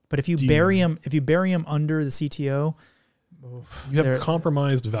 But if you bury them under the CTO, you have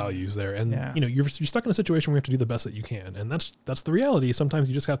compromised values there. And you're stuck in a situation where you have to do the best that you can. And that's the reality. Sometimes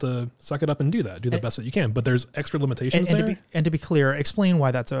you just have to suck it up and do the best that you can, but there's extra limitations there. To be clear, explain why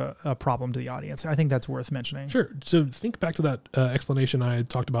that's a problem to the audience. I think that's worth mentioning. Sure. So think back to that explanation I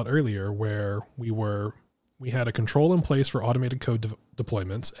talked about earlier, where we had a control in place for automated code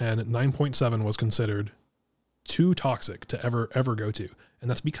deployments, and 9.7 was considered too toxic to ever go to. And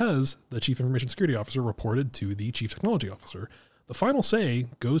that's because the chief information security officer reported to the chief technology officer. The final say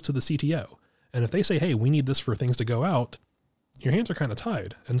goes to the CTO. And if they say, hey, we need this for things to go out, your hands are kind of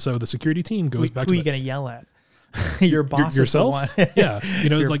tied. And so the security team goes back to... Who are you going to yell at? Your boss yourself? Is the one. Yeah.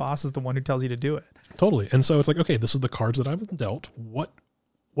 Your boss is the one who tells you to do it. Totally. And so it's like, okay, this is the cards that I've dealt. What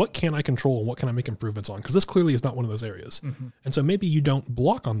can I control and what can I make improvements on? Because this clearly is not one of those areas. And so maybe you don't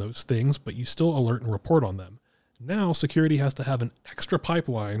block on those things, but you still alert and report on them. Now security has to have an extra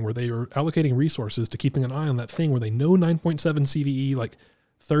pipeline where they are allocating resources to keeping an eye on that thing where they know 9.7 CVE, like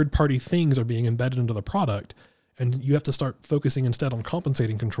third-party things are being embedded into the product. And you have to start focusing instead on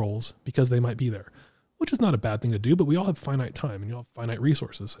compensating controls because they might be there, which is not a bad thing to do, but we all have finite time and you all have finite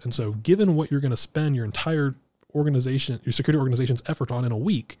resources. And so given what you're going to spend your entire organization, your security organization's effort on in a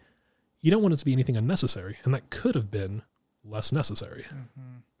week, you don't want it to be anything unnecessary. And that could have been less necessary.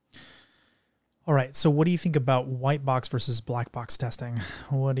 All right. So what do you think about white box versus black box testing?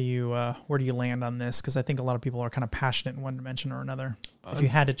 What do you, where do you land on this? Because I think a lot of people are kind of passionate in one dimension or another. If you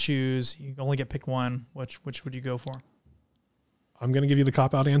had to choose, you only get picked one, which would you go for? I'm going to give you the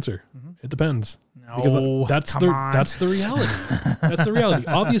cop-out answer. It depends. No, because that's the reality. That's the reality.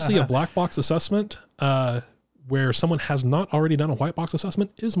 Obviously, a black box assessment where someone has not already done a white box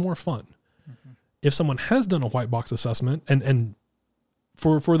assessment is more fun. If someone has done a white box assessment, and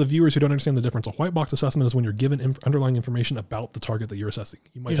for the viewers who don't understand the difference, a white box assessment is when you're given underlying information about the target that you're assessing.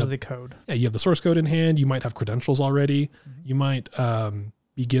 You might usually have the code. Yeah, you have the source code in hand. You might have credentials already. You might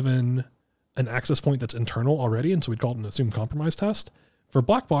be given an access point that's internal already, and so we'd call it an assumed compromise test. For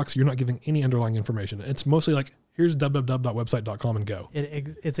black box, you're not giving any underlying information. It's mostly like, here's www.website.com and go.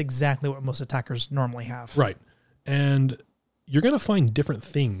 It's exactly what most attackers normally have. Right. And you're going to find different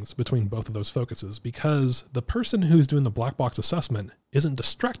things between both of those focuses because the person who's doing the black box assessment isn't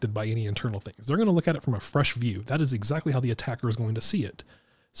distracted by any internal things. They're going to look at it from a fresh view. That is exactly how the attacker is going to see it.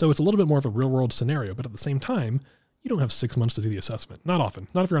 So it's a little bit more of a real world scenario, but at the same time, you don't have 6 months to do the assessment. Not often.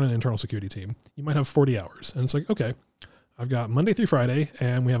 Not if you're on an internal security team. You might have 40 hours. And it's like, okay, I've got Monday through Friday,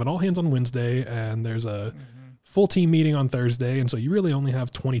 and we have an all hands on Wednesday, and there's a full team meeting on Thursday. And so you really only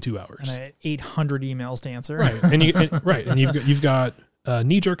have 22 hours. And 800 emails to answer. Right. And you've got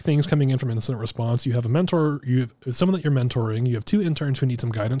knee-jerk things coming in from incident response. You have a mentor, you have someone that you're mentoring. You have 2 interns who need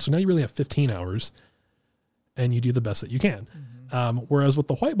some guidance. So now you really have 15 hours, and you do the best that you can. Whereas with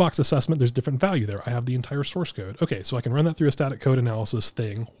the white box assessment, there's different value there. I have the entire source code. Okay, so I can run that through a static code analysis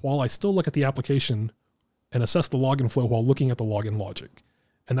thing while I still look at the application and assess the login flow while looking at the login logic.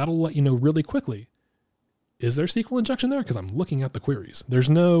 And that'll let you know really quickly, is there SQL injection there? Because I'm looking at the queries. There's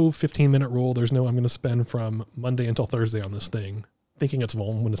no 15-minute rule. There's no I'm going to spend from Monday until Thursday on this thing, thinking it's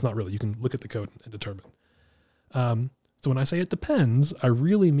vuln when it's not really. You can look at the code and determine. So when I say it depends, I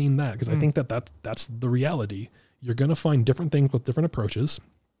really mean that because I think that's the reality. You're going to find different things with different approaches.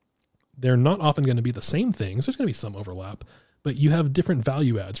 They're not often going to be the same things. There's going to be some overlap, but you have different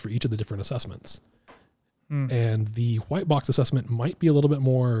value adds for each of the different assessments. And the white box assessment might be a little bit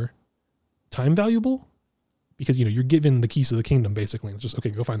more time valuable because, you're given the keys to the kingdom basically. And it's just, okay,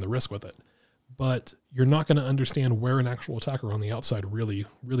 go find the risk with it. But you're not going to understand where an actual attacker on the outside really,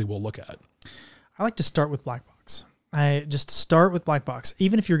 really will look at. I like to start with black box. I just start with black box.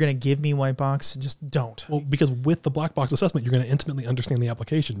 Even if you're going to give me white box, just don't. Well, because with the black box assessment, you're going to intimately understand the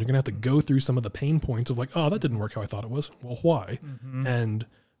application. You're going to have to go through some of the pain points of like, oh, that didn't work how I thought it was. Well, why? And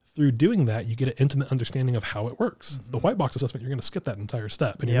through doing that, you get an intimate understanding of how it works. The white box assessment, you're going to skip that entire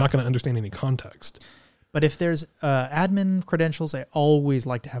step and you're not going to understand any context. But if there's admin credentials, I always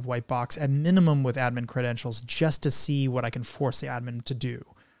like to have white box at minimum with admin credentials just to see what I can force the admin to do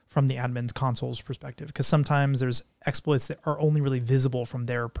from the admin's console's perspective. Because sometimes there's exploits that are only really visible from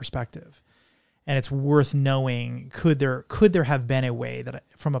their perspective. And it's worth knowing, could there have been a way that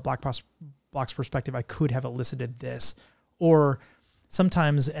from a black box perspective, I could have elicited this? Or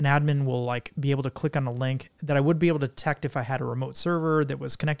sometimes an admin will be able to click on a link that I would be able to detect if I had a remote server that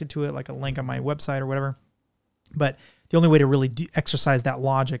was connected to it, like a link on my website or whatever. But the only way to really exercise that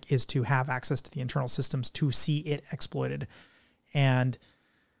logic is to have access to the internal systems to see it exploited. And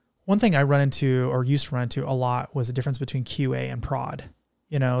one thing I run into or used to run into a lot was the difference between QA and prod.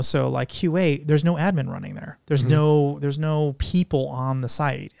 So like QA, there's no admin running there. There's no people on the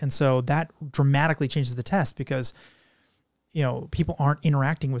site. And so that dramatically changes the test because people aren't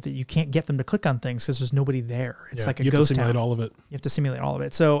interacting with it. You can't get them to click on things because there's nobody there. It's like a ghost town. You have to simulate all of it. You have to simulate all of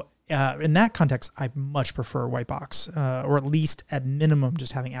it. So in that context, I much prefer white box, or at least at minimum,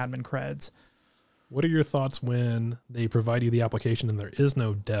 just having admin creds. What are your thoughts when they provide you the application and there is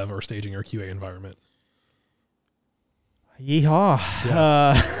no dev or staging or QA environment? Yeehaw.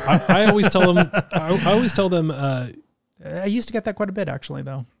 Yeah. I always tell them, I used to get that quite a bit actually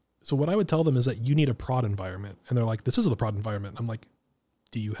though. So what I would tell them is that you need a prod environment. And they're like, this is the prod environment. I'm like,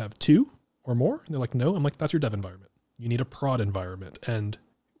 do you have 2 or more? And they're like, no. I'm like, that's your dev environment. You need a prod environment. And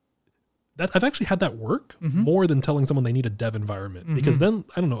that I've actually had that work more than telling someone they need a dev environment because then,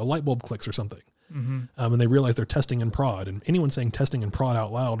 I don't know, a light bulb clicks or something. And they realize they're testing in prod. And anyone saying testing in prod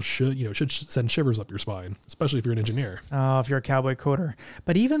out loud should send shivers up your spine, especially if you're an engineer. Oh, if you're a cowboy coder.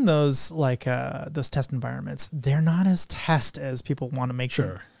 But even those those test environments, they're not as test as people want to make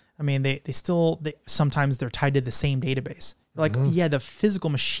them. I mean, they sometimes they're tied to the same database. Like, yeah, the physical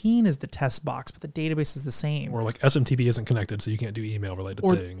machine is the test box, but the database is the same. Or like SMTP isn't connected, so you can't do email related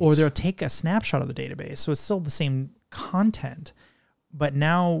things. Or they'll take a snapshot of the database, so it's still the same content. But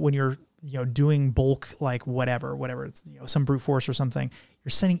now when you're doing bulk whatever it's some brute force or something,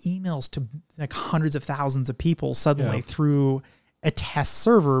 you're sending emails to like hundreds of thousands of people suddenly through a test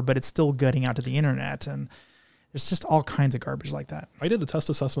server, but it's still gutting out to the internet. And there's just all kinds of garbage like that. I did a test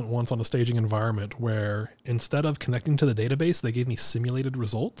assessment once on a staging environment where instead of connecting to the database, they gave me simulated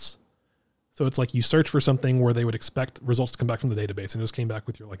results. So it's like you search for something where they would expect results to come back from the database, and it just came back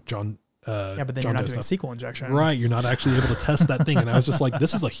with your like John. Yeah, but then John you're not Doe doing stuff. SQL injection. Right. You're not actually able to test that thing. And I was just like,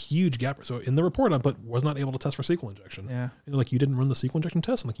 this is a huge gap. So in the report, I put, was not able to test for SQL injection. Yeah. And they're like, you didn't run the SQL injection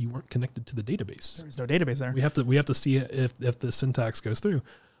test. I'm like, you weren't connected to the database. There's no database there. We have to see if the syntax goes through.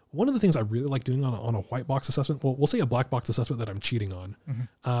 One of the things I really like doing on a white box assessment, well, we'll say a black box assessment that I'm cheating on.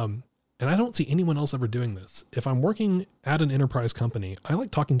 And I don't see anyone else ever doing this. If I'm working at an enterprise company, I like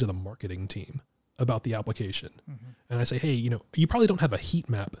talking to the marketing team about the application. And I say, hey, you know, you probably don't have a heat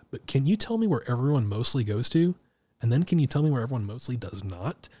map, but can you tell me where everyone mostly goes to? And then can you tell me where everyone mostly does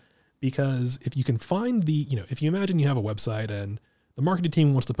not? Because if you can find the, you know, if you imagine you have a website and the marketing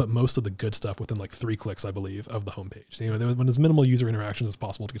team wants to put most of the good stuff within like 3 clicks, I believe, of the homepage. You know, when there's minimal user interactions as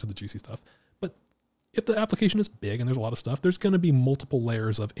possible to get to the juicy stuff. But if the application is big and there's a lot of stuff, there's going to be multiple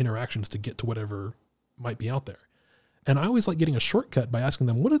layers of interactions to get to whatever might be out there. And I always like getting a shortcut by asking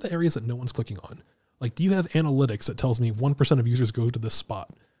them, what are the areas that no one's clicking on? Like, do you have analytics that tells me 1% of users go to this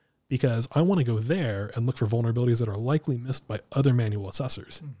spot? Because I want to go there and look for vulnerabilities that are likely missed by other manual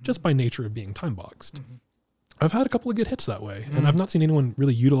assessors, just by nature of being time boxed. I've had a couple of good hits that way, and I've not seen anyone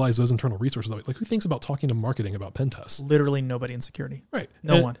really utilize those internal resources that way. Like, who thinks about talking to marketing about pen tests? Literally nobody in security. Right.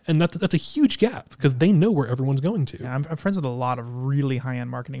 No one. And that's a huge gap because they know where everyone's going to. Yeah, I'm friends with a lot of really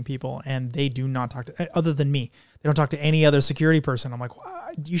high-end marketing people, and they do not talk to, other than me, they don't talk to any other security person. I'm like, wow,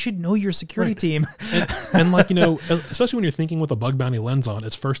 you should know your security team. And like, you know, especially when you're thinking with a bug bounty lens on,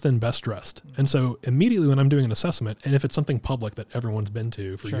 it's first in, best dressed. And so immediately when I'm doing an assessment, and if it's something public that everyone's been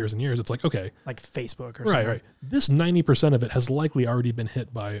to for years and years, it's like, okay. Like Facebook or something. Right. This 90% of it has likely already been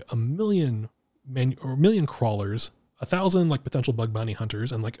hit by a million crawlers, 1,000 like potential bug bounty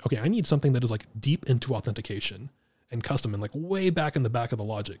hunters. And like, okay, I need something that is like deep into authentication and custom and like way back in the back of the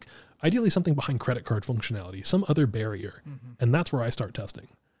logic. Ideally something behind credit card functionality, some other barrier. And that's where I start testing.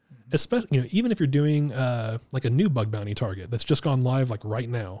 Especially, you know, even if you're doing like a new bug bounty target that's just gone live like right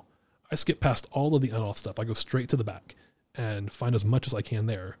now, I skip past all of the unauth stuff. I go straight to the back and find as much as I can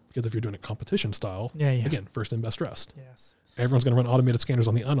there. Because if you're doing it competition style, again, first in, best dressed. Yes. Everyone's going to run automated scanners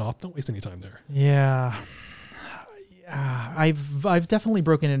on the unauth. Don't waste any time there. Yeah. I've definitely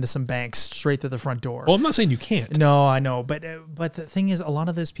broken into some banks straight through the front door. Well, I'm not saying you can't. No, I know, but the thing is, a lot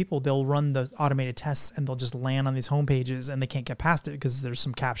of those people, they'll run the automated tests and they'll just land on these home pages and they can't get past it because there's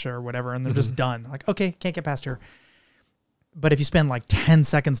some CAPTCHA or whatever, and they're just done. Like, okay, can't get past here. But if you spend like 10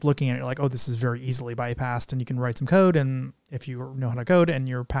 seconds looking at it, you're like, oh, this is very easily bypassed, and you can write some code, and if you know how to code, and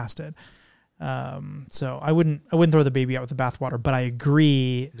you're past it. So I wouldn't throw the baby out with the bathwater, but I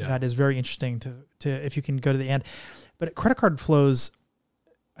agree that is very interesting to if you can go to the end. But credit card flows,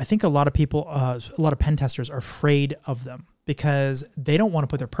 I think a lot of people, a lot of pen testers are afraid of them because they don't want to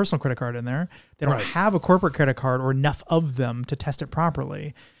put their personal credit card in there. They don't have a corporate credit card or enough of them to test it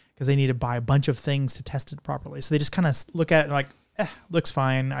properly because they need to buy a bunch of things to test it properly. So they just kind of look at it like, looks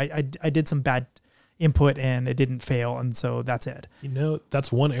fine. I did some bad input and it didn't fail, and so that's it. You know,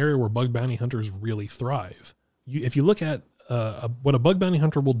 that's one area where bug bounty hunters really thrive. If you look at what a bug bounty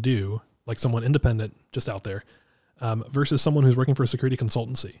hunter will do, like someone independent just out there, versus someone who's working for a security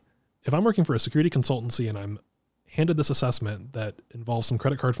consultancy. If I'm working for a security consultancy and I'm handed this assessment that involves some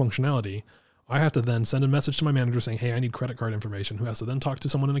credit card functionality, I have to then send a message to my manager saying, hey, I need credit card information, who has to then talk to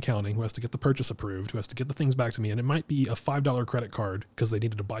someone in accounting, who has to get the purchase approved, who has to get the things back to me. And it might be a $5 credit card because they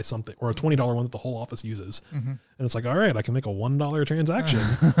needed to buy something, or a $20 one that the whole office uses. And it's like, all right, I can make a $1 transaction.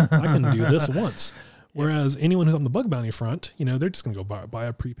 I can do this once. Whereas anyone who's on the bug bounty front, you know, they're just going to go buy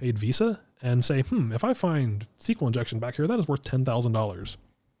a prepaid Visa and say, if I find SQL injection back here, that is worth $10,000.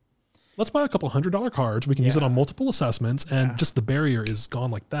 Let's buy a couple $100 cards. We can use it on multiple assessments, and just the barrier is gone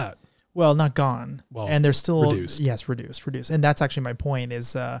like that. Well, not gone. Well, and they're still reduced. Yes, reduced. And that's actually my point is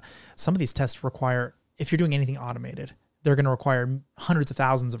some of these tests require, if you're doing anything automated, they're going to require hundreds of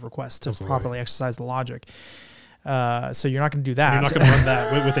thousands of requests to properly exercise the logic. So you're not going to do that. And you're not going to run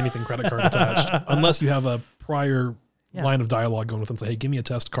that with anything credit card attached, unless you have a prior line of dialogue going with them. Say, hey, give me a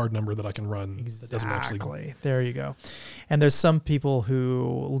test card number that I can run. Exactly. There you go. And there's some people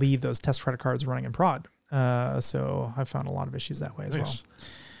who leave those test credit cards running in prod. So I've found a lot of issues that way as well.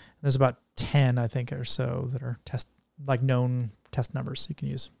 There's about 10, I think, or so that are known test numbers you can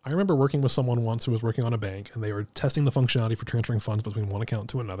use. I remember working with someone once who was working on a bank, and they were testing the functionality for transferring funds between one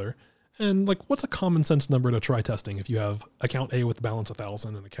account to another. And like, what's a common sense number to try testing if you have account A with balance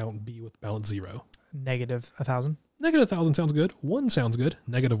 1,000 and account B with balance 0? Negative 1,000. Negative 1,000 sounds good. 1 sounds good.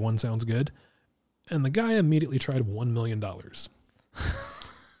 Negative 1 sounds good. And the guy immediately tried $1 million.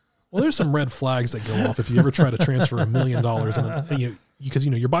 Well, there's some red flags that go off if you ever try to transfer $1 million because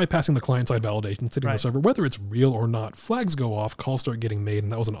you're bypassing the client-side validation, sitting on the server, whether it's real or not. Flags go off, calls start getting made,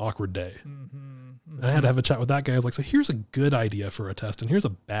 and that was an awkward day. And I had to have a chat with that guy. I was like, so here's a good idea for a test, and here's a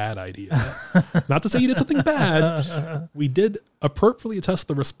bad idea. Not to say you did something bad. We did appropriately test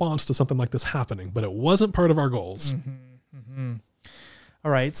the response to something like this happening, but it wasn't part of our goals.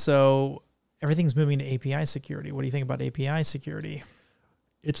 All right, so everything's moving to API security. What do you think about API security?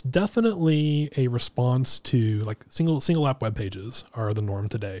 It's definitely a response to like single app web pages are the norm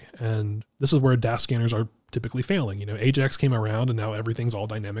today. And this is where DAST scanners are typically failing. Ajax came around and now everything's all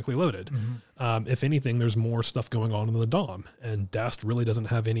dynamically loaded. If anything, there's more stuff going on in the DOM, and DAST really doesn't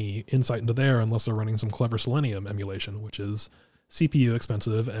have any insight into there unless they're running some clever Selenium emulation, which is CPU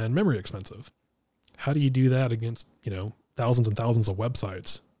expensive and memory expensive. How do you do that against, thousands and thousands of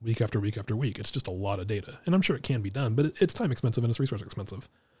websites week after week after week? It's just a lot of data, and I'm sure it can be done, but it's time expensive and it's resource expensive.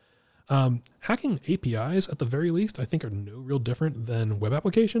 Hacking APIs at the very least, I think, are no real different than web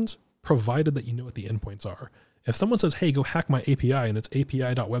applications, provided that you know what the endpoints are. If someone says, hey, go hack my API, and it's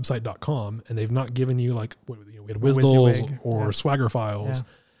api.website.com, and they've not given you we had WSDLs or Swagger files,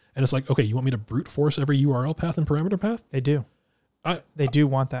 and it's like, okay, you want me to brute force every URL path and parameter path? They do. They do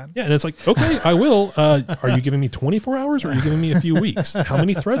want that. Yeah, and it's like, okay, I will. Are you giving me 24 hours or are you giving me a few weeks? How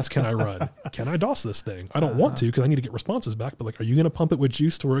many threads can I run? Can I DOS this thing? I don't want to because I need to get responses back, but are you going to pump it with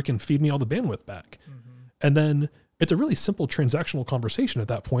juice to where it can feed me all the bandwidth back? And then it's a really simple transactional conversation at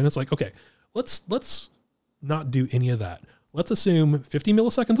that point. It's like, okay, let's not do any of that. Let's assume 50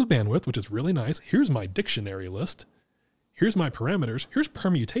 milliseconds of bandwidth, which is really nice. Here's my dictionary list. Here's my parameters. Here's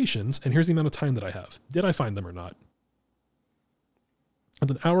permutations. And here's the amount of time that I have. Did I find them or not? It's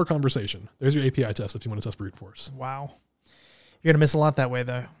an hour conversation. There's your API test if you want to test brute force. Wow. You're going to miss a lot that way,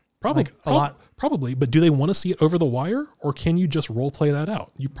 though. Probably. A lot. Probably. But do they want to see it over the wire, or can you just role play that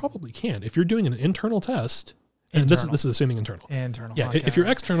out? You probably can. If you're doing an internal test, and this is assuming internal. Internal. Yeah. Okay. If you're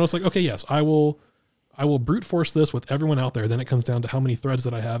external, it's like, okay, yes, I will brute force this with everyone out there. Then it comes down to how many threads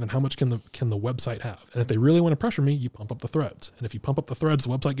that I have and how much can the website have. And if they really want to pressure me, you pump up the threads. And if you pump up the threads,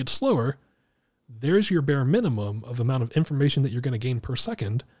 the website gets slower. There's your bare minimum of amount of information that you're going to gain per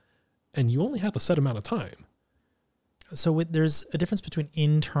second, and you only have a set amount of time. So there's a difference between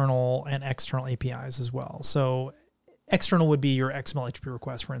internal and external APIs as well. So external would be your XML HTTP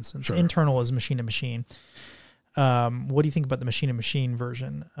request, for instance. Sure. Internal is machine to machine. What do you think about the machine to machine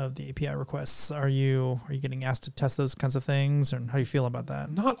version of the API requests? Are you getting asked to test those kinds of things, and how do you feel about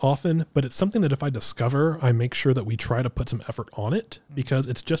that? Not often, but it's something that if I discover, I make sure that we try to put some effort on it because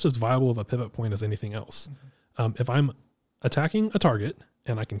it's just as viable of a pivot point as anything else. If I'm attacking a target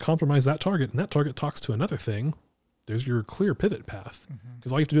and I can compromise that target and that target talks to another thing, there's your clear pivot path.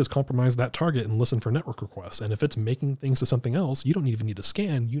 Because all you have to do is compromise that target and listen for network requests. And if it's making things to something else, you don't even need to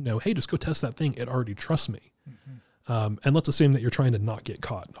scan. Hey, just go test that thing. It already trusts me. And let's assume that you're trying to not get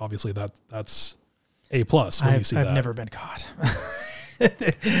caught. Obviously, that's A+ when you see that. I've never been caught.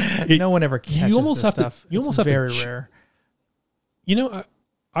 No one ever catches this stuff. It's very rare.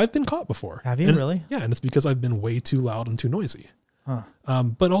 I've been caught before. Have you really? Yeah, and it's because I've been way too loud and too noisy.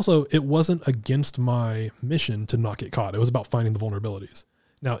 But also, it wasn't against my mission to not get caught. It was about finding the vulnerabilities.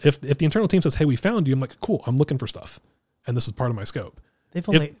 Now, if the internal team says, hey, we found you, I'm like, cool, I'm looking for stuff. And this is part of my scope. But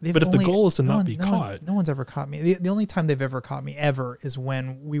if the goal is to not be caught. No one's ever caught me. The only time they've ever caught me ever is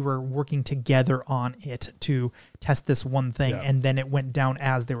when we were working together on it to test this one thing, and then it went down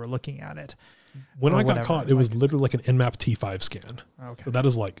as they were looking at it. When I got caught, it was literally like an Nmap T5 scan. Okay. So that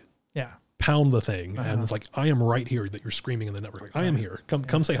is like, pound the thing. And it's like, I am right here that you're screaming in the network. Like, I am here.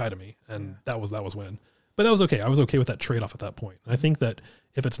 Come say hi to me. And that was when. But that was okay. I was okay with that trade-off at that point. And I think that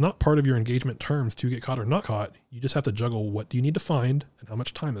if it's not part of your engagement terms to get caught or not caught, you just have to juggle what do you need to find and how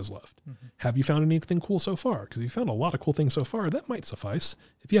much time is left. Have you found anything cool so far? Because if you found a lot of cool things so far, that might suffice.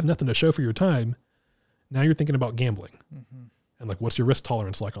 If you have nothing to show for your time, now you're thinking about gambling. And like, what's your risk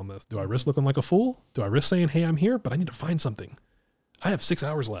tolerance like on this? Do I risk looking like a fool? Do I risk saying, hey, I'm here, but I need to find something? I have 6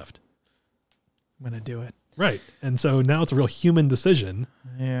 hours left. I'm going to do it. Right. And so now it's a real human decision.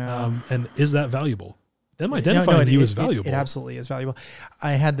 Yeah. And is that valuable? Them identifying you is valuable. It absolutely is valuable.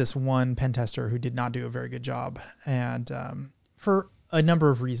 I had this one pen tester who did not do a very good job. And for a number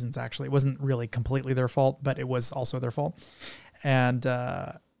of reasons, actually. It wasn't really completely their fault, but it was also their fault. And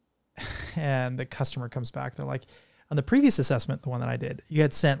the customer comes back. They're like, on the previous assessment, the one that I did, you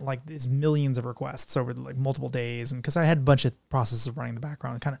had sent like these millions of requests over like multiple days. And because I had a bunch of processes running in the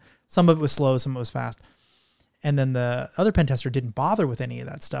background, some of it was slow, some of it was fast. And then the other pen tester didn't bother with any of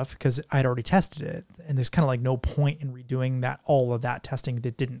that stuff because I'd already tested it. And there's kind of like no point in redoing all of that testing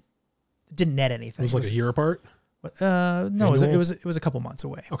that didn't net anything. It was like a year apart? No, it was a couple months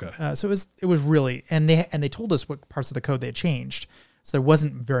away. Okay. So it was really, and they told us what parts of the code they had changed. So there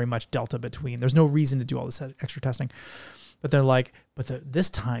wasn't very much delta between. There's no reason to do all this extra testing. But they're like,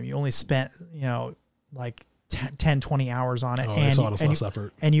 this time you only spent, like 10, 20 hours on it. Oh, and less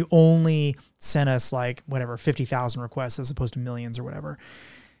effort. And you only sent us like whatever, 50,000 requests as opposed to millions or whatever.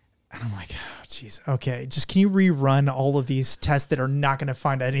 And I'm like, oh, geez, okay. Just can you rerun all of these tests that are not going to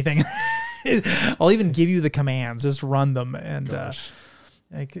find anything? I'll even give you the commands. Just run them. And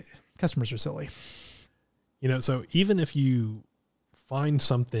like, customers are silly. So even if you find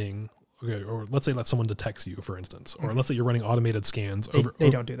something, okay, or let's say that someone detects you, for instance, or let's say you're running automated scans they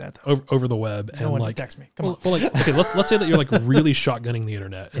don't do that though. over the web, no and one like detects me. Come on. Well, like okay, let's say that you're like really shotgunning the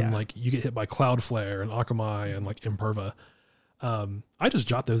internet, and like you get hit by Cloudflare and Akamai and like Imperva. I just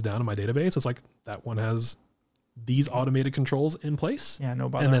jot those down in my database. It's like that one has these automated controls in place. Yeah, no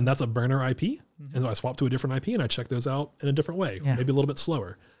bother. And then that's a burner IP, and so I swap to a different IP and I check those out in a different way, maybe a little bit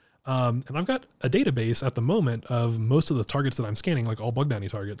slower. And I've got a database at the moment of most of the targets that I'm scanning, like all bug bounty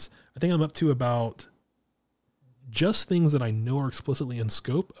targets. I think I'm up to about, just things that I know are explicitly in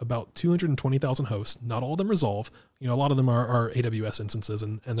scope, about 220,000 hosts. Not all of them resolve. A lot of them are AWS instances,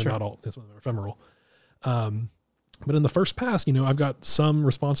 and they're not all, some of them are ephemeral. But in the first pass, I've got some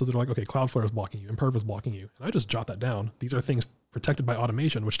responses that are like, okay, Cloudflare is blocking you, Imperva is blocking you. And I just jot that down. These are things protected by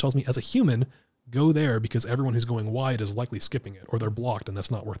automation, which tells me as a human, go there because everyone who's going wide is likely skipping it, or they're blocked and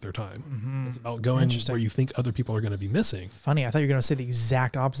that's not worth their time. It's about going where you think other people are going to be missing. Funny. I thought you were going to say the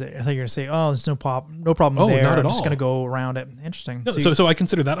exact opposite. I thought you were going to say, oh, there's no problem there. Not at I'm all. just going to go around it. Interesting. No, so I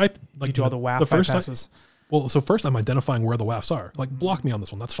consider that you do all the WAF bypasses. So first I'm identifying where the WAFs are. Like, block me on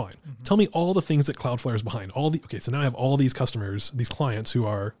this one. That's fine. Tell me all the things that Cloudflare is behind. So now I have all these customers, these clients who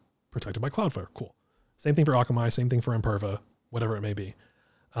are protected by Cloudflare. Cool. Same thing for Akamai, same thing for Imperva, whatever it may be.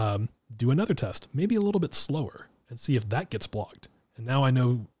 Do another test, maybe a little bit slower, and see if that gets blocked. And now I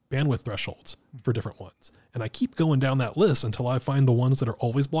know bandwidth thresholds for different ones. And I keep going down that list until I find the ones that are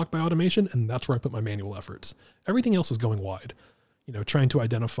always blocked by automation, and that's where I put my manual efforts. Everything else is going wide, trying to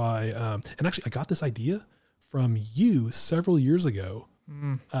identify. And actually, I got this idea from you several years ago.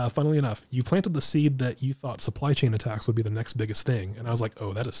 Funnily enough, you planted the seed that you thought supply chain attacks would be the next biggest thing. And I was like,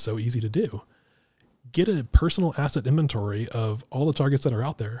 oh, that is so easy to do. Get a personal asset inventory of all the targets that are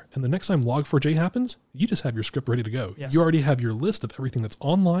out there. And the next time Log4j happens, you just have your script ready to go. Yes. You already have your list of everything that's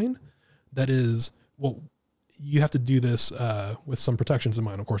online. That is, you have to do this with some protections in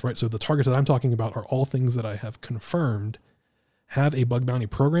mind, of course, right? So the targets that I'm talking about are all things that I have confirmed have a bug bounty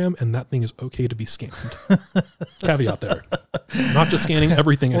program, and that thing is okay to be scanned. Caveat there. Not just scanning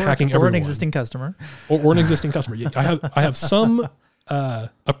everything and hacking everyone. Or an existing customer. Or an existing customer. I have some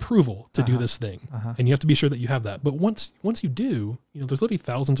approval to do this thing, and you have to be sure that you have that. But once you do, there's literally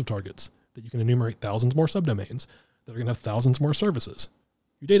thousands of targets that you can enumerate, thousands more subdomains that are going to have thousands more services.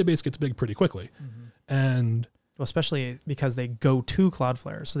 Your database gets big pretty quickly. And especially because they go to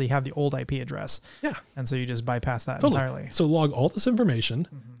Cloudflare, so they have the old IP address. Yeah. And so you just bypass that entirely. So log all this information,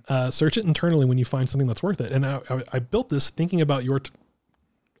 search it internally when you find something that's worth it. And I built this thinking about your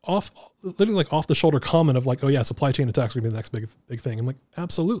literally like off the shoulder comment of like, oh yeah, supply chain attacks are gonna be the next big thing. I'm like,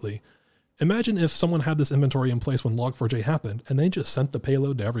 absolutely. Imagine if someone had this inventory in place when Log4j happened and they just sent the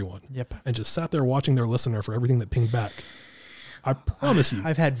payload to everyone. Yep. And just sat there watching their listener for everything that pinged back. I promise you,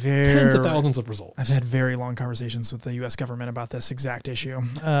 I've had tens of thousands of results. I've had very long conversations with the U.S. government about this exact issue.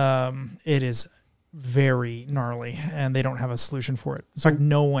 It is very gnarly, and they don't have a solution for it. In fact,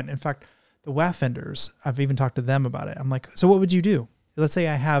 no one. In fact, the WAF vendors, I've even talked to them about it. I'm like, so what would you do? Let's say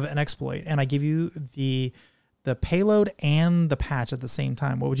I have an exploit, and I give you the payload and the patch at the same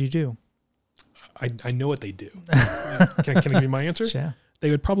time. What would you do? I know what they do. Can I give you my answer? Yeah.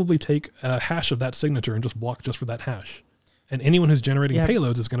 They would probably take a hash of that signature and just block just for that hash. And anyone who's generating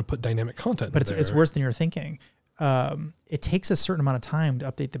payloads is going to put dynamic content. But it's worse than you're thinking. It takes a certain amount of time to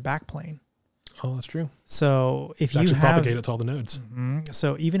update the backplane. Oh, that's true. So if you propagate it to all the nodes.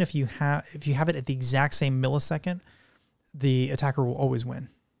 So even if you have it at the exact same millisecond, the attacker will always win.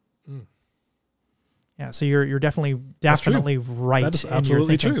 Yeah. So you're definitely right. That is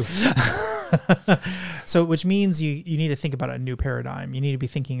absolutely true. So, which means you need to think about a new paradigm. You need to be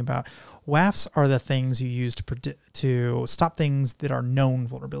thinking about WAFs are the things you use to stop things that are known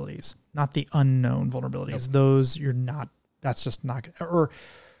vulnerabilities, not the unknown vulnerabilities. Yep. Those that's just not, or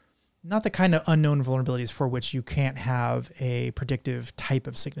not the kind of unknown vulnerabilities for which you can't have a predictive type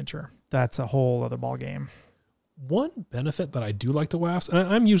of signature. That's a whole other ballgame. One benefit that I do like to WAFs, and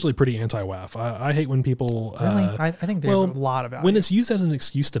I'm usually pretty anti-WAF. I hate when people... Really? I think they have a lot of value. When it's used as an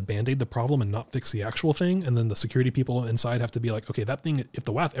excuse to band-aid the problem and not fix the actual thing, and then the security people inside have to be like, okay, that thing, if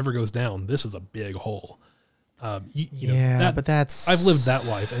the WAF ever goes down, this is a big hole. You know, but that's I've lived that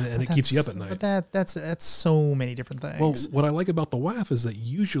life, and it keeps you up at night. But that's so many different things. Well, what I like about the WAF is that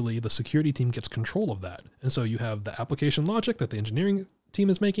usually the security team gets control of that, and so you have the application logic that the engineering team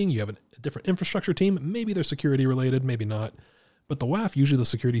is making. You have a different infrastructure team. Maybe they're security related, maybe not. But the WAF, usually the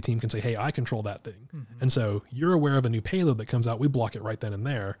security team can say, "Hey, I control that thing," and so you're aware of a new payload that comes out. We block it right then and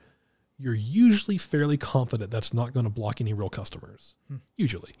there. You're usually fairly confident that's not going to block any real customers.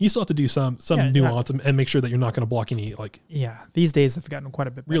 Usually, you still have to do some nuance and make sure that you're not going to block any These days they've gotten quite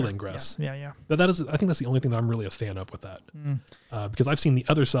a bit better. real ingress. Yeah. But I think that's the only thing that I'm really a fan of with that, because I've seen the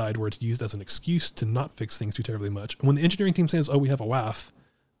other side where it's used as an excuse to not fix things too terribly much. And when the engineering team says, "Oh, we have a WAF,"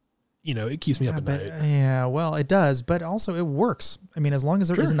 you know, it keeps me up at night. Yeah, well, it does, but also it works. I mean, as long as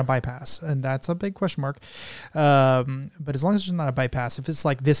there isn't a bypass, and that's a big question mark. But as long as there's not a bypass, if it's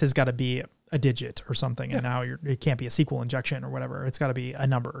like this has got to be a digit or something, and now it can't be a SQL injection or whatever, it's got to be a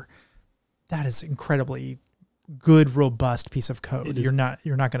number. That is incredibly good, robust piece of code. You're not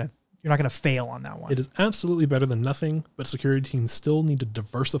gonna fail on that one. It is absolutely better than nothing, but security teams still need to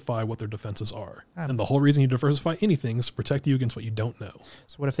diversify what their defenses are. And the whole reason you diversify anything is to protect you against what you don't know.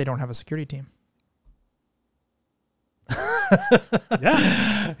 So what if they don't have a security team?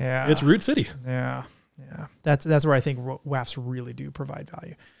 Yeah. It's Root City. Yeah. That's where I think WAFs really do provide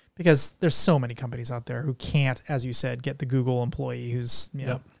value, because there's so many companies out there who can't, as you said, get the Google employee who's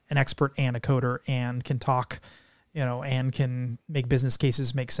an expert and a coder and can talk, and can make business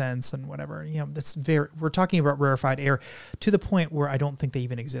cases make sense and whatever. We're talking about rarefied air to the point where I don't think they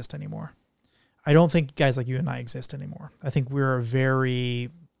even exist anymore. I don't think guys like you and I exist anymore. I think we're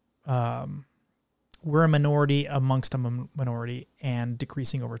we're a minority amongst a minority and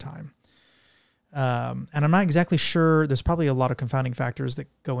decreasing over time. And I'm not exactly sure. There's probably a lot of confounding factors that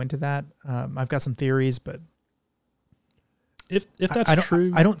go into that. I've got some theories, but if that's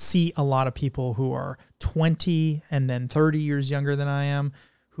true, I don't see a lot of people who are 20 and then 30 years younger than I am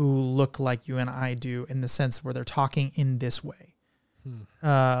who look like you and I do, in the sense where they're talking in this way.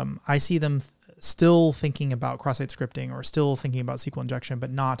 I see them still thinking about cross-site scripting or still thinking about SQL injection,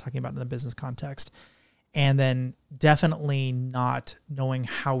 but not talking about it in the business context. And then definitely not knowing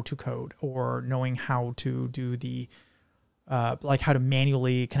how to code or knowing how to do the, like how to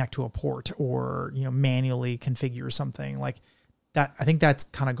manually connect to a port or, manually configure something like that. I think that's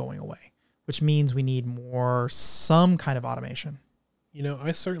kind of going away, which means we need some kind of automation.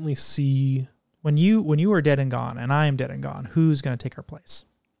 I certainly see when you are dead and gone and I am dead and gone, who's going to take our place?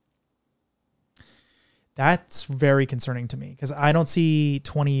 That's very concerning to me, because I don't see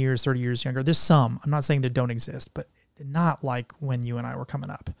 20 years, 30 years younger. There's some. I'm not saying they don't exist, but not like when you and I were coming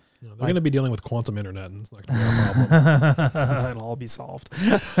up. They're going to be dealing with quantum internet, and it's not going to be a problem. It'll all be solved.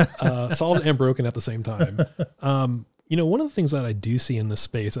 Solved and broken at the same time. One of the things that I do see in this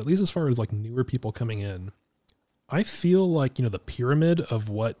space, at least as far as like newer people coming in, I feel like, the pyramid of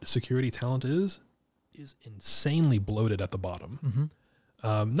what security talent is insanely bloated at the bottom.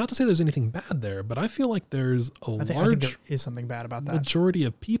 Not to say there's anything bad there, but I feel like there's I think there is something bad about that. Majority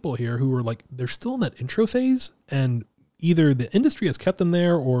of people here who are like, they're still in that intro phase, and either the industry has kept them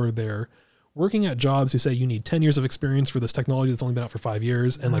there, or they're working at jobs who say you need 10 years of experience for this technology that's only been out for 5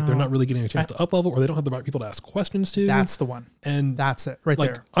 years. And like, they're not really getting a chance to up level, or they don't have the right people to ask questions to. That's the one. And that's it right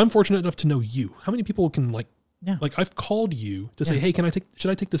there. I'm fortunate enough to know you. How many people can like I've called you to say, hey,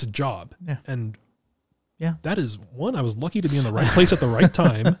 should I take this job? Yeah. And that is one, I was lucky to be in the right place at the right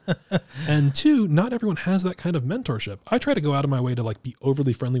time. And two, not everyone has that kind of mentorship. I try to go out of my way to like be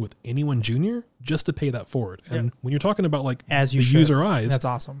overly friendly with anyone junior just to pay that forward. And when you're talking about like user eyes, that's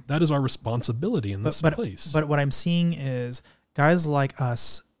awesome. That is our responsibility in this place. But what I'm seeing is guys like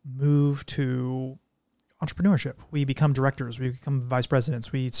us move to entrepreneurship. We become directors, we become vice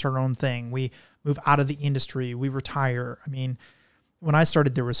presidents, we start our own thing. We move out of the industry, we retire. I mean, when I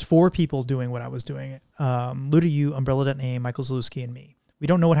started, there was 4 people doing what I was doing. Luda, Umbrella.name, Michael Zalewski, and me. We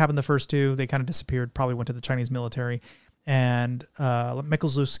don't know what happened the first 2. They kind of disappeared, probably went to the Chinese military. And Michael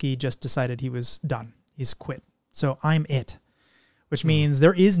Zalewski just decided he was done. He's quit. So I'm it, which means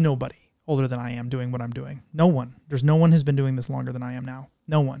there is nobody older than I am doing what I'm doing. No one. There's no one who's been doing this longer than I am now.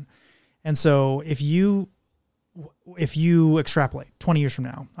 No one. And so if you extrapolate 20 years from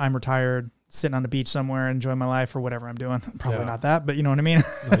now, I'm retired, sitting on the beach somewhere, enjoying my life or whatever I'm doing. Probably not that, but you know what I mean?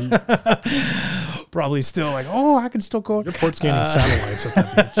 Probably still like, I can still go. You're port scanning satellites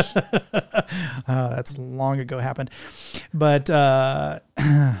at that beach. That's long ago happened. But I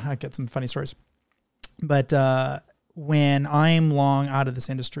get some funny stories. But when I'm long out of this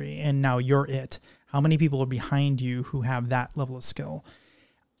industry and now you're it, how many people are behind you who have that level of skill?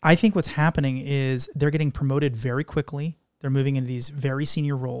 I think what's happening is they're getting promoted very quickly They're moving into these very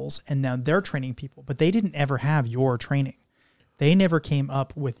senior roles, and now they're training people, but they didn't ever have your training. They never came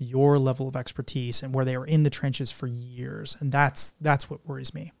up with your level of expertise and where they were in the trenches for years. And that's what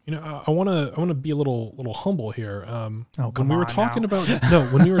worries me. You know, I want to be a little humble here. When we were talking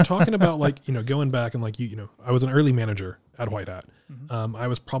about like, you know, going back and like, you know, I was an early manager at White Hat. Mm-hmm. I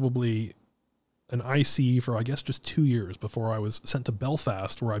was probably an IC for, I guess, just 2 years before I was sent to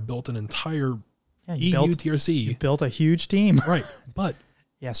Belfast, where I built an entire TRC. You built a huge team. Right. But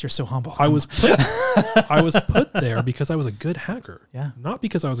yes, you're so humble. I was put there because I was a good hacker. Yeah. Not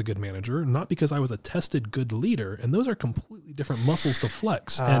because I was a good manager, not because I was a tested good leader. And those are completely different muscles to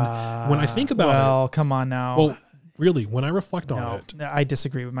flex. And when I think about well, come on now. Well, really, when I reflect on it. I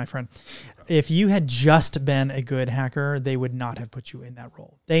disagree with my friend. If you had just been a good hacker, they would not have put you in that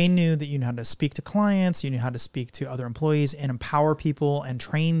role. They knew that you knew how to speak to clients, you knew how to speak to other employees and empower people and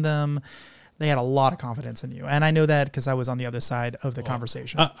train them. They had a lot of confidence in you. And I know that because I was on the other side of the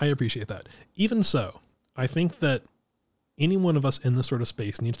conversation. I appreciate that. Even so, I think that any one of us in this sort of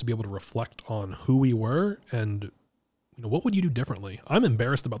space needs to be able to reflect on who we were and, you know, what would you do differently? I'm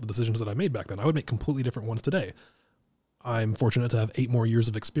embarrassed about the decisions that I made back then. I would make completely different ones today. I'm fortunate to have 8 more years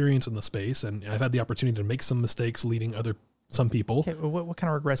of experience in the space, and I've had the opportunity to make some mistakes leading some people. Okay, what kind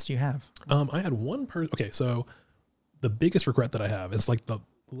of regrets do you have? I had one person. Okay, so the biggest regret that I have is like the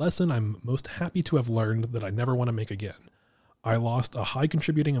lesson I'm most happy to have learned that I never want to make again. I lost a high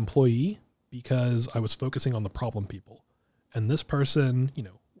contributing employee because I was focusing on the problem people. And this person, you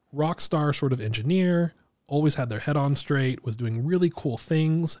know, rock star sort of engineer, always had their head on straight, was doing really cool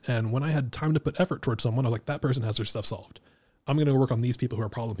things. And when I had time to put effort towards someone, I was like, that person has their stuff solved. I'm going to work on these people who are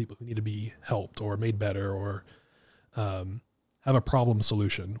problem people who need to be helped or made better or have a problem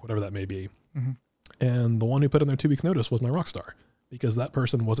solution, whatever that may be. Mm-hmm. And the one who put in their 2 weeks notice was my rock star, because that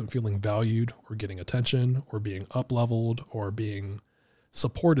person wasn't feeling valued or getting attention or being up-leveled or being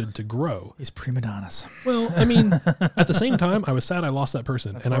supported to grow. These prima donnas. Well, I mean, at the same time, I was sad I lost that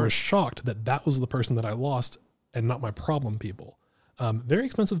person. And I was shocked that that was the person that I lost and not my problem people. Very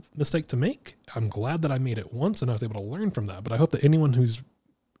expensive mistake to make. I'm glad that I made it once and I was able to learn from that. But I hope that anyone who's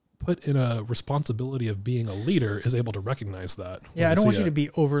put in a responsibility of being a leader is able to recognize that. Yeah, I don't want you to be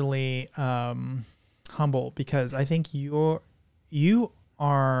overly humble, because I think you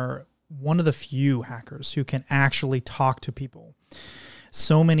are one of the few hackers who can actually talk to people.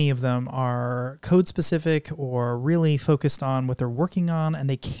 So many of them are code specific or really focused on what they're working on, and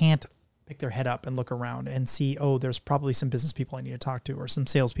they can't pick their head up and look around and see, oh, there's probably some business people I need to talk to, or some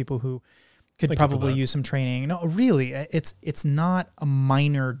salespeople who could probably use some training. No, really, it's not a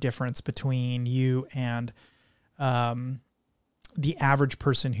minor difference between you and the average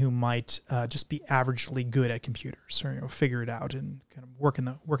person who might just be averagely good at computers, or figure it out and kind of work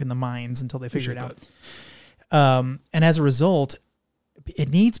in the mines until they figure it out. And as a result, it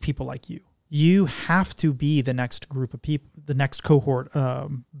needs people like you. You have to be the next group of people, the next cohort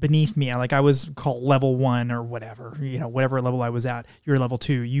beneath me. Like I was called level 1 or whatever, whatever level I was at. You're level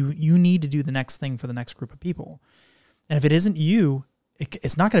 2. You need to do the next thing for the next group of people. And if it isn't you,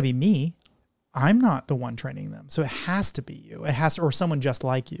 it's not going to be me. I'm not the one training them. So it has to be you. It has to, or someone just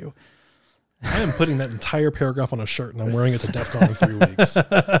like you. I am putting that entire paragraph on a shirt and I'm wearing it to DEF CON in 3 weeks.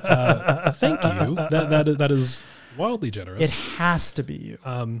 Thank you. That is wildly generous. It has to be you.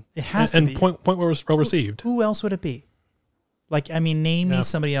 It has to be. And point well received. Who else would it be? Like, I mean, name me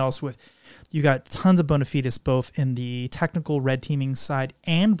somebody else with, you got tons of bona fides, both in the technical red teaming side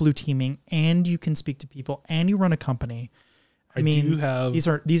and blue teaming, and you can speak to people and you run a company. I mean, these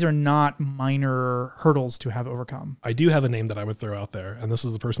are not minor hurdles to have overcome. I do have a name that I would throw out there, and this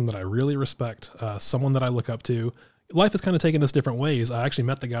is a person that I really respect, someone that I look up to. Life has kind of taken us different ways. I actually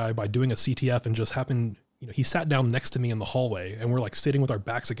met the guy by doing a CTF and just happened, he sat down next to me in the hallway, and we're like sitting with our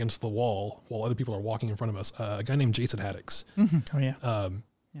backs against the wall while other people are walking in front of us. A guy named Jason Haddix. Mm-hmm. Oh, yeah.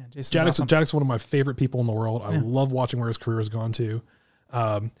 Jaddix is one of my favorite people in the world. I love watching where his career has gone to.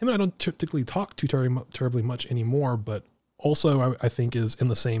 Him and I don't typically talk too terribly much anymore, but also I think is in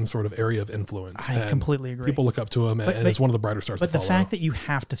the same sort of area of influence. I completely agree. People look up to him, and it's one of the brighter stars to follow. But the fact that you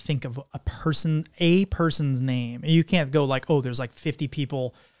have to think of a person's name, and you can't go like, oh, there's like 50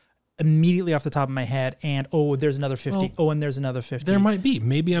 people immediately off the top of my head, and there's another 50. And there's another 50. There might be.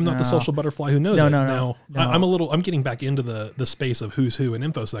 Maybe I'm not the social butterfly who knows it. No. I'm getting back into the space of who's who and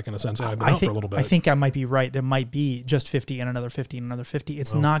InfoSec in a sense. I've been out for a little bit. I think I might be right. There might be just 50 and another 50 and another 50.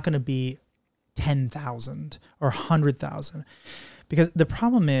 It's not going to be 10,000 or 100,000, because the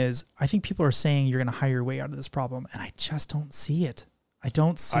problem is, I think people are saying you're going to hire your way out of this problem, and I just don't see it. I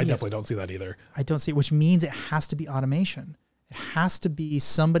definitely don't see that either. I don't see it, which means it has to be automation. It has to be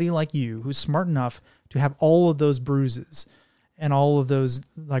somebody like you who's smart enough to have all of those bruises and all of those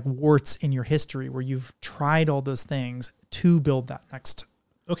like warts in your history where you've tried all those things to build that next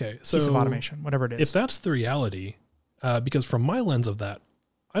piece of automation, whatever it is. If that's the reality, because from my lens of that,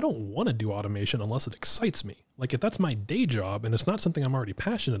 I don't want to do automation unless it excites me. Like if that's my day job and it's not something I'm already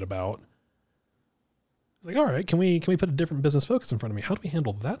passionate about, it's like, all right, can we put a different business focus in front of me? How do we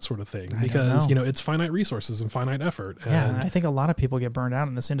handle that sort of thing? Because, it's finite resources and finite effort. And I think a lot of people get burned out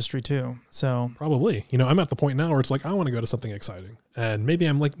in this industry too. So probably, I'm at the point now where it's like, I want to go to something exciting, and maybe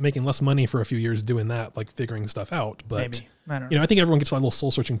I'm like making less money for a few years doing that, like figuring stuff out. But maybe. I don't know. I think everyone gets that little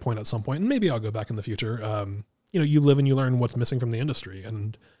soul searching point at some point, and maybe I'll go back in the future. You live and you learn what's missing from the industry.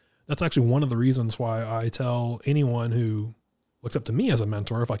 And that's actually one of the reasons why I tell anyone who looks up to me as a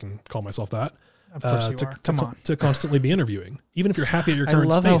mentor, if I can call myself that, of course you are. Come on. To constantly be interviewing, even if you're happy at your current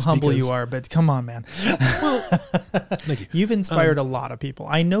space. I love how humble you are, but come on, man. Well, thank you. You've inspired a lot of people.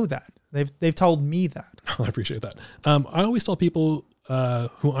 I know that. They've told me that. I appreciate that. I always tell people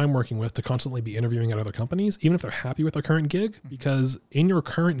who I'm working with to constantly be interviewing at other companies, even if they're happy with their current gig, because in your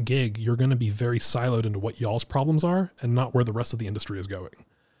current gig, you're going to be very siloed into what y'all's problems are and not where the rest of the industry is going.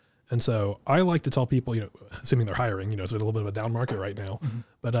 And so I like to tell people, assuming they're hiring, it's a little bit of a down market right now,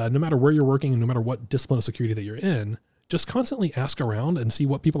 but no matter where you're working and no matter what discipline of security that you're in, just constantly ask around and see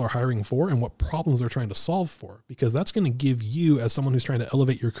what people are hiring for and what problems they're trying to solve for, because that's going to give you, as someone who's trying to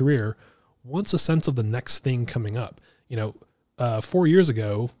elevate your career, once a sense of the next thing coming up. 4 years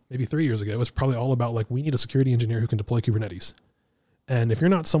ago, maybe 3 years ago, it was probably all about like, we need a security engineer who can deploy Kubernetes. And if you're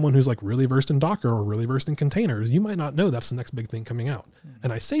not someone who's like really versed in Docker or really versed in containers, you might not know that's the next big thing coming out.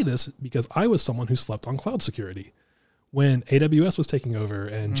 And I say this because I was someone who slept on cloud security. When AWS was taking over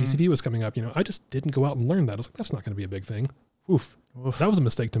and GCP was coming up, I just didn't go out and learn that. I was like, that's not going to be a big thing. Oof. That was a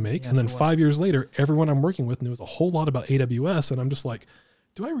mistake to make. Yes, and then 5 years later, everyone I'm working with knows a whole lot about AWS. And I'm just like,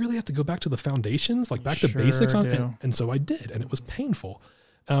 do I really have to go back to the foundations, like back to basics? And so I did, and it was painful.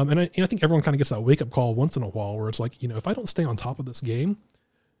 And I think everyone kind of gets that wake up call once in a while where it's like, if I don't stay on top of this game,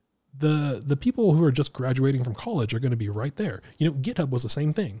 the people who are just graduating from college are going to be right there. GitHub was the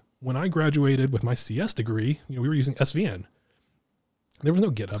same thing. When I graduated with my CS degree, we were using SVN. There was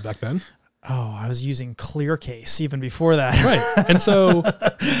no GitHub back then. Oh, I was using ClearCase even before that. Right. And so,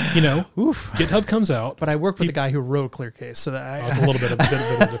 GitHub comes out. But I worked with the guy who wrote ClearCase, so that it's a little bit of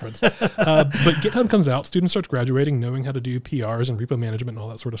a difference. But GitHub comes out, students start graduating, knowing how to do PRs and repo management and all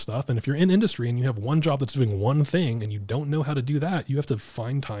that sort of stuff. And if you're in industry and you have one job that's doing one thing and you don't know how to do that, you have to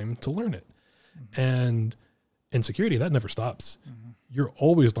find time to learn it. And in security, that never stops. You're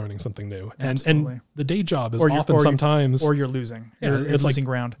always learning something new. And the day job is sometimes... Or you're losing. Yeah, you're losing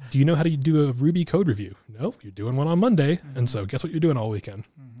ground. Do you know how to do a Ruby code review? No, you're doing one on Monday. And so guess what you're doing all weekend?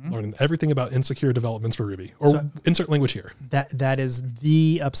 Learning everything about insecure developments for Ruby. Or insert language here. That is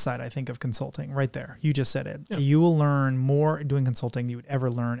the upside, I think, of consulting right there. You just said it. Yeah. You will learn more doing consulting than you would ever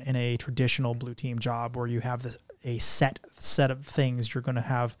learn in a traditional blue team job where you have a set of things you're going to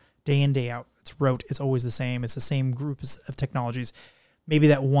have day in, day out. It's rote. It's always the same. It's the same group of technologies. Maybe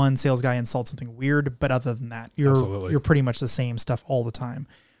that one sales guy installed something weird, but other than that, you're pretty much the same stuff all the time.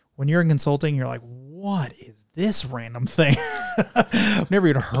 When you're in consulting, you're like, what is this random thing? I've never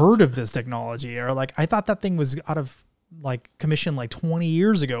even heard of this technology. Or like, I thought that thing was out of like commission like 20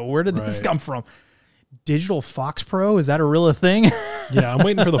 years ago. Where did this come from? Digital Fox Pro? Is that a real thing? Yeah, I'm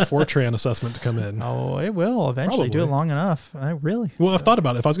waiting for the Fortran assessment to come in. Oh, it will eventually. Do it long enough. Well, I've thought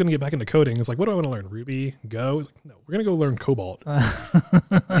about it. If I was going to get back into coding, it's like, what do I want to learn? Ruby, Go? Like, no, we're going to go learn Cobalt.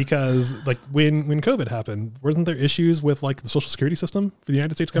 Because like when COVID happened, wasn't there issues with like the social security system for the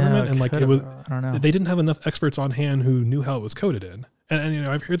United States government? And like it was, I don't know. They didn't have enough experts on hand who knew how it was coded in. And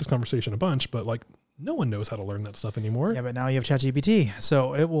I've heard this conversation a bunch, but like, no one knows how to learn that stuff anymore. Yeah, but now you have ChatGPT,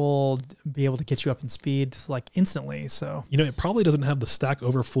 so it will be able to get you up in speed like instantly. So it probably doesn't have the Stack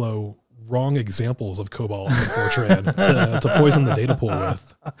Overflow wrong examples of Cobalt and Fortran to poison the data pool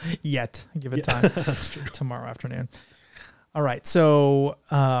with. Yet, give it time. That's true. Tomorrow afternoon. All right, so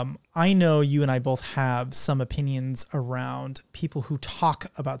I know you and I both have some opinions around people who talk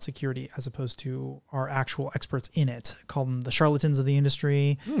about security as opposed to are actual experts in it. Call them the charlatans of the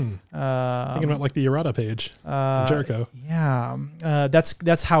industry. Thinking about like the errata page in Jericho. Yeah, that's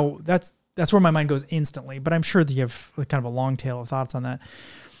where my mind goes instantly. But I'm sure that you have kind of a long tail of thoughts on that.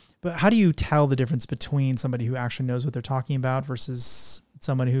 But how do you tell the difference between somebody who actually knows what they're talking about versus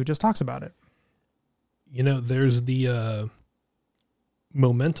somebody who just talks about it? There's the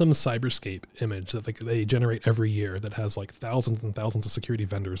Momentum Cyberscape image that they generate every year that has like thousands and thousands of security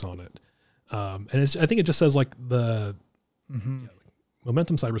vendors on it. And I think it just says like the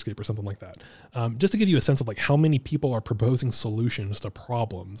Momentum Cyberscape or something like that. Just to give you a sense of like how many people are proposing solutions to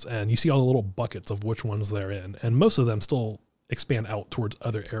problems. And you see all the little buckets of which ones they're in. And most of them still expand out towards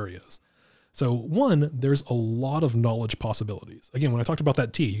other areas. So one, there's a lot of knowledge possibilities. Again, when I talked about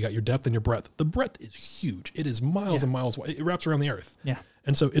that T, you got your depth and your breadth. The breadth is huge. It is miles and miles wide. It wraps around the earth. Yeah.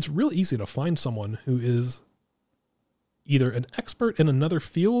 And so it's real easy to find someone who is either an expert in another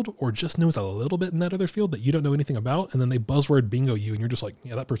field or just knows a little bit in that other field that you don't know anything about. And then they buzzword bingo you and you're just like,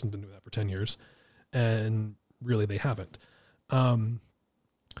 yeah, that person's been doing that for 10 years. And really they haven't.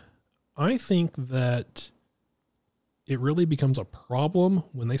 I think that it really becomes a problem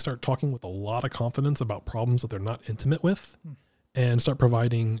when they start talking with a lot of confidence about problems that they're not intimate with and start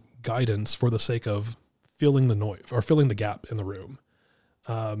providing guidance for the sake of filling the noise or filling the gap in the room.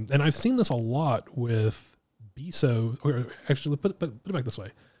 And I've seen this a lot with BISO, or actually put it back this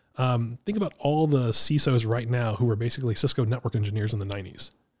way. Think about all the CISOs right now who are basically Cisco network engineers in the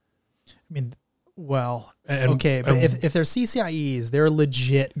 90s. I mean, well, okay, but if they're CCIEs, they're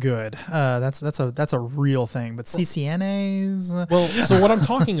legit good. That's a real thing. But CCNAs, well, so what I'm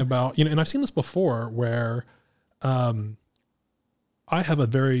talking about, and I've seen this before where I have a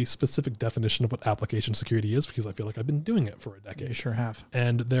very specific definition of what application security is because I feel like I've been doing it for a decade. You sure have.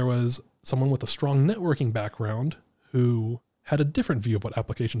 And there was someone with a strong networking background who had a different view of what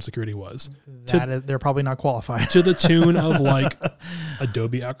application security was. They're probably not qualified. To the tune of like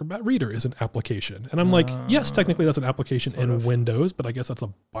Adobe Acrobat Reader is an application. And I'm like, yes, technically that's an application in Windows, but I guess that's a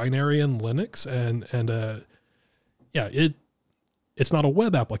binary in Linux. It's not a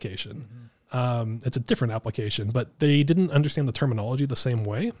web application. It's a different application, but they didn't understand the terminology the same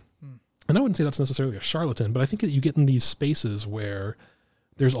way. And I wouldn't say that's necessarily a charlatan, but I think that you get in these spaces where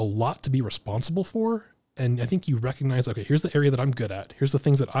there's a lot to be responsible for. And I think you recognize, okay, here's the area that I'm good at. Here's the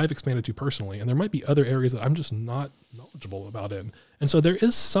things that I've expanded to personally. And there might be other areas that I'm just not knowledgeable about in. And so there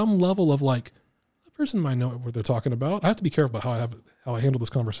is some level of like, the person might know what they're talking about. I have to be careful about how I handle this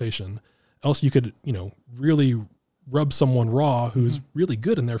conversation. Else you could, really rub someone raw who's really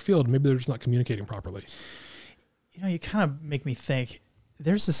good in their field. Maybe they're just not communicating properly. You kind of make me think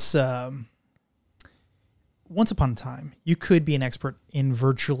there's this, once upon a time, you could be an expert in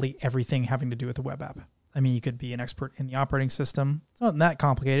virtually everything having to do with a web app. I mean, you could be an expert in the operating system. It's not that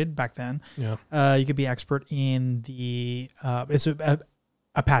complicated back then. Yeah. You could be expert in the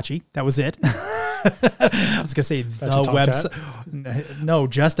Apache. That was it. I was going to say the website. No,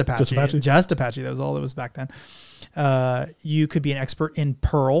 just Apache. Just Apache. That was all that was back then. You could be an expert in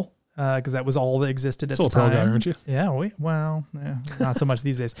Perl because that was all that existed at the time. Still a Perl guy, aren't you? Yeah, not so much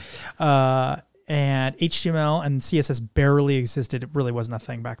these days. And HTML and CSS barely existed. It really wasn't a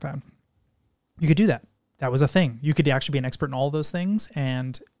thing back then. You could do that. That was a thing. You could actually be an expert in all those things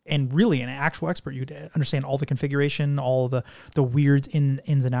and really an actual expert. You'd understand all the configuration, all the weirds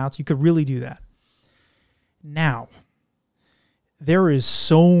ins and outs. You could really do that. Now, there is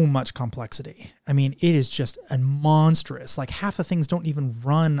so much complexity. I mean, it is just a monstrous. Like half the things don't even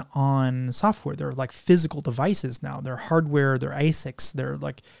run on software. They're like physical devices now. They're hardware, they're ASICs, they're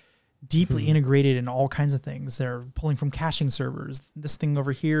like deeply integrated in all kinds of things. They're pulling from caching servers. This thing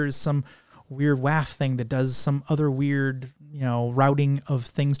over here is some weird WAF thing that does some other weird, routing of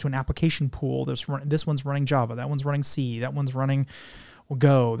things to an application pool. This one's running Java. That one's running C. That one's running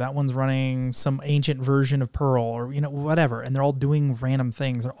Go. That one's running some ancient version of Perl or, whatever. And they're all doing random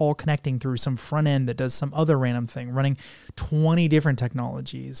things. They're all connecting through some front end that does some other random thing, running 20 different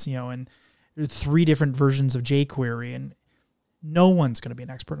technologies, and 3 different versions of jQuery. And no one's going to be an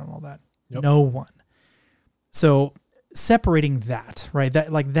expert on all that. Yep. No one. So separating that, right?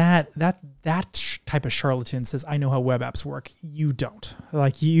 That type of charlatan says, I know how web apps work. You don't.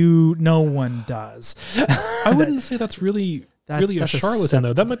 No one does. I wouldn't say that's really a charlatan,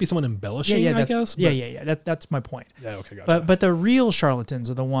 though. That might be someone embellishing, I guess. That's my point. Yeah, okay, gotcha. But the real charlatans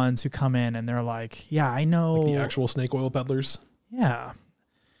are the ones who come in and they're like, yeah, I know. Like the actual snake oil peddlers? Yeah.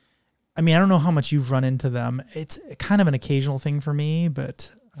 I mean, I don't know how much you've run into them. It's kind of an occasional thing for me, but...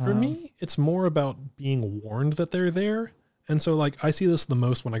 For me, it's more about being warned that they're there. And so, I see this the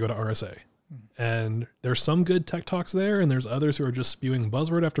most when I go to RSA. And there's some good tech talks there, and there's others who are just spewing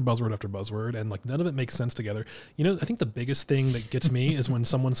buzzword after buzzword after buzzword, and none of it makes sense together. I think the biggest thing that gets me is when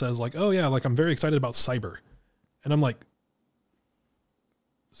someone says oh yeah, I'm very excited about cyber. And I'm like,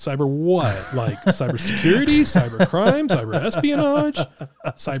 cyber what? Cybersecurity, cyber crime, cyber espionage,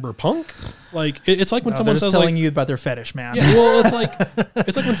 cyberpunk? It's like when someone says telling you about their fetish, man. Yeah, well,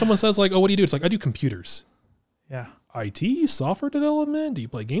 it's like when someone says oh, what do you do? It's I do computers. Yeah. IT, software development. Do you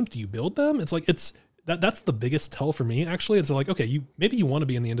play games? Do you build them? It's that's the biggest tell for me. Actually, it's like, okay, maybe you want to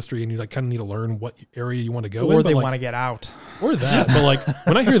be in the industry and you like kind of need to learn what area you want to go in, or they like, want to get out, or that. But like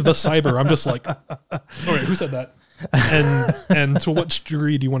when I hear the cyber, I'm just like, all right, who said that? And to what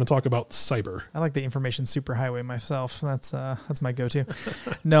degree do you want to talk about cyber? I like the information superhighway myself. That's my go-to.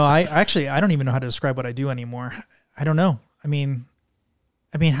 No, I don't even know how to describe what I do anymore. I don't know. I mean,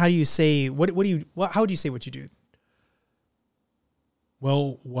 how do you say how would you say what you do?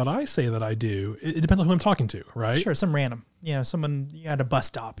 Well, what I say that I do, it depends on who I'm talking to, right? Sure, some random, someone at a bus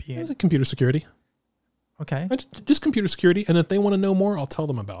stop. It's like computer security. Okay. Just computer security, and if they want to know more, I'll tell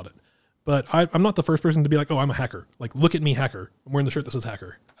them about it. But I'm not the first person to be like, oh, I'm a hacker. Like, look at me, hacker. I'm wearing the shirt that says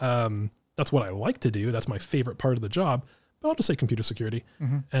hacker. That's what I like to do. That's my favorite part of the job. But I'll just say computer security.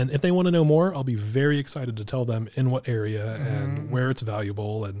 Mm-hmm. And if they want to know more, I'll be very excited to tell them in what area and where it's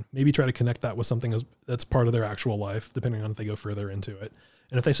valuable, and maybe try to connect that with something that's part of their actual life, depending on if they go further into it.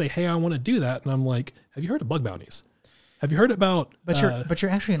 And if they say, hey, I want to do that, and I'm like, have you heard of bug bounties? Have you heard about... But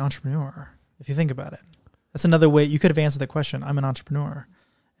you're actually an entrepreneur, if you think about it. That's another way you could have answered the question. I'm an entrepreneur.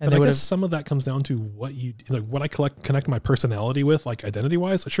 And but I guess some of that comes down to what you like, what I connect my personality with, like identity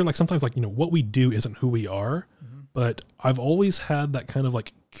wise. Sure, like sometimes like, what we do isn't who we are, but I've always had that kind of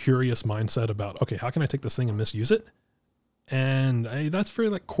like curious mindset about, okay, how can I take this thing and misuse it? And that's very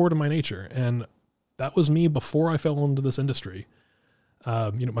like core to my nature. And that was me before I fell into this industry.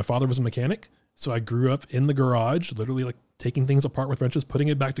 My father was a mechanic, so I grew up in the garage, literally like taking things apart with wrenches, putting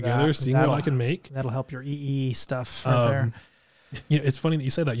it back together, seeing what I can make. That'll help your EE stuff right there. It's funny that you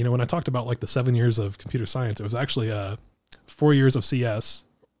say that. When I talked about like the 7 years of computer science, it was actually 4 years of CS,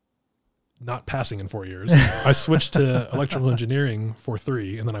 not passing in 4 years. I switched to electrical engineering for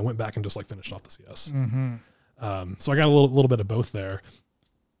 3, and then I went back and just like finished off the CS. Mm-hmm. So I got a little bit of both there.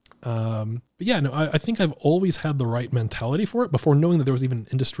 But yeah, no, I think I've always had the right mentality for it before knowing that there was even an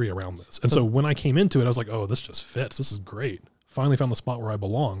industry around this. And so when I came into it, I was like, oh, this just fits. This is great. Finally found the spot where I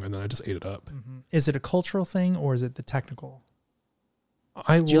belong, and then I just ate it up. Mm-hmm. Is it a cultural thing, or is it the technical?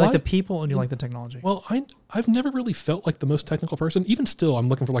 Do you like the people, or do you like the technology? Well, I've never really felt like the most technical person. Even still, I'm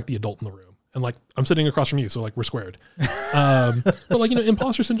looking for like the adult in the room, and like I'm sitting across from you, so like we're squared. But like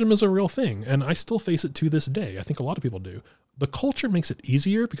imposter syndrome is a real thing, and I still face it to this day. I think a lot of people do. The culture makes it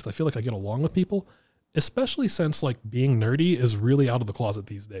easier because I feel like I get along with people, especially since like being nerdy is really out of the closet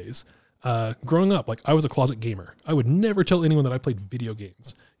these days. Growing up, like I was a closet gamer. I would never tell anyone that I played video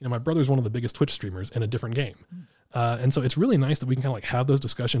games. My brother's one of the biggest Twitch streamers in a different game. And so it's really nice that we can kind of like have those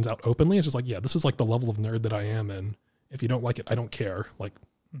discussions out openly. It's just like, yeah, this is like the level of nerd that I am. And if you don't like it, I don't care. Like,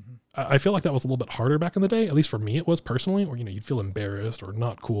 I feel like that was a little bit harder back in the day, at least for me, it was personally, or, you'd feel embarrassed or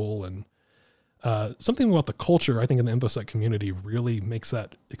not cool. And, something about the culture, I think in the InfoSec community really makes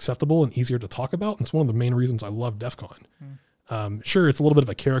that acceptable and easier to talk about. And it's one of the main reasons I love DEF CON. Sure, it's a little bit of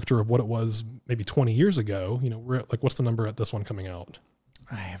a caricature of what it was maybe 20 years ago. We're at, like, what's the number at this one coming out?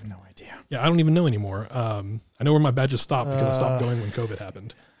 I have no idea. Yeah, I don't even know anymore. I know where my badges stopped because I stopped going when COVID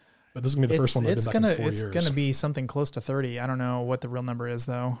happened. But this is going to be the first one I've been back in 4 years. It's going to be something close to 30. I don't know what the real number is,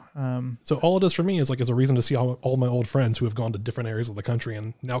 though. So all it is for me is like, is a reason to see all my old friends who have gone to different areas of the country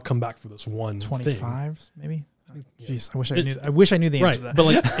and now come back for this one 25, thing. Maybe? Jeez, I wish I knew the answer to that. But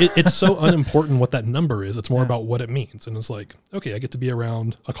like, it's so unimportant what that number is. It's more about what it means. And it's like, okay, I get to be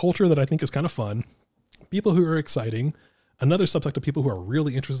around a culture that I think is kind of fun, people who are exciting, another subset of people who are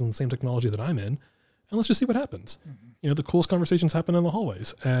really interested in the same technology that I'm in, and let's just see what happens. The coolest conversations happen in the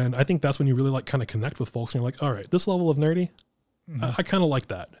hallways. And I think that's when you really like kind of connect with folks and you're like, all right, this level of nerdy, I kind of like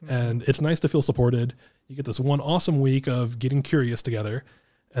that. And it's nice to feel supported. You get this one awesome week of getting curious together,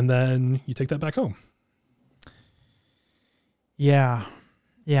 and then you take that back home. Yeah.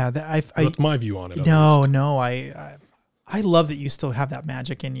 That's my view on it. No. I love that you still have that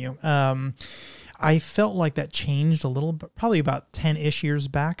magic in you. I felt like that changed a little bit, probably about 10-ish years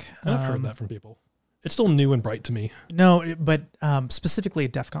back. I've heard that from people. It's still new and bright to me. No, but specifically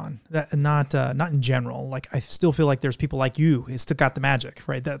at DEF CON, not in general. Like, I still feel like there's people like you who still got the magic,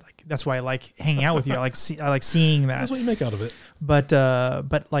 right? That's why I like hanging out with you. I like seeing that. That's what you make out of it. But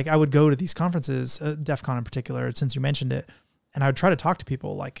like, I would go to these conferences, DEF CON in particular, since you mentioned it, and I would try to talk to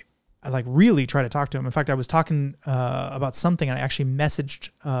people. Like, I like really try to talk to them. In fact, I was talking about something, and I actually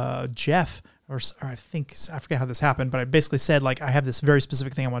messaged Jeff, or I forget how this happened, but I basically said, like, I have this very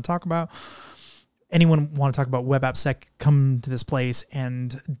specific thing I want to talk about. Anyone want to talk about web AppSec, come to this place.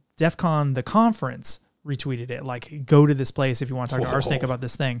 And DEF CON, the conference, retweeted it. Like, go to this place if you want to talk to Arsenic about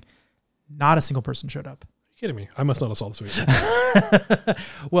this thing. Not a single person showed up. Are you kidding me? I must not have saw this week.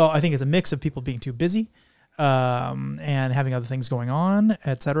 Well, I think it's a mix of people being too busy and having other things going on,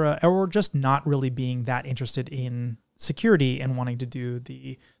 et cetera, or just not really being that interested in security and wanting to do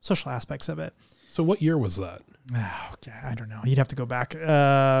the social aspects of it. So what year was that? Oh, okay, I don't know. You'd have to go back.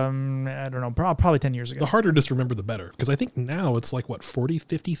 I don't know. Probably 10 years ago. The harder it is to remember, the better. Because I think now it's like, what, 40,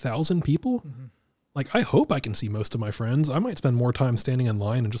 50,000 people? Mm-hmm. Like, I hope I can see most of my friends. I might spend more time standing in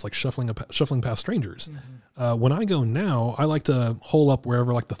line and just like shuffling past strangers. Mm-hmm. When I go now, I like to hole up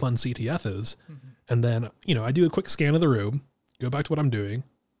wherever like the fun CTF is. Mm-hmm. And then, I do a quick scan of the room, go back to what I'm doing.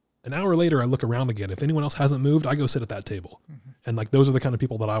 An hour later, I look around again. If anyone else hasn't moved, I go sit at that table. Mm-hmm. And like, those are the kind of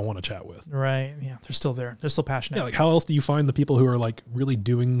people that I want to chat with. Right. Yeah. They're still there. They're still passionate. Yeah. Like, how else do you find the people who are like really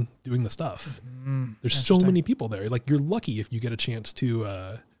doing the stuff? Mm-hmm. There's so many people there. Like, you're lucky if you get a chance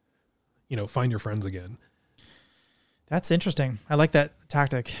to, find your friends again. That's interesting. I like that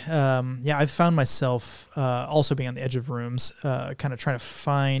tactic. I've found myself also being on the edge of rooms, kind of trying to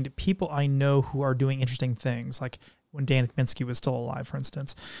find people I know who are doing interesting things. Like when Dan Kaminsky was still alive, for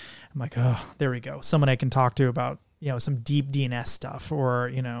instance, I'm like, oh, there we go. Someone I can talk to about, some deep DNS stuff,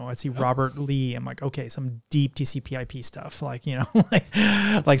 or, I see Robert Lee. I'm like, okay, some deep TCP/IP stuff, like,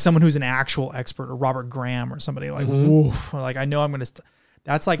 like someone who's an actual expert, or Robert Graham or somebody like, woof, like I know I'm going to,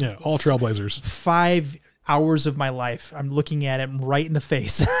 that's like all trailblazers. 5 hours of my life. I'm looking at him right in the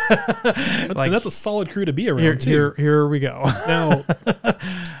face. And that's a solid crew to be around too. Here we go. Now,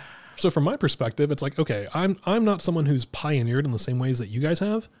 so from my perspective, it's like, okay, I'm not someone who's pioneered in the same ways that you guys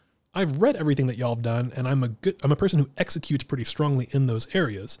have. I've read everything that y'all have done, and I'm a person who executes pretty strongly in those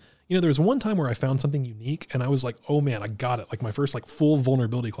areas. There was one time where I found something unique, and I was like, oh man, I got it. Like my first like full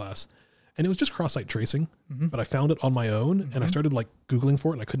vulnerability class. And it was just cross-site tracing, but I found it on my own, and I started like Googling for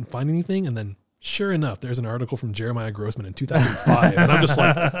it, and I couldn't find anything. And then sure enough, there's an article from Jeremiah Grossman in 2005. And I'm just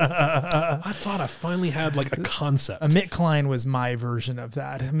like, I thought I finally had like a concept. Mick Klein was my version of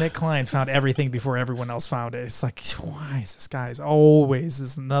that. Mick Klein found everything before everyone else found it. It's like, why is this guy's always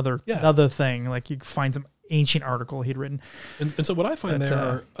this another thing? Like you find some ancient article he'd written. And so what I find there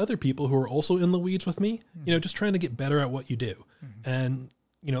are other people who are also in the weeds with me, just trying to get better at what you do. And,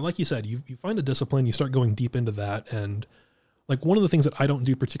 like you said, you find a discipline, you start going deep into that. And like one of the things that I don't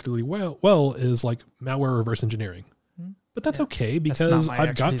do particularly well is like malware reverse engineering. But that's okay, because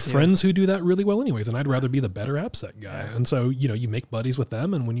I've got friends who do that really well anyways, and I'd rather be the better AppSec guy. And so, you make buddies with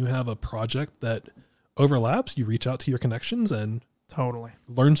them, and when you have a project that overlaps, you reach out to your connections and totally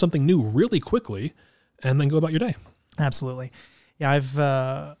learn something new really quickly, and then go about your day. Absolutely. Yeah,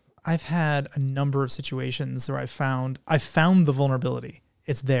 I've had a number of situations where I found the vulnerability.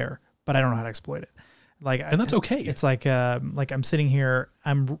 It's there, but I don't know how to exploit it. And that's okay. It's like I'm sitting here,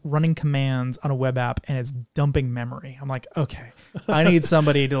 I'm running commands on a web app, and it's dumping memory. I'm like, okay, I need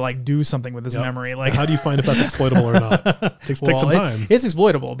somebody to like do something with this memory. Like, how do you find if that's exploitable or not? Takes some time. It's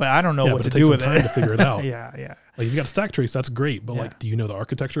exploitable, but I don't know what to do with it. It takes some time to figure it out. Yeah. Like you've got stack trace, that's great, but like, do you know the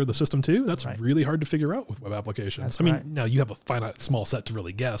architecture of the system too? That's really hard to figure out with web applications. Now you have a finite small set to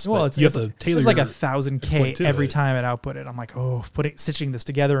really guess. Well, you have to tailor. It's like 1,000K every time it output it. I'm like, oh, stitching this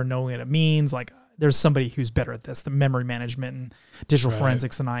together and knowing what it means. Like, there's somebody who's better at this, the memory management and digital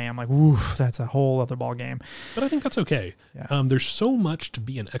forensics than I am. Like, woof, that's a whole other ball game. But I think that's okay. Yeah. There's so much to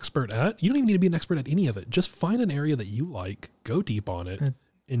be an expert at. You don't even need to be an expert at any of it. Just find an area that you like, go deep on it,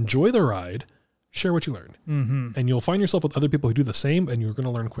 enjoy the ride, share what you learned. And you'll find yourself with other people who do the same, and you're going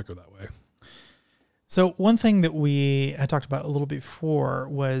to learn quicker that way. So one thing that we had talked about a little before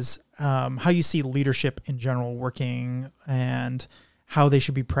was how you see leadership in general working and how they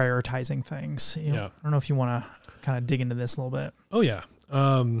should be prioritizing things. I don't know if you want to kind of dig into this a little bit. Oh yeah.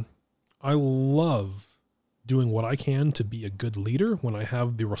 I love doing what I can to be a good leader when I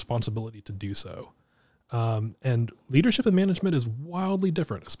have the responsibility to do so. And leadership and management is wildly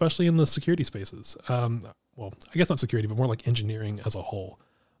different, especially in the security spaces. Well, I guess not security, but more like engineering as a whole.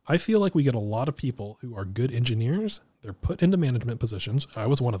 I feel like we get a lot of people who are good engineers. They're put into management positions. I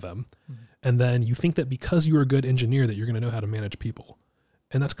was one of them. And then you think that because you're a good engineer that you're going to know how to manage people.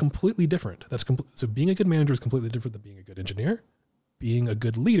 And that's completely different. So being a good manager is completely different than being a good engineer. Being a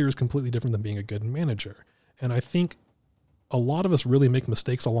good leader is completely different than being a good manager. And I think a lot of us really make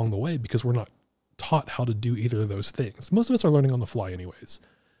mistakes along the way because we're not taught how to do either of those things. Most of us are learning on the fly anyways.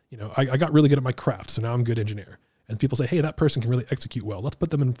 I got really good at my craft, so now I'm a good engineer. And people say, hey, that person can really execute well. Let's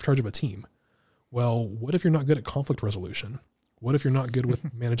put them in charge of a team. Well, what if you're not good at conflict resolution? What if you're not good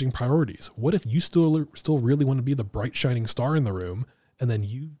with managing priorities? What if you still really want to be the bright shining star in the room, and then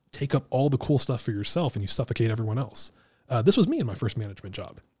you take up all the cool stuff for yourself and you suffocate everyone else? This was me in my first management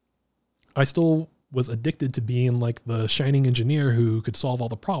job. I still was addicted to being like the shining engineer who could solve all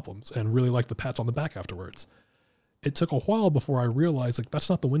the problems and really like the pats on the back afterwards. It took a while before I realized like that's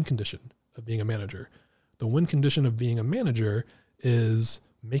not the win condition of being a manager. The win condition of being a manager is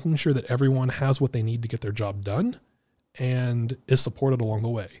making sure that everyone has what they need to get their job done and is supported along the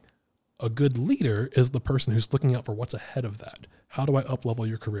way. A good leader is the person who's looking out for what's ahead of that. How do I up-level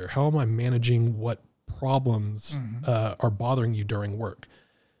your career? How am I managing what problems are bothering you during work?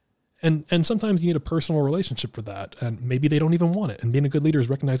 And sometimes you need a personal relationship for that. And maybe they don't even want it. And being a good leader is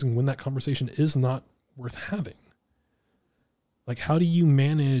recognizing when that conversation is not worth having. Like, how do you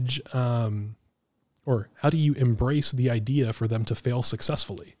manage, or how do you embrace the idea for them to fail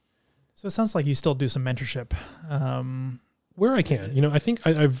successfully? So it sounds like you still do some mentorship. Where I can, I think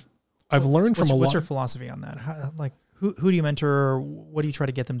I've learned from a lot. What's your philosophy on that? How, like, who do you mentor? What do you try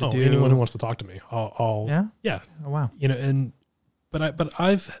to get them to do? Anyone who wants to talk to me, I'll yeah. Oh, wow. But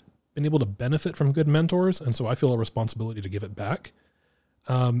I've been able to benefit from good mentors, and so I feel a responsibility to give it back.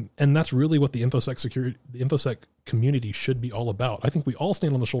 And that's really what the InfoSec community should be all about. I think we all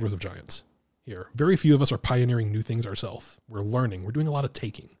stand on the shoulders of giants here. Very few of us are pioneering new things ourselves. We're learning. We're doing a lot of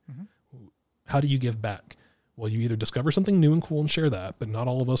taking. Mm-hmm. How do you give back? Well, you either discover something new and cool and share that, but not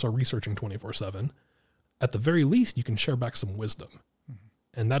all of us are researching 24/7. At the very least, you can share back some wisdom,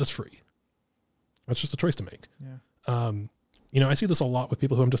 and that is free. That's just a choice to make. Yeah. I see this a lot with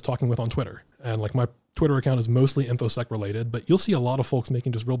people who I'm just talking with on Twitter, and like my Twitter account is mostly InfoSec related, but you'll see a lot of folks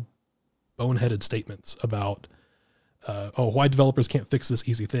making just real boneheaded statements about, why developers can't fix this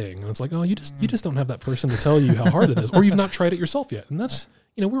easy thing. And it's like, you just don't have that person to tell you how hard it is, or you've not tried it yourself yet. And that's,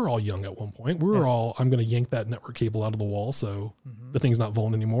 we were all young at one point. We were all, I'm going to yank that network cable out of the wall so the thing's not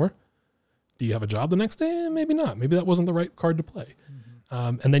vuln anymore. Do you have a job the next day? Maybe not. Maybe that wasn't the right card to play.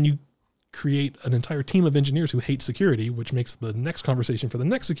 And then you create an entire team of engineers who hate security, which makes the next conversation for the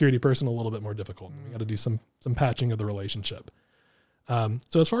next security person a little bit more difficult. We got to do some patching of the relationship.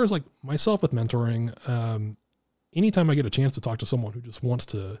 So as far as like myself with mentoring, anytime I get a chance to talk to someone who just wants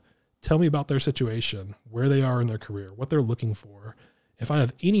to tell me about their situation, where they are in their career, what they're looking for, if I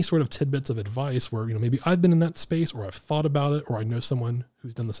have any sort of tidbits of advice where, maybe I've been in that space or I've thought about it, or I know someone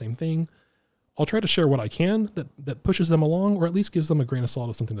who's done the same thing, I'll try to share what I can that pushes them along, or at least gives them a grain of salt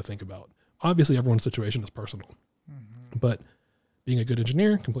of something to think about. Obviously, everyone's situation is personal, but being a good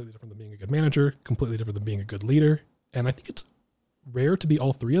engineer, completely different than being a good manager, completely different than being a good leader. And I think it's rare to be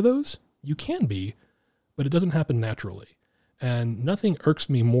all three of those. You can be, but it doesn't happen naturally. And nothing irks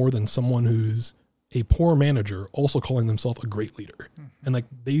me more than someone who's a poor manager also calling themselves a great leader. And like,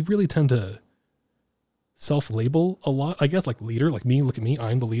 they really tend to self-label a lot. I guess like leader, like me, look at me,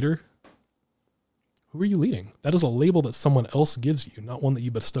 I'm the leader. Who are you leading? That is a label that someone else gives you, not one that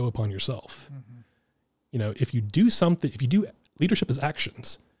you bestow upon yourself. If you do something, leadership is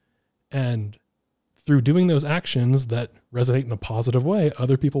actions. And through doing those actions that resonate in a positive way,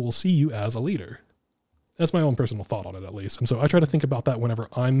 other people will see you as a leader. That's my own personal thought on it, at least. And so I try to think about that whenever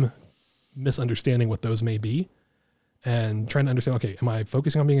I'm misunderstanding what those may be, and trying to understand, okay, am I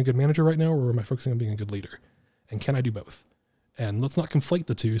focusing on being a good manager right now, or am I focusing on being a good leader? And can I do both? And let's not conflate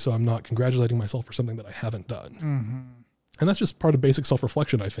the two, so I'm not congratulating myself for something that I haven't done. And that's just part of basic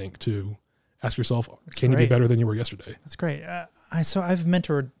self-reflection, I think, to ask yourself, can you be better than you were yesterday? That's great. So I've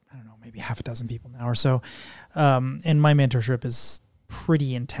mentored, I don't know, maybe half a dozen people now or so. And my mentorship is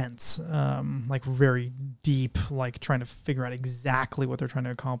pretty intense, like very deep, like trying to figure out exactly what they're trying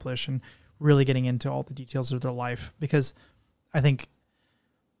to accomplish and really getting into all the details of their life. Because I think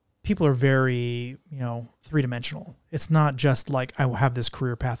people are very, three-dimensional. It's not just like, I will have this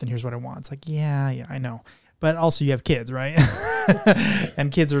career path and here's what I want. It's like, yeah, I know. But also you have kids, right?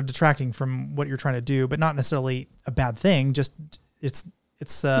 And kids are detracting from what you're trying to do, but not necessarily a bad thing. Just it's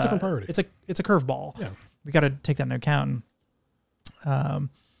a different priority. It's a curveball. Yeah. We got to take that into account.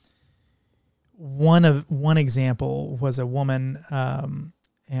 One example was a woman,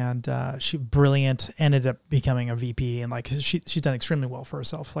 and she brilliant, ended up becoming a VP, and like she's done extremely well for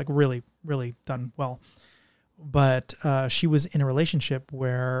herself, like really, really done well. But she was in a relationship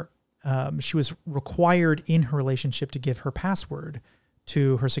where she was required in her relationship to give her password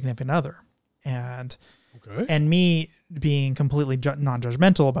to her significant other. And me being completely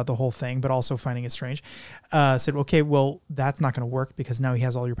non-judgmental about the whole thing, but also finding it strange, said, okay, well, that's not going to work because now he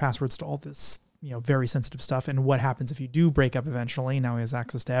has all your passwords to all this, very sensitive stuff. And what happens if you do break up eventually? Now he has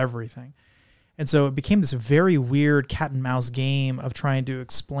access to everything. And so it became this very weird cat and mouse game of trying to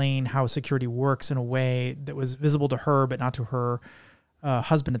explain how security works in a way that was visible to her, but not to her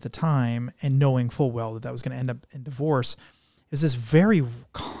husband at the time, and knowing full well that was going to end up in divorce. Is this very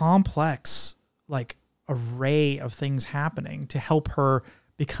complex, like, array of things happening to help her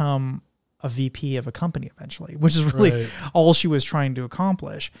become a VP of a company eventually, which is really all she was trying to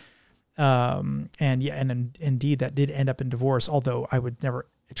accomplish. Indeed that did end up in divorce, although I would never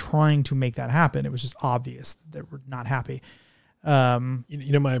trying to make that happen. It was just obvious that we're not happy.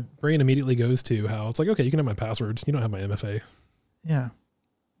 My brain immediately goes to how it's like, okay, you can have my passwords. You don't have my MFA. Yeah.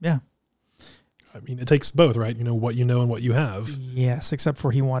 I mean, it takes both, right? You know what you know and what you have. Yes, except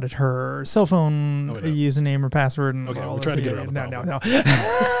for he wanted her cell phone username or password. And okay, all we'll try to get around the No.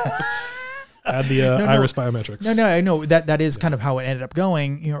 Add the iris biometrics. No, I know that is kind of how it ended up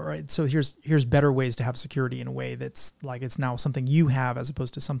going. You know, right? So here's better ways to have security in a way that's like it's now something you have as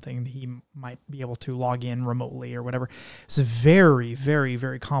opposed to something that he might be able to log in remotely or whatever. It's a very, very,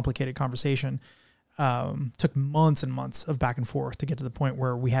 very complicated conversation. Took months and months of back and forth to get to the point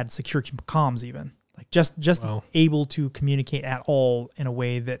where we had secure comms, even like just able to communicate at all in a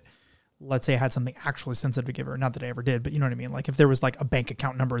way that, let's say I had something actually sensitive to give her. Not that I ever did, but you know what I mean? Like if there was like a bank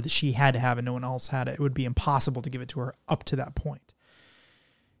account number that she had to have and no one else had it, it would be impossible to give it to her up to that point.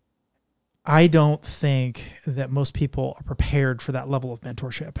 I don't think that most people are prepared for that level of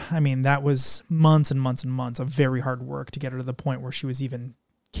mentorship. I mean, that was months and months and months of very hard work to get her to the point where she was even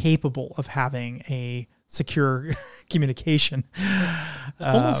capable of having a secure communication. It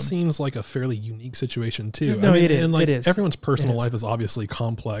almost seems like a fairly unique situation too. No, I mean, it is. And like it is. Everyone's personal life is obviously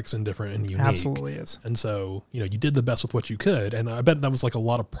complex and different and unique. Absolutely is. And so, you know, you did the best with what you could. And I bet that was like a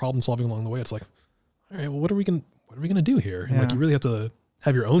lot of problem solving along the way. It's like, all right, well, what are we going to do here? And like, you really have to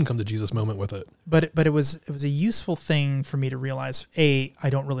have your own come to Jesus moment with it. But it was a useful thing for me to realize, I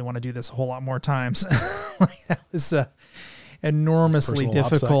don't really want to do this a whole lot more times. Like that was enormously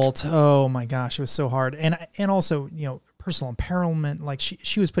difficult. Oh my gosh, it was so hard. And also, you know, personal imperilment, like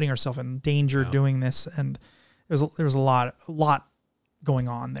she was putting herself in danger doing this, and there was a lot going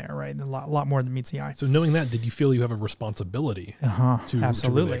on there, right? A lot more than meets the eye. So knowing that, did you feel you have a responsibility to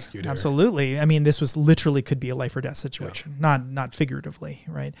absolutely really execute her? Absolutely. I mean, this was literally could be a life or death situation, not figuratively,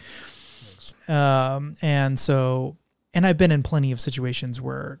 right? And I've been in plenty of situations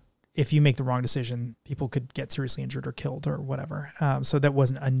where if you make the wrong decision, people could get seriously injured or killed or whatever. So that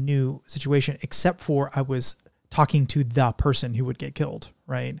wasn't a new situation, except for I was talking to the person who would get killed,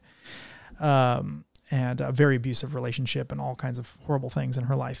 right? And a very abusive relationship and all kinds of horrible things in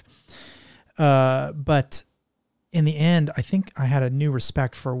her life. But in the end, I think I had a new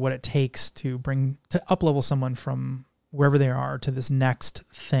respect for what it takes to up-level someone from wherever they are to this next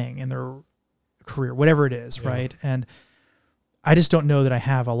thing in their career, whatever it is, right? And I just don't know that I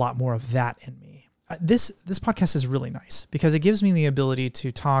have a lot more of that in me. This podcast is really nice because it gives me the ability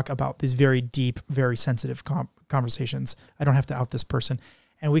to talk about these very deep, very sensitive conversations. I don't have to out this person,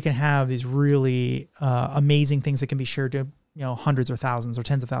 and we can have these really amazing things that can be shared to, you know, hundreds or thousands or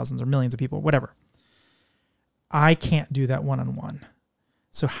tens of thousands or millions of people, whatever. I can't do that one-on-one.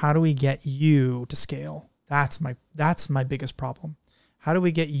 So how do we get you to scale? That's my biggest problem. How do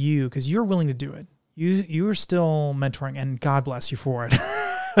we get you? Because you're willing to do it. You are still mentoring, and God bless you for it.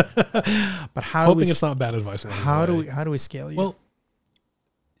 But hoping it's not bad advice. How do we scale you? Well,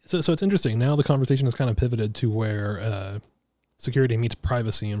 so it's interesting. Now the conversation has kind of pivoted to where security meets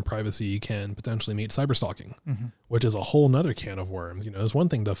privacy, and privacy can potentially meet cyberstalking, which is a whole nother can of worms. You know, it's one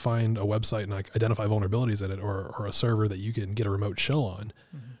thing to find a website and like identify vulnerabilities in it, or a server that you can get a remote shell on,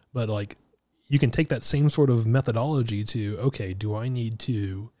 but like you can take that same sort of methodology to, okay, do I need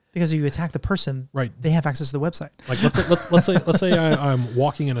to? Because if you attack the person, right? They have access to the website. Like let's say I'm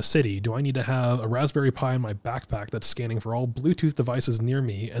walking in a city. Do I need to have a Raspberry Pi in my backpack that's scanning for all Bluetooth devices near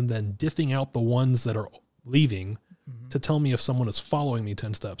me and then diffing out the ones that are leaving to tell me if someone is following me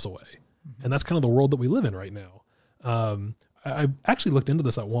 10 steps away? And that's kind of the world that we live in right now. I actually looked into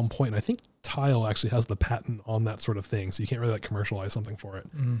this at one point, and I think Tile actually has the patent on that sort of thing. So you can't really like commercialize something for it.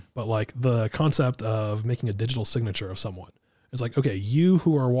 But like the concept of making a digital signature of someone. It's like, okay, you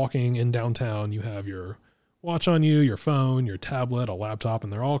who are walking in downtown, you have your watch on you, your phone, your tablet, a laptop,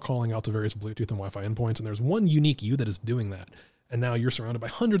 and they're all calling out to various Bluetooth and Wi-Fi endpoints. And there's one unique you that is doing that. And now you're surrounded by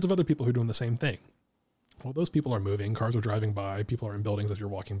hundreds of other people who are doing the same thing. Well, those people are moving, cars are driving by, people are in buildings as you're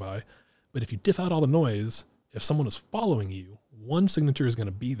walking by. But if you diff out all thenoise, if someone is following you, one signature is going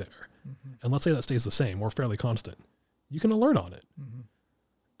to be there. And let's say that stays the same or fairly constant. You can alert on it.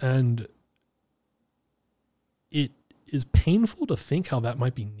 And it is painful to think how that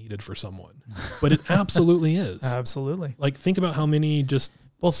might be needed for someone, but it absolutely is. Absolutely. Like think about how many just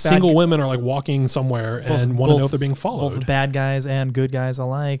both single women are like walking somewhere and want to know if they're being followed. Both bad guys and good guys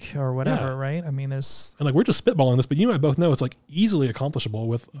alike or whatever, right? I mean, and like, we're just spitballing this, but you and I both know it's like easily accomplishable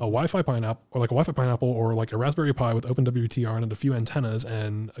with a Wi-Fi pineapple or like a Raspberry Pi with OpenWTR and a few antennas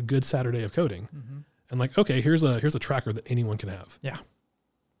and a good Saturday of coding. And like, okay, here's a tracker that anyone can have. Yeah.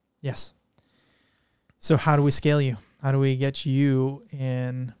 Yes. So how do we scale you? How do we get you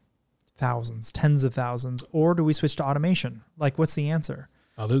in thousands, tens of thousands, or do we switch to automation? Like, what's the answer?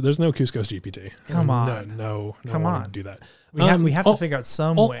 There's no Kuskos GPT. Come on. No, come on. Do that. We have to figure out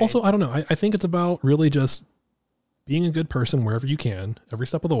some way. Also, I don't know. I think it's about really just being a good person wherever you can, every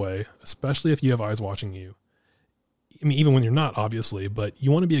step of the way, especially if you have eyes watching you. I mean, even when you're not, obviously, but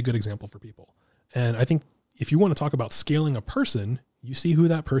you want to be a good example for people. And I think if you want to talk about scaling a person, you see who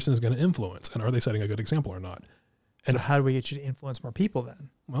that person is going to influence, and are they setting a good example or not? And so how do we get you to influence more people then?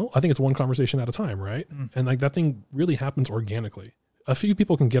 Well, I think it's one conversation at a time, right? And like that thing really happens organically. A few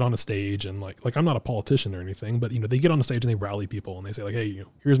people can get on a stage and like I'm not a politician or anything, but they get on a stage and they rally people and they say like, hey,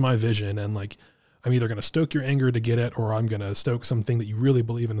 here's my vision. And like, I'm either going to stoke your anger to get it, or I'm going to stoke something that you really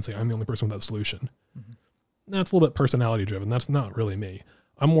believe in and say, I'm the only person with that solution. That's a little bit personality driven. That's not really me.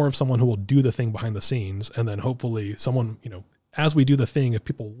 I'm more of someone who will do the thing behind the scenes. And then hopefully someone, as we do the thing, if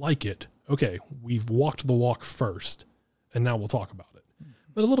people like it, okay, we've walked the walk first and now we'll talk about it.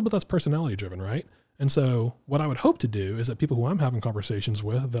 But a little bit that's personality driven, right? And so what I would hope to do is that people who I'm having conversations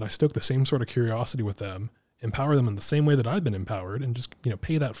with, that I stoke the same sort of curiosity with them, empower them in the same way that I've been empowered, and just,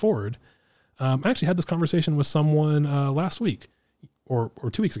 pay that forward. I actually had this conversation with someone last week or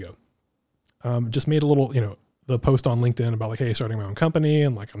 2 weeks ago. Just made a little, the post on LinkedIn about like, hey, starting my own company,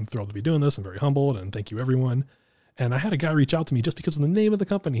 and like, I'm thrilled to be doing this. I'm very humbled, and thank you everyone. And I had a guy reach out to me just because of the name of the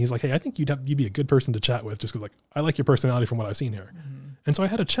company. He's like, hey, I think you'd be a good person to chat with, just because like, I like your personality from what I've seen here. And so I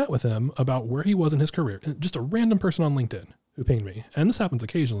had a chat with him about where he was in his career, and just a random person on LinkedIn who pinged me. And this happens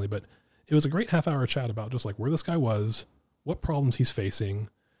occasionally, but it was a great half-hour chat about just like where this guy was, what problems he's facing.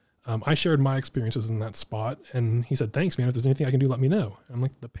 I shared my experiences in that spot, and he said, thanks, man. If there's anything I can do, let me know. And I'm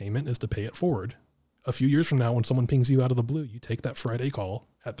like, the payment is to pay it forward. A few years from now, when someone pings you out of the blue, you take that Friday call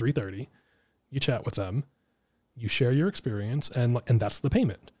at 3:30, you chat with them, you share your experience, and that's the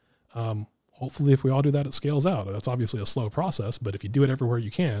payment. Hopefully, if we all do that, it scales out. That's obviously a slow process, but if you do it everywhere you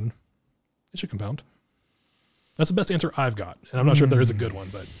can, it should compound. That's the best answer I've got. And I'm not sure if there is a good one,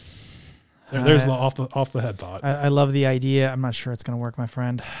 but there's the off the head thought. I love the idea. I'm not sure it's going to work, my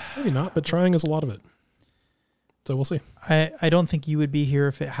friend. Maybe not, but trying is a lot of it. So we'll see. I don't think you would be here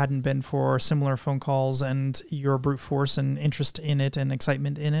if it hadn't been for similar phone calls and your brute force and interest in it and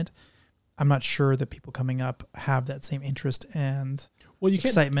excitement in it. I'm not sure that people coming up have that same interest and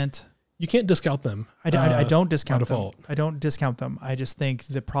excitement. You can't discount them. I don't discount them. I don't discount them. I just think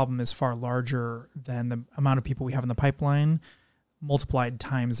the problem is far larger than the amount of people we have in the pipeline multiplied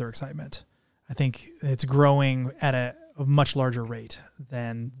times their excitement. I think it's growing at a much larger rate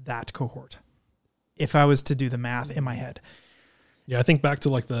than that cohort. If I was to do the math in my head. Yeah, I think back to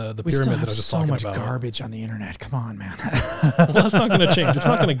like the pyramid that I was just talking about. So much garbage on the internet. Come on, man. Well, that's not going to change. It's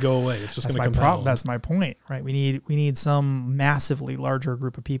not going to go away. It's just going to compound. That's my point, right? We need some massively larger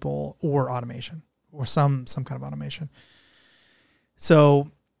group of people, or automation, or some kind of automation. So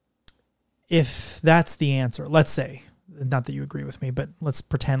if that's the answer, let's say, not that you agree with me, but let's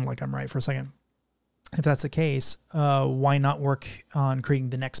pretend like I'm right for a second. If that's the case, why not work on creating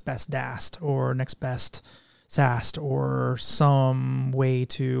the next best DAST or next best SAST or some way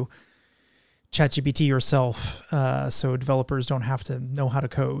to ChatGPT yourself so developers don't have to know how to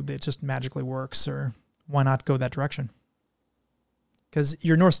code. It just magically works. Or why not go that direction? Because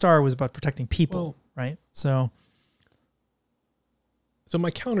your North Star was about protecting people, right? So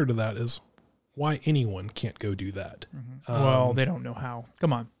my counter to that is why anyone can't go do that. Well, they don't know how.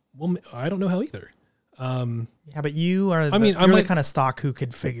 Come on. Well, I don't know how either. Yeah, but you are you're the kind of stock who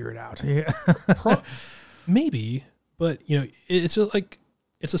could figure it out. Maybe, but it's just like,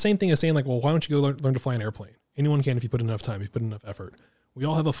 it's the same thing as saying like, well, why don't you go learn to fly an airplane? Anyone can if you put enough time, if you put enough effort. We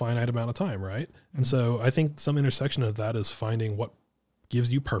all have a finite amount of time, right? And so I think some intersection of that is finding what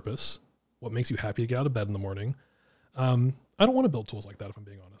gives you purpose, what makes you happy to get out of bed in the morning. I don't want to build tools like that, if I'm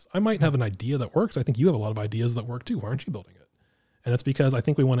being honest. I might have an idea that works. I think you have a lot of ideas that work too. Why aren't you building it? And it's because I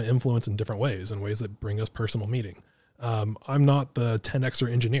think we want to influence in different ways, in ways that bring us personal meaning. I'm not the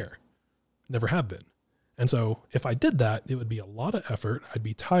 10Xer engineer. Never have been. And so if I did that, it would be a lot of effort. I'd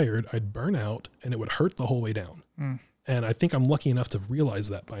be tired. I'd burn out, and it would hurt the whole way down. And I think I'm lucky enough to realize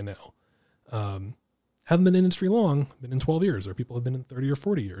that by now. Haven't been in industry long, been in 12 years, or people have been in 30 or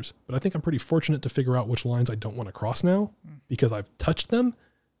 40 years. But I think I'm pretty fortunate to figure out which lines I don't want to cross now, because I've touched them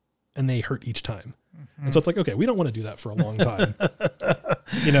and they hurt each time. And so it's like, okay, we don't want to do that for a long time.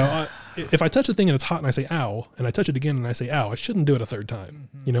 If I touch a thing and it's hot and I say, ow, and I touch it again and I say, ow, I shouldn't do it a third time.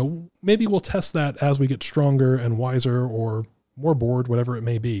 Maybe we'll test that as we get stronger and wiser or more bored, whatever it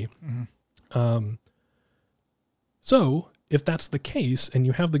may be. So if that's the case and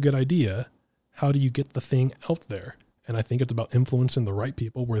you have the good idea, how do you get the thing out there? And I think it's about influencing the right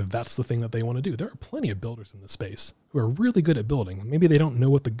people where that's the thing that they want to do. There are plenty of builders in this space who are really good at building. Maybe they don't know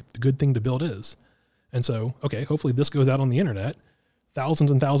what the good thing to build is. And so, okay, hopefully this goes out on the internet.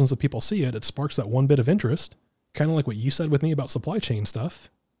 Thousands and thousands of people see it. It sparks that one bit of interest. Kind of like what you said with me about supply chain stuff.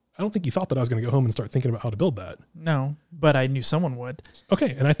 I don't think you thought that I was going to go home and start thinking about how to build that. No, but I knew someone would.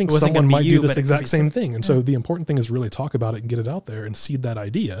 Okay. And I think It wasn't someone gonna might be do you, this but it could exact be same some- thing. And so the important thing is really talk about it and get it out there and seed that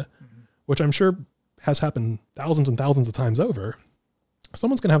idea, which I'm sure has happened thousands and thousands of times over.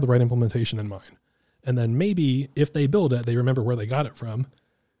 Someone's going to have the right implementation in mind. And then maybe if they build it, they remember where they got it from,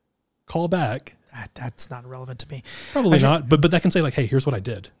 call back. That's not relevant to me. Probably not, but that can say like, hey, here's what I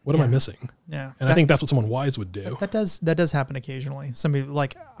did. What am I missing? Yeah. And I think that's what someone wise would do. That does happen occasionally. Somebody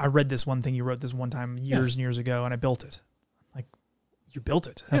like, I read this one thing you wrote this one time years and years ago, and I built it. Like, you built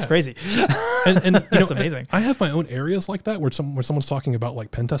it. That's crazy. And that's amazing. I have my own areas like that where someone's talking about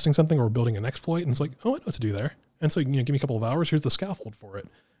like pen testing something or building an exploit, and it's like, oh, I know what to do there. And so, give me a couple of hours. Here's the scaffold for it.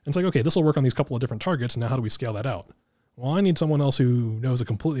 And it's like, okay, this will work on these couple of different targets. Now, how do we scale that out? Well, I need someone else who knows a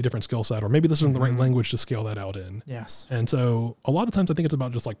completely different skill set, or maybe this isn't the right language to scale that out in. Yes. And so a lot of times I think it's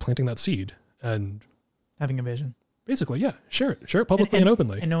about just like planting that seed and Having a vision. basically, share it publicly and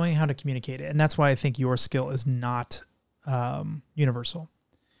openly. And knowing how to communicate it. And that's why I think your skill is not universal.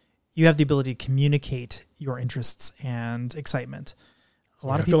 You have the ability to communicate your interests and excitement.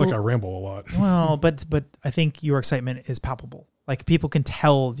 I feel like I ramble a lot. Well, but I think your excitement is palpable. Like, people can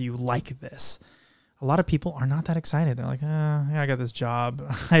tell you like this. A lot of people are not that excited. They're like, yeah, I got this job.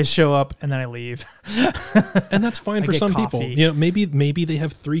 I show up and then I leave. And that's fine for some coffee. people. Maybe they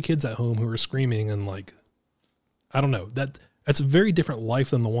have 3 kids at home who are screaming and like, I don't know. That's a very different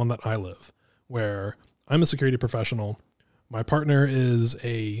life than the one that I live, where I'm a security professional. My partner is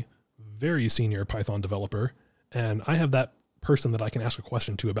a very senior Python developer, and I have that person that I can ask a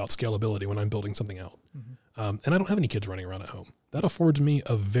question to about scalability when I'm building something out. And I don't have any kids running around at home. That affords me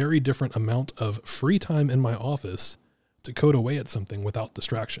a very different amount of free time in my office to code away at something without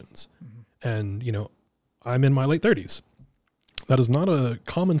distractions. And, I'm in my late 30s. That is not a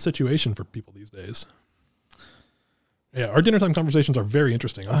common situation for people these days. Yeah, our dinner time conversations are very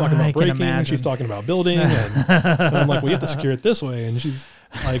interesting. I'm talking about breaking, and she's talking about building, and I'm like, well, you have to secure it this way. And she's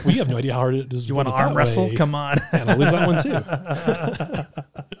like, well, you have no idea how hard it is. You want to arm wrestle? Way. Come on. And I'll lose that one too.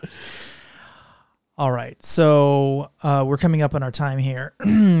 All right. So we're coming up on our time here.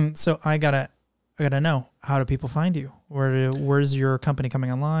 So I gotta know, how do people find you? Where's your company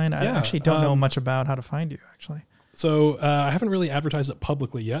coming online? I actually don't know much about how to find you, actually. So I haven't really advertised it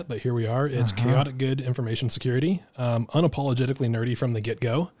publicly yet, but here we are. It's Chaotic Good Information Security. Unapologetically nerdy from the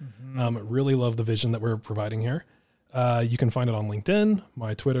get-go. Really love the vision that we're providing here. You can find it on LinkedIn.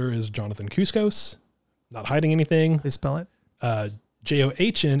 My Twitter is Johnathan Kuskos. Not hiding anything. They spell it?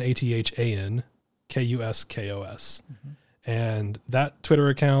 JOHNATHAN KUSKOS. And that Twitter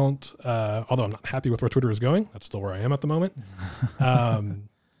account, although I'm not happy with where Twitter is going, that's still where I am at the moment.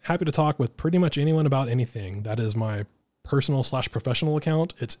 Happy to talk with pretty much anyone about anything. That is my personal/professional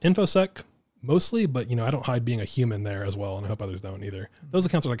account. It's InfoSec mostly, but I don't hide being a human there as well, and I hope others don't either. Those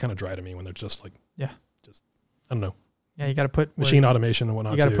accounts are like kind of dry to me when they're just like, I don't know. Yeah, you got to put machine automation and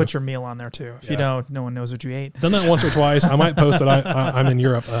whatnot. You got to put your meal on there too. If you don't, no one knows what you ate. Done that once or twice. I might post it. I'm in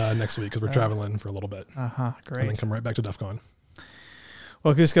Europe next week because we're traveling for a little bit. Great. And then come right back to DEF CON.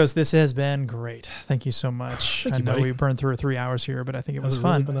 Well, Kuskos, this has been great. Thank you so much. Thank I you, know buddy. we burned through 3 hours here, but I think it was Has it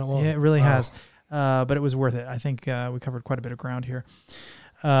fun. really been that long? Yeah, it really Wow. has. But it was worth it. I think we covered quite a bit of ground here.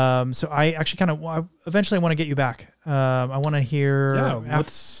 So I actually eventually I want to get you back. I want to hear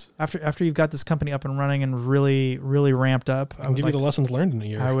after you've got this company up and running and really, really ramped up. I can give you the lessons learned in a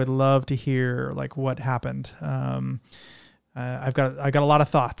year. I would love to hear like what happened. I got a lot of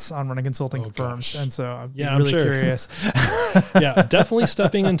thoughts on running consulting firms, and so I'm really curious. Yeah, definitely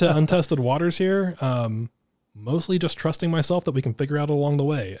stepping into untested waters here. Mostly just trusting myself that we can figure out along the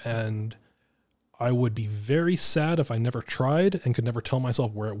way. And I would be very sad if I never tried and could never tell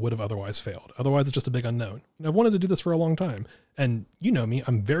myself where it would have otherwise failed. Otherwise, it's just a big unknown. I've wanted to do this for a long time. And you know me,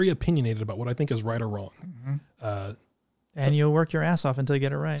 I'm very opinionated about what I think is right or wrong. And you'll work your ass off until you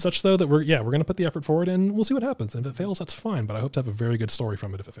get it right. Such though that we're going to put the effort forward and we'll see what happens. And if it fails, that's fine. But I hope to have a very good story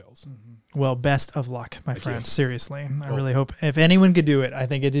from it if it fails. Well, best of luck, my Thank friend. you. Seriously. I really hope if anyone could do it, I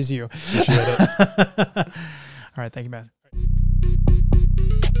think it is you. Appreciate it. All right. Thank you, Matt.